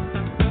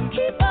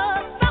keep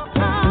us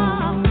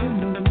apart.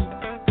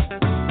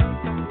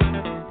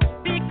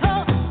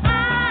 Because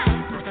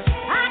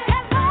I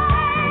can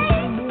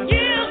make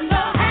you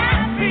so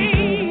happy.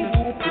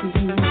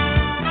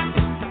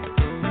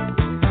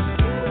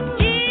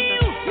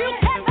 You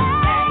can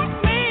make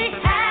me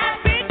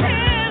happy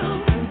too.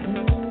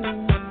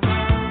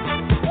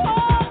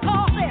 Oh,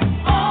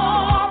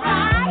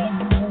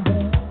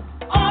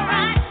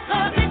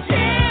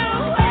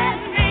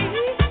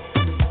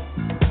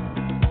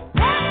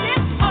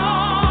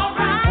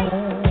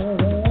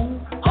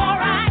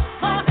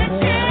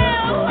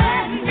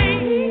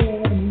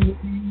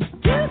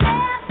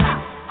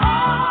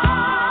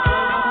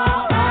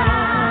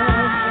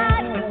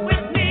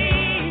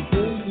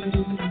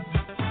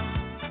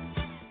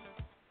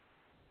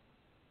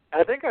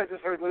 I think I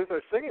just heard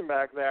Luther singing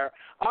back there.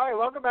 All right,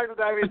 welcome back to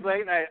Diabetes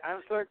Late Night.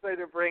 I'm so excited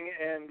to bring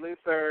in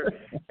Luther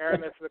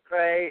Aramis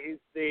McCrae. He's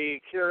the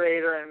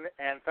curator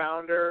and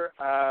founder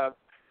of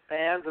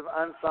Fans of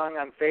Unsung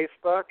on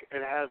Facebook.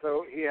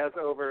 He has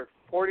over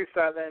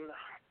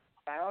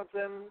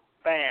 47,000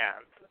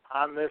 fans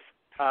on this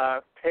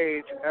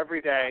page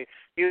every day.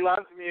 He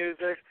loves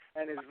music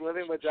and is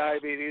living with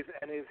diabetes,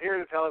 and he's here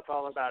to tell us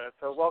all about it.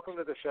 So welcome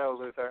to the show,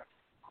 Luther.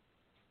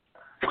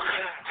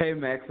 Hey,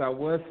 Max, I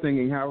was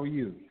singing. How are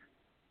you?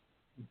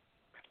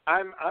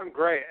 I'm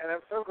great, and I'm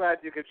so glad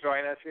you could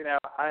join us. You know,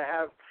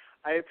 I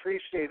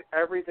appreciate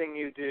everything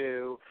you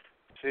do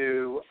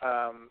to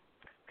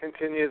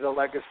continue the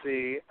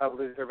legacy of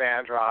Luther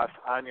Vandross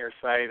on your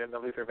site and the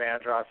Luther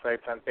Vandross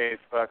sites on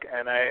Facebook.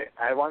 And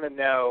I want to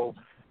know,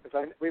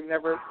 because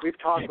we've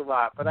talked a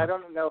lot, but I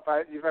don't know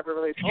if you've ever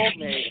really told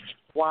me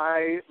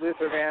why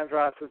Luther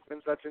Vandross has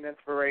been such an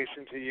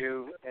inspiration to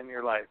you in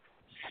your life.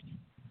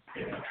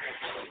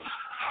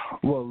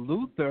 Well,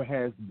 Luther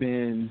has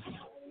been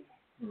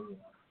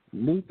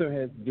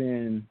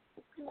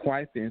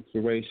quite the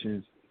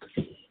inspiration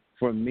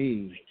for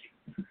me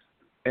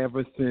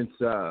ever since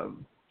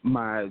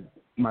my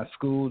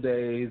school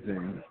days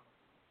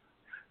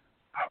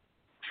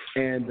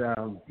and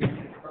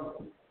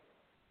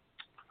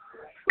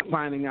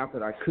finding out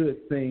that I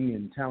could sing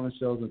in talent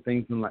shows and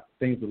things like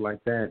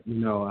that. You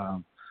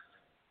know,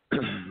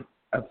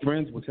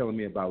 friends were telling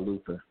me about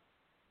Luther,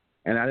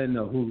 and I didn't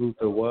know who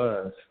Luther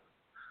was.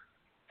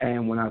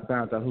 And when I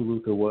found out who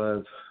Luther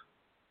was,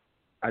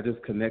 I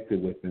just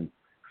connected with him,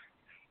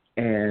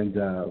 and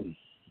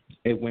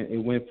it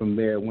went from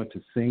there. It went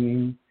to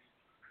singing,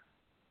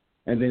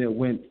 and then it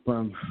went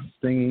from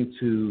singing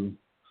to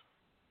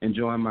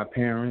enjoying my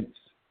parents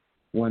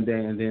one day,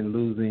 and then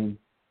losing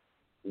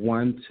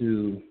one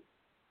to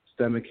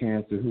stomach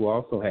cancer, who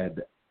also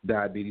had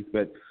diabetes.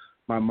 But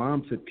my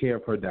mom took care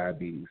of her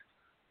diabetes.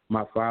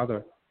 My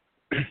father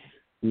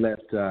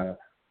left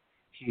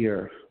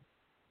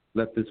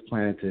this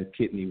planet to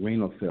kidney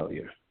renal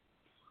failure,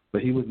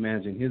 but he was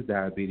managing his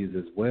diabetes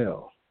as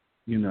well,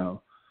 you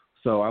know.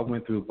 So I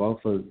went through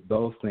both of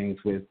those things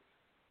with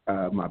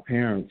my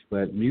parents,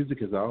 but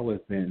music has always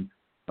been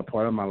a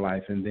part of my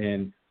life. And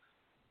then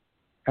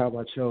how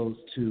I chose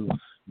to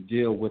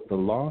deal with the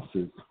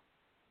losses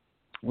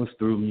was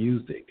through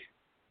music.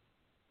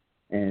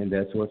 And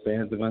that's where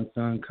Fans of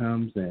Unsung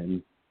comes,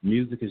 and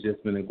music has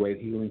just been a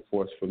great healing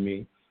force for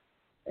me.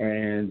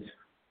 And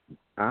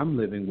I'm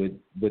living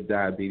with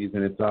diabetes,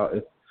 and it's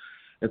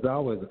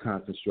always a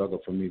constant struggle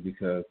for me,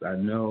 because I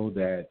know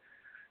that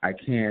I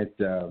can't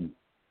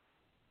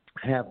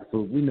have the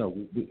food. We know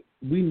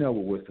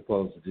what we're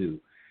supposed to do,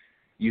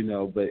 you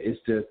know, but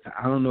it's just,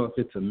 I don't know if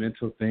it's a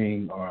mental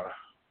thing or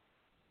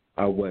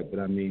what, but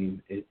I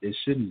mean, it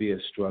shouldn't be a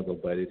struggle,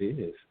 but it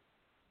is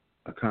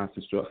a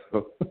constant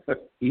struggle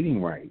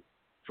eating right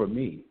for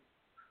me.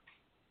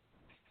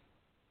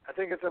 I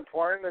think it's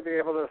important to be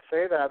able to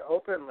say that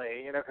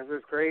openly, you know, because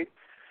there's great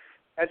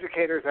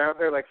educators out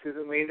there like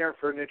Susan Weiner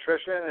for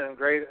nutrition, and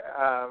great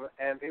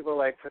and people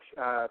like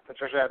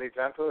Patricia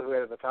Addy-Gentle, who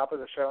is at the top of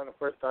the show, and of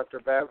course Dr.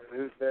 Bev,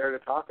 who's there to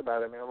talk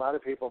about it. I mean, a lot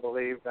of people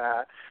believe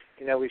that,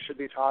 you know, we should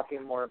be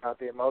talking more about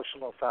the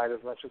emotional side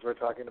as much as we're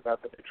talking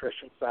about the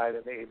nutrition side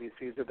and the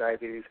ABCs of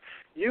diabetes.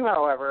 You,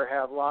 however,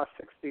 have lost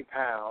 60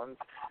 pounds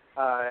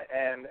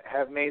and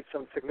have made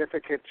some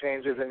significant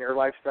changes in your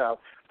lifestyle.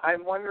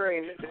 I'm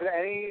wondering,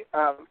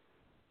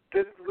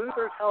 did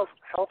Luther's health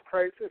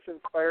crisis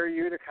inspire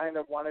you to kind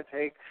of want to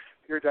take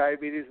your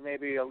diabetes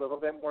maybe a little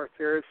bit more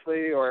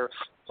seriously, or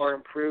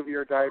improve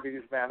your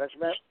diabetes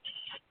management?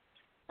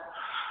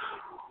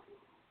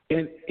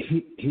 And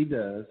he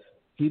does.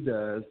 He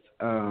does.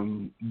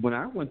 When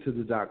I went to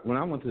the doctor,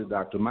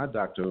 my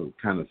doctor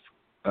kind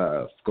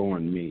of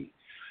scorned me,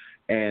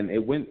 and it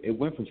went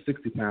from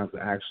 60 pounds to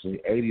actually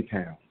 80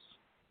 pounds.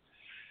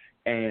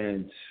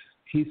 And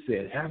he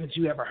said, "Haven't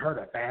you ever heard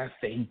of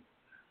fasting?"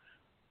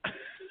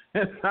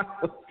 And I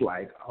was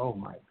like, oh,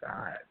 my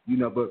God. You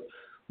know, but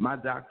my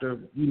doctor,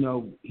 you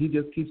know, he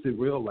just keeps it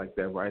real like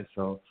that, right?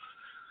 So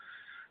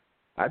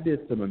I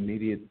did some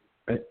intermediate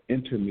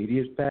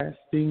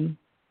fasting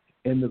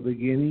in the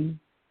beginning,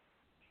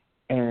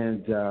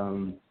 and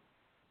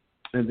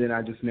then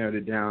I just narrowed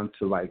it down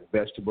to, like,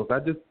 vegetables.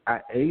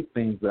 I ate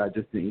things, but I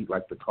just didn't eat,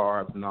 like, the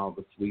carbs and all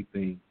the sweet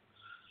things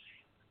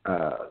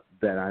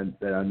that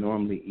I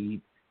normally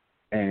eat.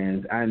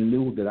 And I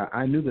knew that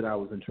I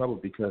was in trouble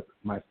because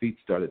my feet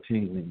started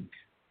tingling,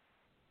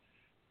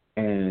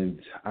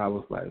 and I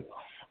was like,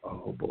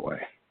 "Oh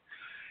boy!"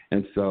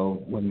 And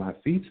so when my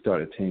feet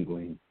started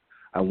tingling,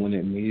 I went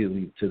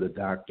immediately to the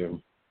doctor,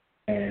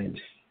 and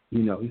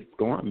you know, he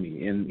scorned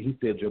me, and he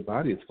said, "Your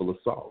body is full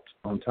of salt."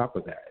 On top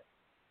of that,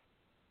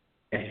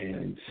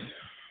 and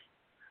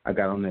I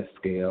got on that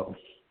scale,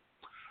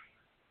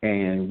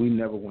 and we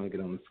never want to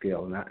get on the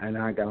scale, and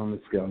I got on the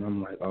scale, and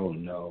I'm like, "Oh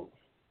no.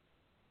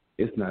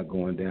 It's not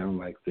going down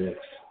like this,"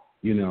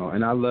 you know.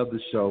 And I love the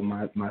show,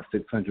 my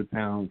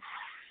 600-pound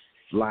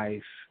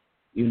life.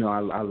 You know,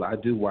 I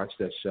do watch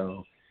that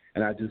show,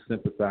 And I just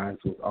sympathize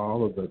with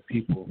all the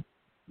people's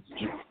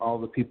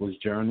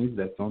journeys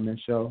that's on that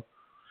show.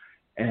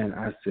 And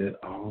I said,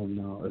 oh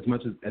no, as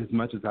much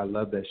as I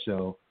love that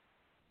show,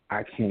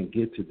 I can't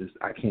get to this.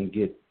 I can't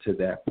get to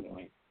that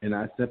point. And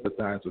I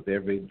sympathize with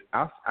every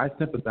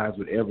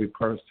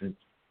person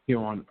here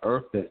on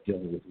earth that's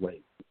dealing with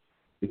weight,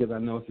 because I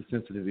know it's a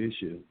sensitive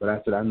issue. But I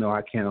said, I know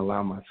I can't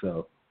allow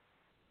myself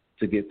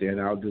to get there,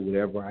 and I'll do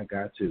whatever I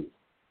got to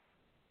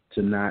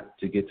not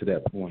to get to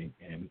that point.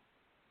 And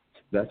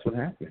that's what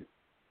happened.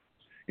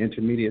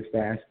 Intermediate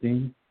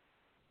fasting,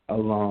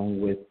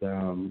 along with,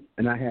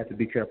 and I had to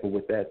be careful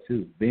with that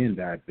too, being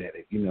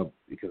diabetic,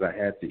 because I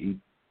had to eat,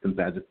 since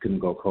I just couldn't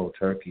go cold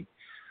turkey.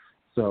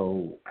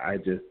 So I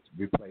just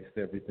replaced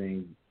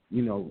everything.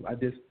 I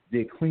just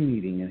did clean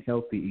eating and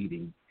healthy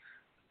eating,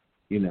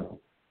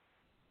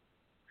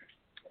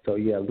 So,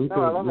 yeah,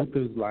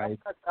 Luther's life.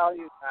 I tell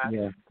you that.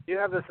 Yeah. You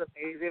have this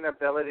amazing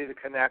ability to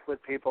connect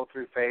with people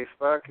through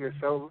Facebook. You're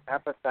so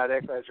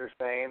empathetic, as you're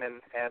saying,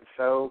 and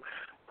so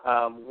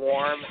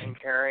warm and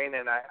caring.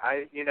 And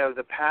I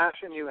the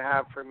passion you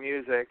have for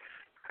music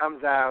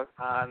comes out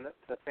on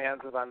the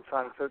Fans of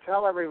Unsung. So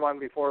tell everyone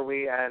before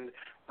we end,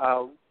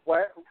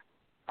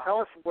 tell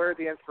us where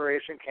the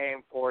inspiration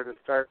came to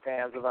start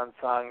Fans of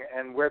Unsung,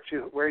 and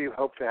where you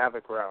hope to have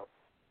it grow.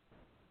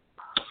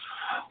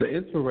 The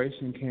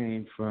inspiration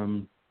came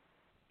from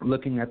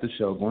looking at the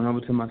show, going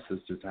over to my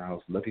sister's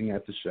house, looking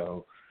at the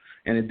show,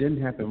 and it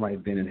didn't happen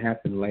right then. It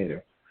happened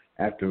later,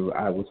 after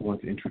I was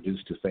once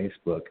introduced to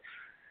Facebook,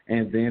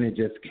 and then it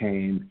just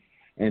came.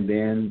 And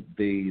then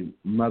the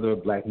Mother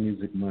of Black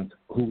Music Month,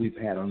 who we've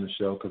had on the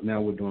show, because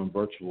now we're doing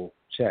virtual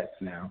chats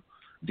now,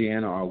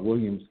 Deanna R.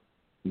 Williams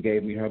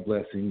gave me her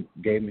blessing,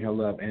 gave me her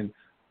love, and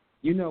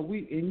you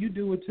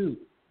do it too.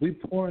 We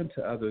pour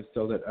into others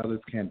so that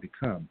others can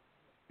become.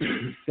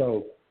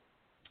 So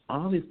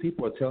all these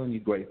people are telling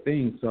you great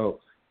things, so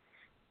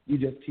you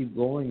just keep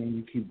going and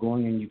you keep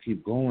going and you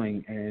keep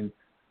going. And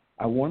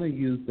I want to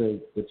use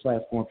the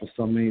platform for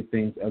so many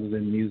things other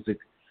than music,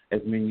 as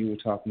many you were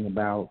talking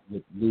about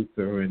with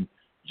Luther and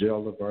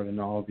Joel Levert and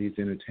all these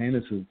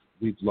entertainers who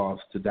we've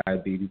lost to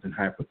diabetes and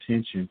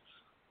hypertension.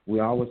 We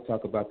always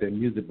talk about their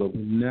music, but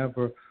we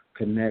never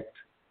connect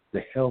the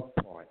health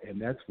part,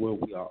 and that's where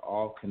we are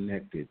all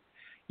connected.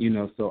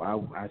 So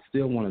I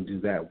still want to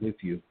do that with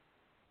you.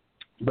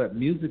 But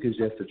music is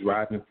just a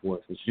driving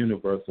force. It's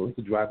universal. It's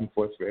a driving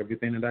force for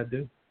everything that I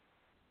do.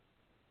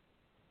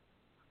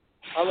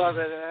 I love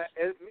it.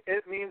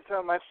 It means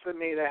so much to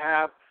me to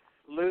have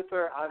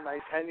Luther on my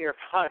 10-year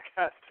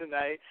podcast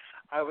tonight.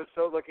 I was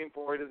so looking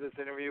forward to this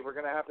interview. We're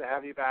going to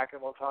have you back,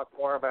 and we'll talk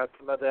more about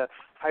some of the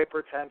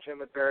hypertension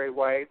with Barry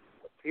White,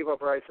 Peebo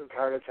Bryson's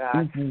heart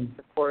attack,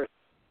 of course,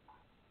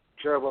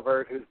 Joe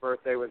Levert, whose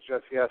birthday was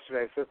just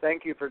yesterday. So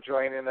thank you for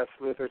joining us,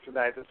 Luther,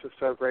 tonight. This was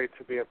so great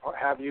to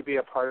have you be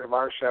a part of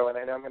our show, and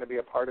I know I'm going to be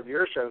a part of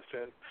your show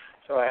soon,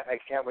 so I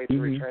can't wait to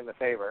return the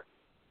favor.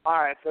 All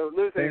right, so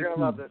Luther, you're going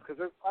to love this, because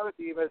there's a lot of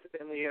divas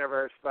in the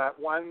universe, but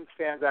one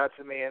stands out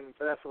to me, and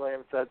Vanessa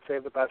Williams said,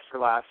 save the best for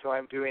last, so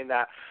I'm doing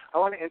that. I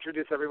want to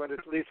introduce everyone to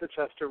Lisa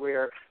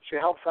Chester-Weir. She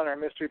helps on our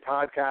mystery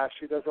podcast.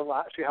 She does a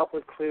lot. She helped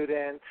with Clued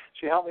In.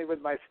 She helped me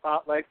with my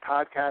Spotlight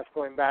podcast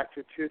going back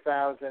to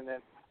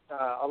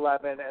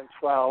 2011 and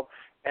 12,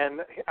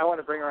 and I want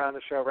to bring her on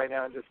the show right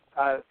now and just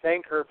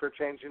thank her for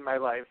changing my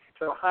life.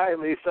 So, hi,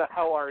 Lisa.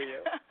 How are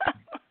you?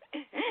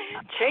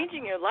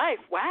 Changing your life.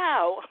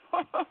 Wow.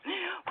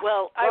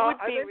 Well, I would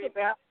be.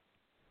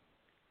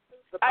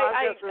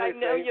 I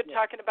know you're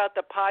talking about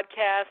the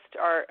podcast.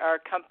 Our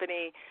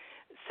company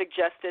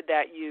suggested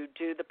that you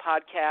do the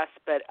podcast,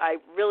 but I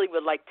really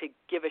would like to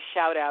give a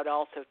shout out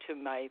also to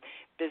my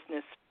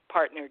business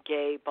partner,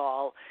 Gay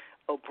Ball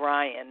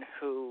O'Brien,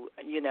 who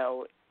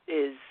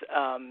is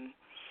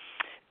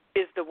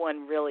the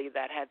one really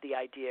that had the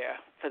idea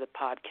for the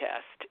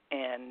podcast,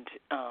 and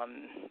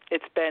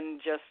it's been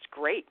just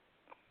great.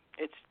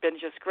 It's been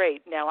just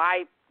great. Now,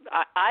 I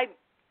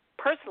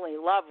personally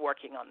love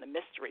working on the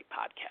mystery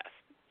podcast.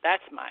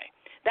 That's my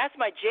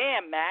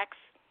jam, Max.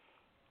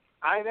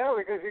 I know,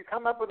 because you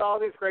come up with all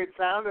these great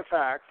sound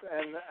effects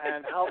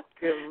and help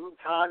give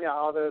Tanya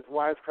all those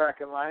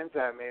wisecracking lines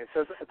at me.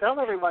 So tell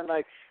everyone,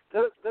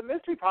 the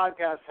mystery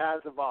podcast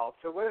has evolved.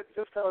 So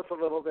just tell us a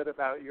little bit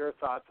about your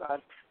thoughts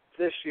on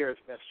this year's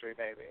mystery,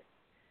 maybe.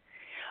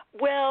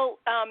 Well,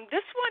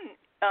 this one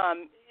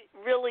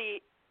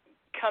really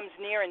comes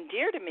near and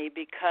dear to me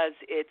because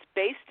it's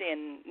based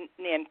in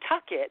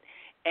Nantucket,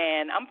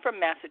 and I'm from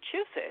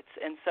Massachusetts,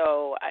 and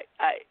so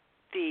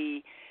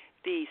the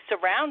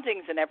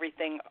surroundings and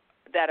everything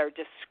that are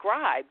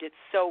described, it's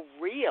so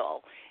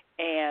real.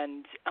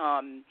 And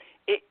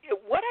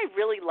what I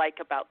really like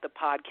about the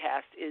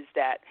podcast is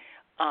that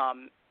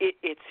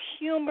it's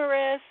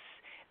humorous,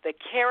 the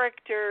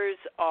characters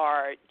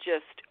are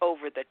just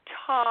over the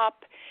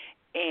top,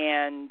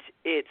 and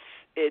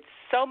it's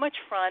so much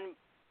fun,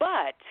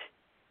 but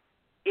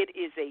it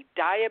is a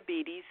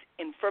diabetes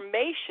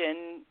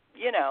information,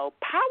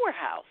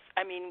 powerhouse.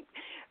 I mean,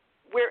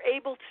 we're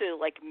able to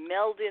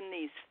meld in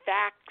these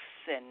facts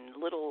and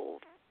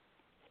little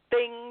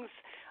things,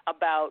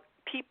 about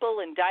people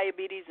and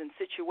diabetes and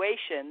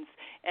situations,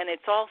 and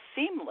it's all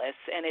seamless,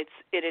 and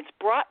it's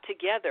brought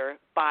together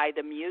by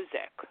the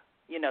music.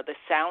 The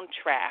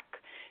soundtrack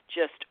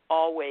just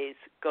always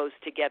goes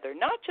together,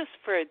 not just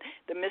for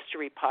the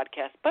mystery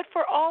podcast, but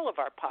for all of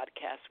our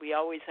podcasts. We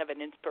always have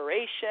an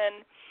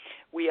inspiration.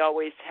 We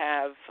always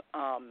have,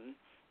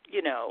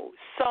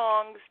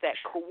 songs that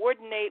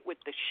coordinate with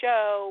the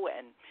show,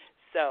 and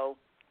so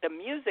the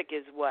music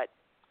is what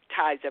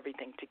ties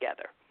everything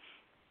together.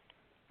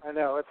 I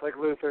know. It's like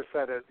Luther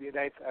said, it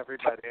unites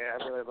everybody. I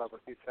really love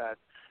what he said.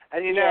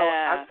 And,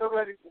 I'm so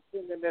glad you're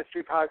doing the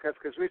mystery podcast,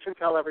 because we should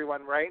tell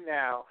everyone right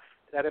now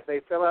that if they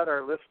fill out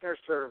our listener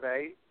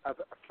survey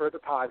for the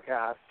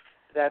podcast,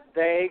 that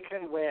they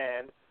can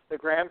win. The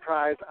grand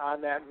prize on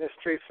that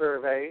mystery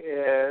survey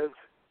is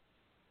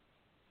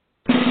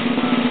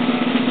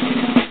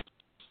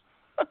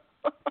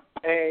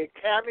a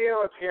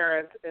cameo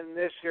appearance in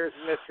this year's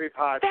mystery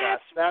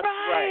podcast. That's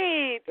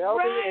right. They'll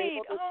be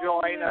able to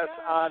join us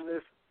on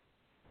this.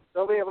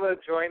 They'll be able to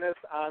join us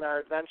on our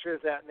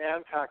adventures at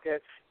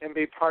Nantucket and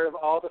be part of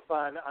all the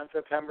fun on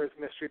September's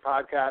mystery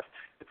podcast.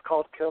 It's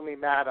called Kill Me,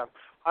 Madam.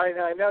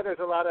 I know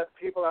there's a lot of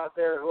people out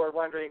there who are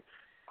wondering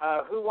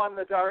who won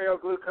the Dario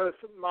glucose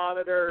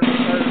monitor.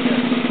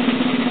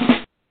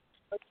 I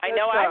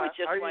know. I was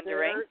just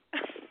wondering.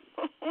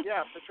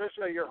 Yeah,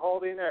 Patricia, you're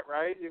holding it,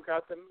 right? You've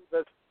got the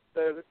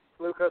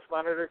glucose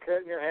monitor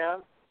kit in your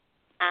hand?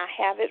 I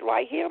have it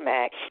right here,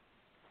 Max.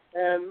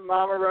 And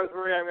Mama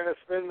Rosemary, I'm going to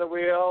spin the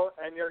wheel,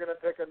 and you're going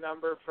to pick a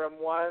number from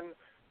 1.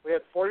 We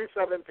had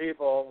 47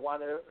 people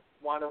want to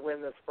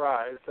win this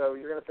prize, so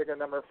you're going to pick a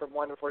number from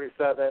 1 to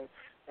 47,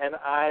 and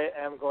I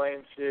am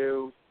going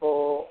to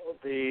pull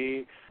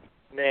the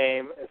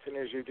name as soon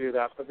as you do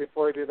that. But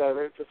before I do that,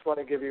 I just want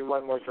to give you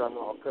one more drum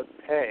roll, because,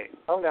 hey,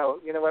 oh no,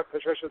 you know what?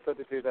 Patricia said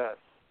to do this.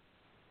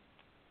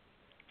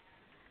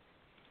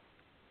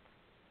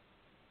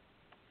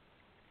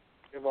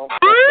 It won't.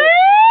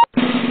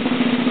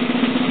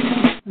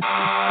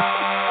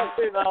 I've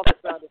seen all the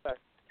sound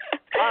effects.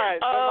 All right,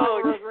 so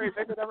Mama Rosemary,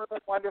 pick a number from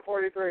 1 to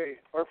 43.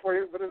 Or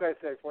 40, what did I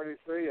say,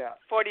 43? Yeah.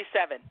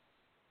 47.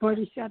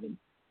 47.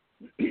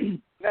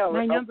 No,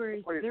 my number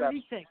is 47.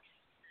 36.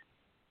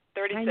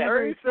 36. My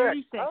number is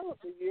 36. Oh,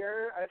 the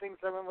year I think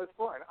someone was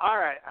born. All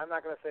right, I'm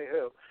not going to say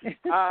who.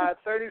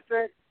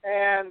 36,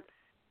 and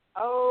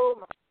oh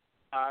my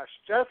gosh,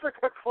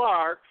 Jessica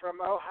Clark from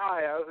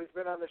Ohio, who's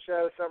been on the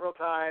show several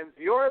times.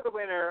 You're the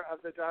winner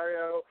of the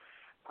Dario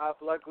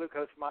blood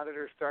glucose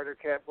monitor starter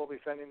kit. We'll be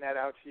sending that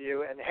out to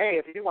you. And hey,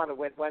 if you want to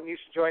win one, you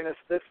should join us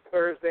this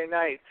Thursday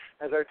night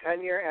as our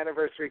 10-year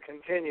anniversary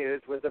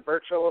continues with a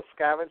virtual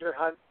scavenger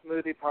hunt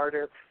smoothie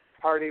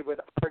party with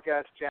our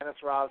guest,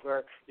 Janice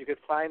Rosler. You could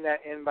find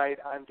that invite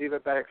on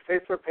Divabetic's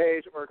Facebook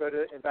page or go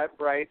to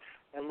Eventbrite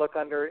and look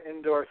under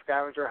Indoor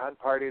Scavenger Hunt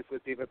Parties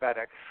with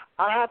Divabetic.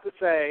 I have to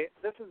say,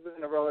 this has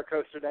been a roller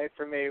coaster night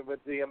for me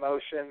with the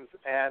emotions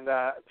and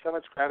so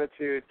much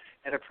gratitude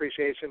and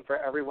appreciation for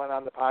everyone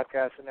on the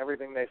podcast and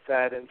everything they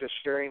said and just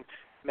sharing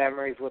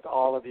memories with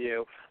all of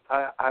you.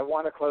 I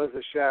want to close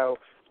the show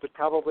with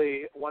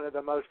probably one of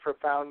the most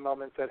profound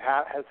moments that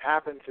has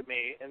happened to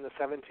me in the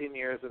 17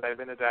 years that I've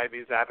been a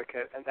diabetes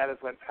advocate, and that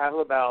is when Patti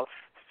LaBelle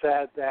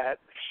said that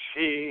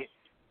she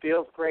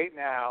feels great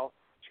now.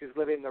 She's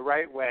living the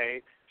right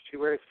way. She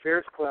wears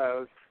fierce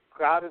clothes.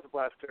 God has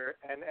blessed her,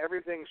 and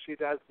everything she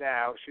does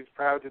now, she's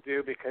proud to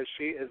do because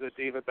she is a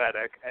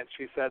divabetic, and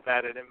she said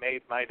that, and it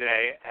made my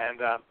day.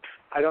 And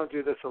I don't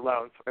do this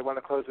alone, so I want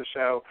to close the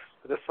show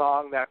with a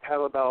song that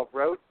Patti LaBelle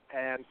wrote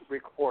and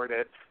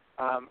recorded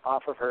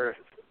off of her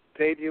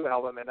debut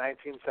album in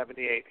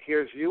 1978.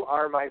 Here's You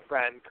Are My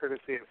Friend,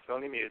 courtesy of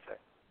Sony Music.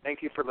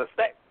 Thank you for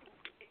listening.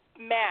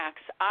 Max,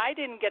 I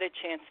didn't get a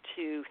chance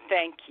to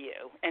thank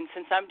you, and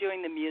since I'm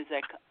doing the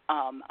music,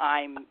 I'm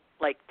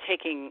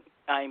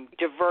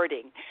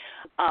diverting,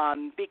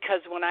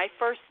 because when I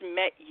first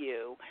met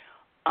you,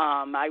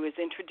 I was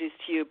introduced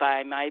to you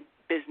by my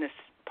business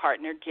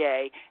partner,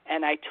 Gay,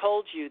 and I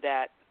told you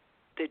that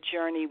the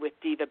journey with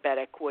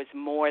Divabetic was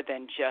more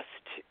than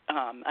just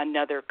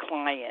another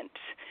client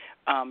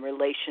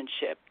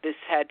relationship. This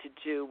had to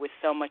do with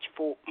so much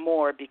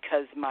more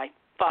because my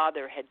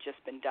father had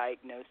just been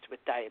diagnosed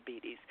with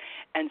diabetes,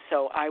 and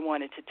so I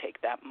wanted to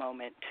take that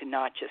moment to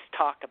not just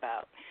talk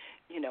about,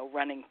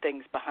 running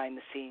things behind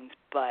the scenes,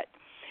 but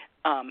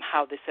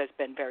how this has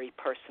been very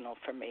personal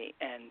for me,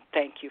 and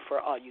thank you for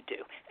all you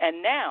do.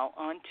 And now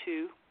on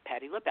to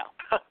Patti LaBelle.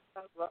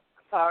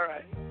 All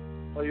right.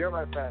 Well, you're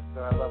my friend,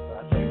 so I love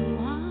that. Thank you.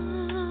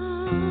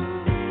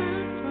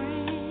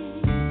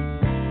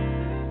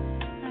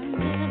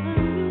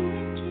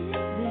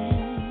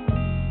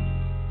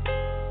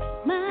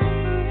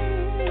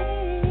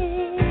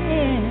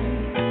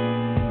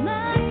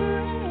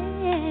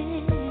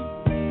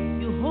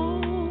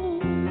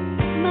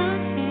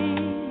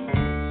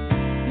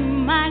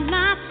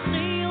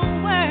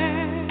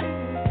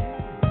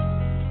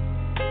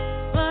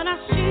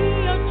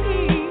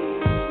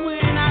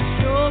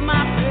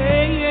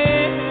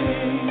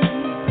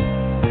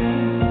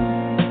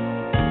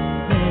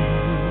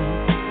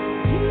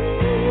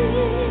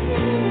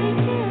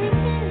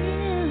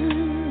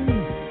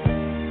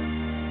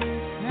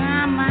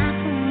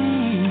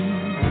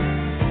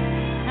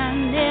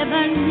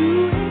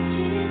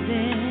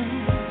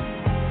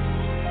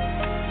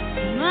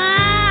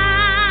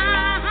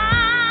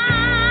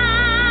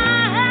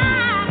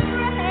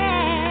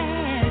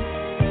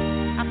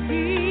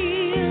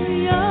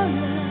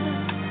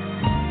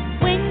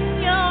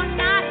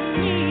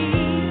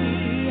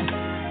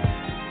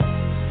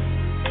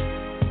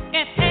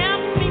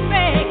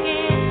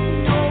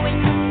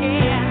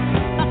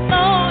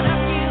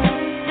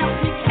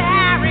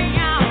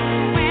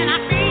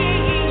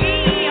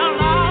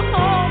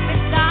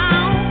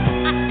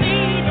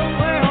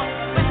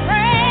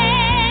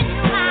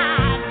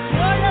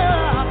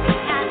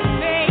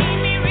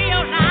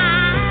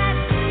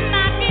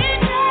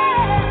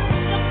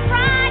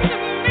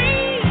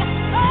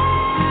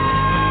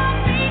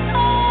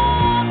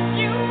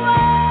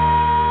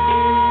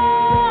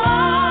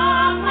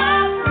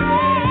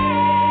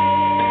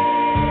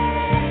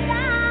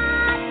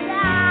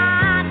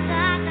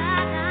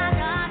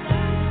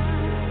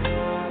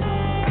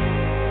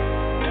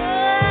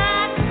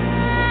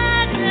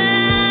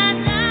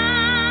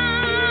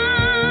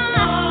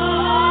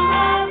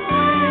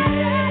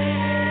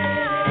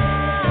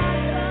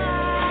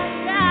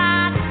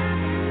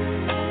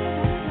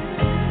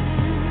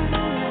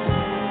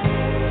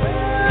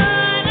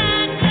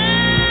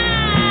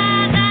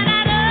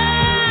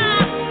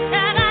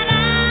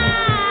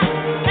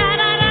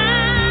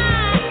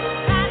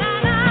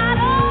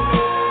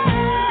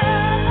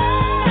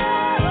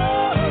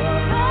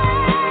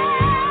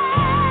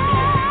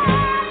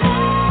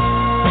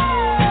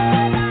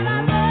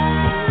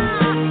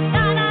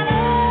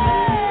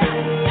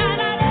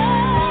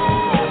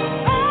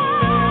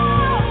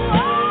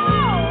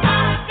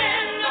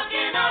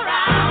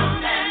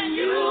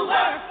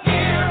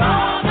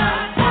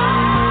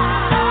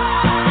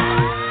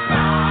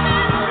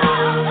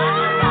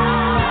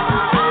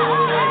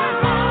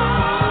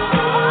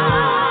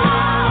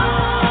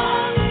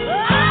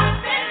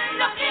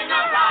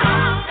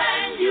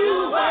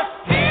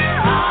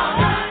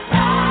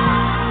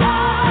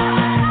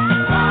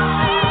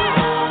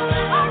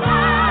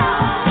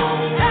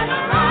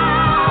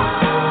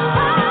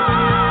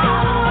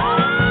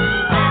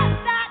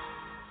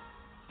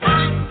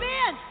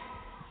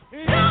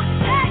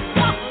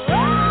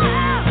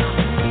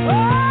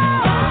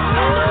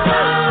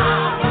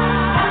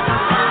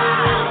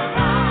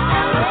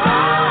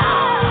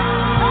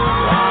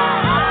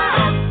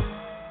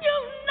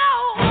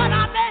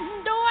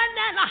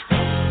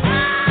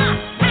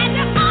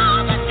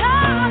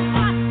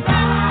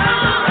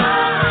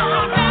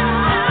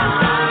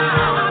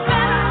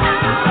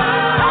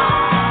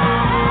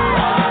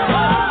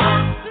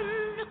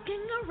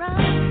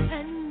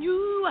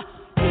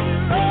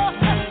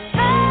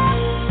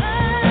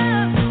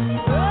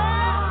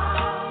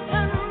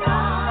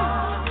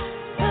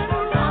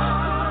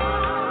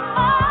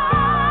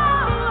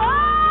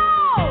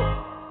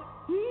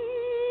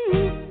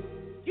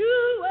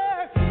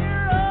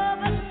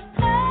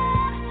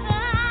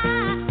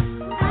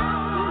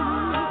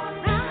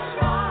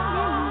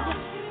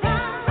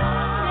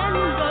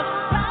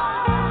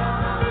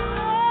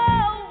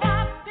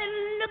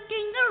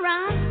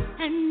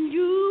 and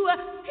you.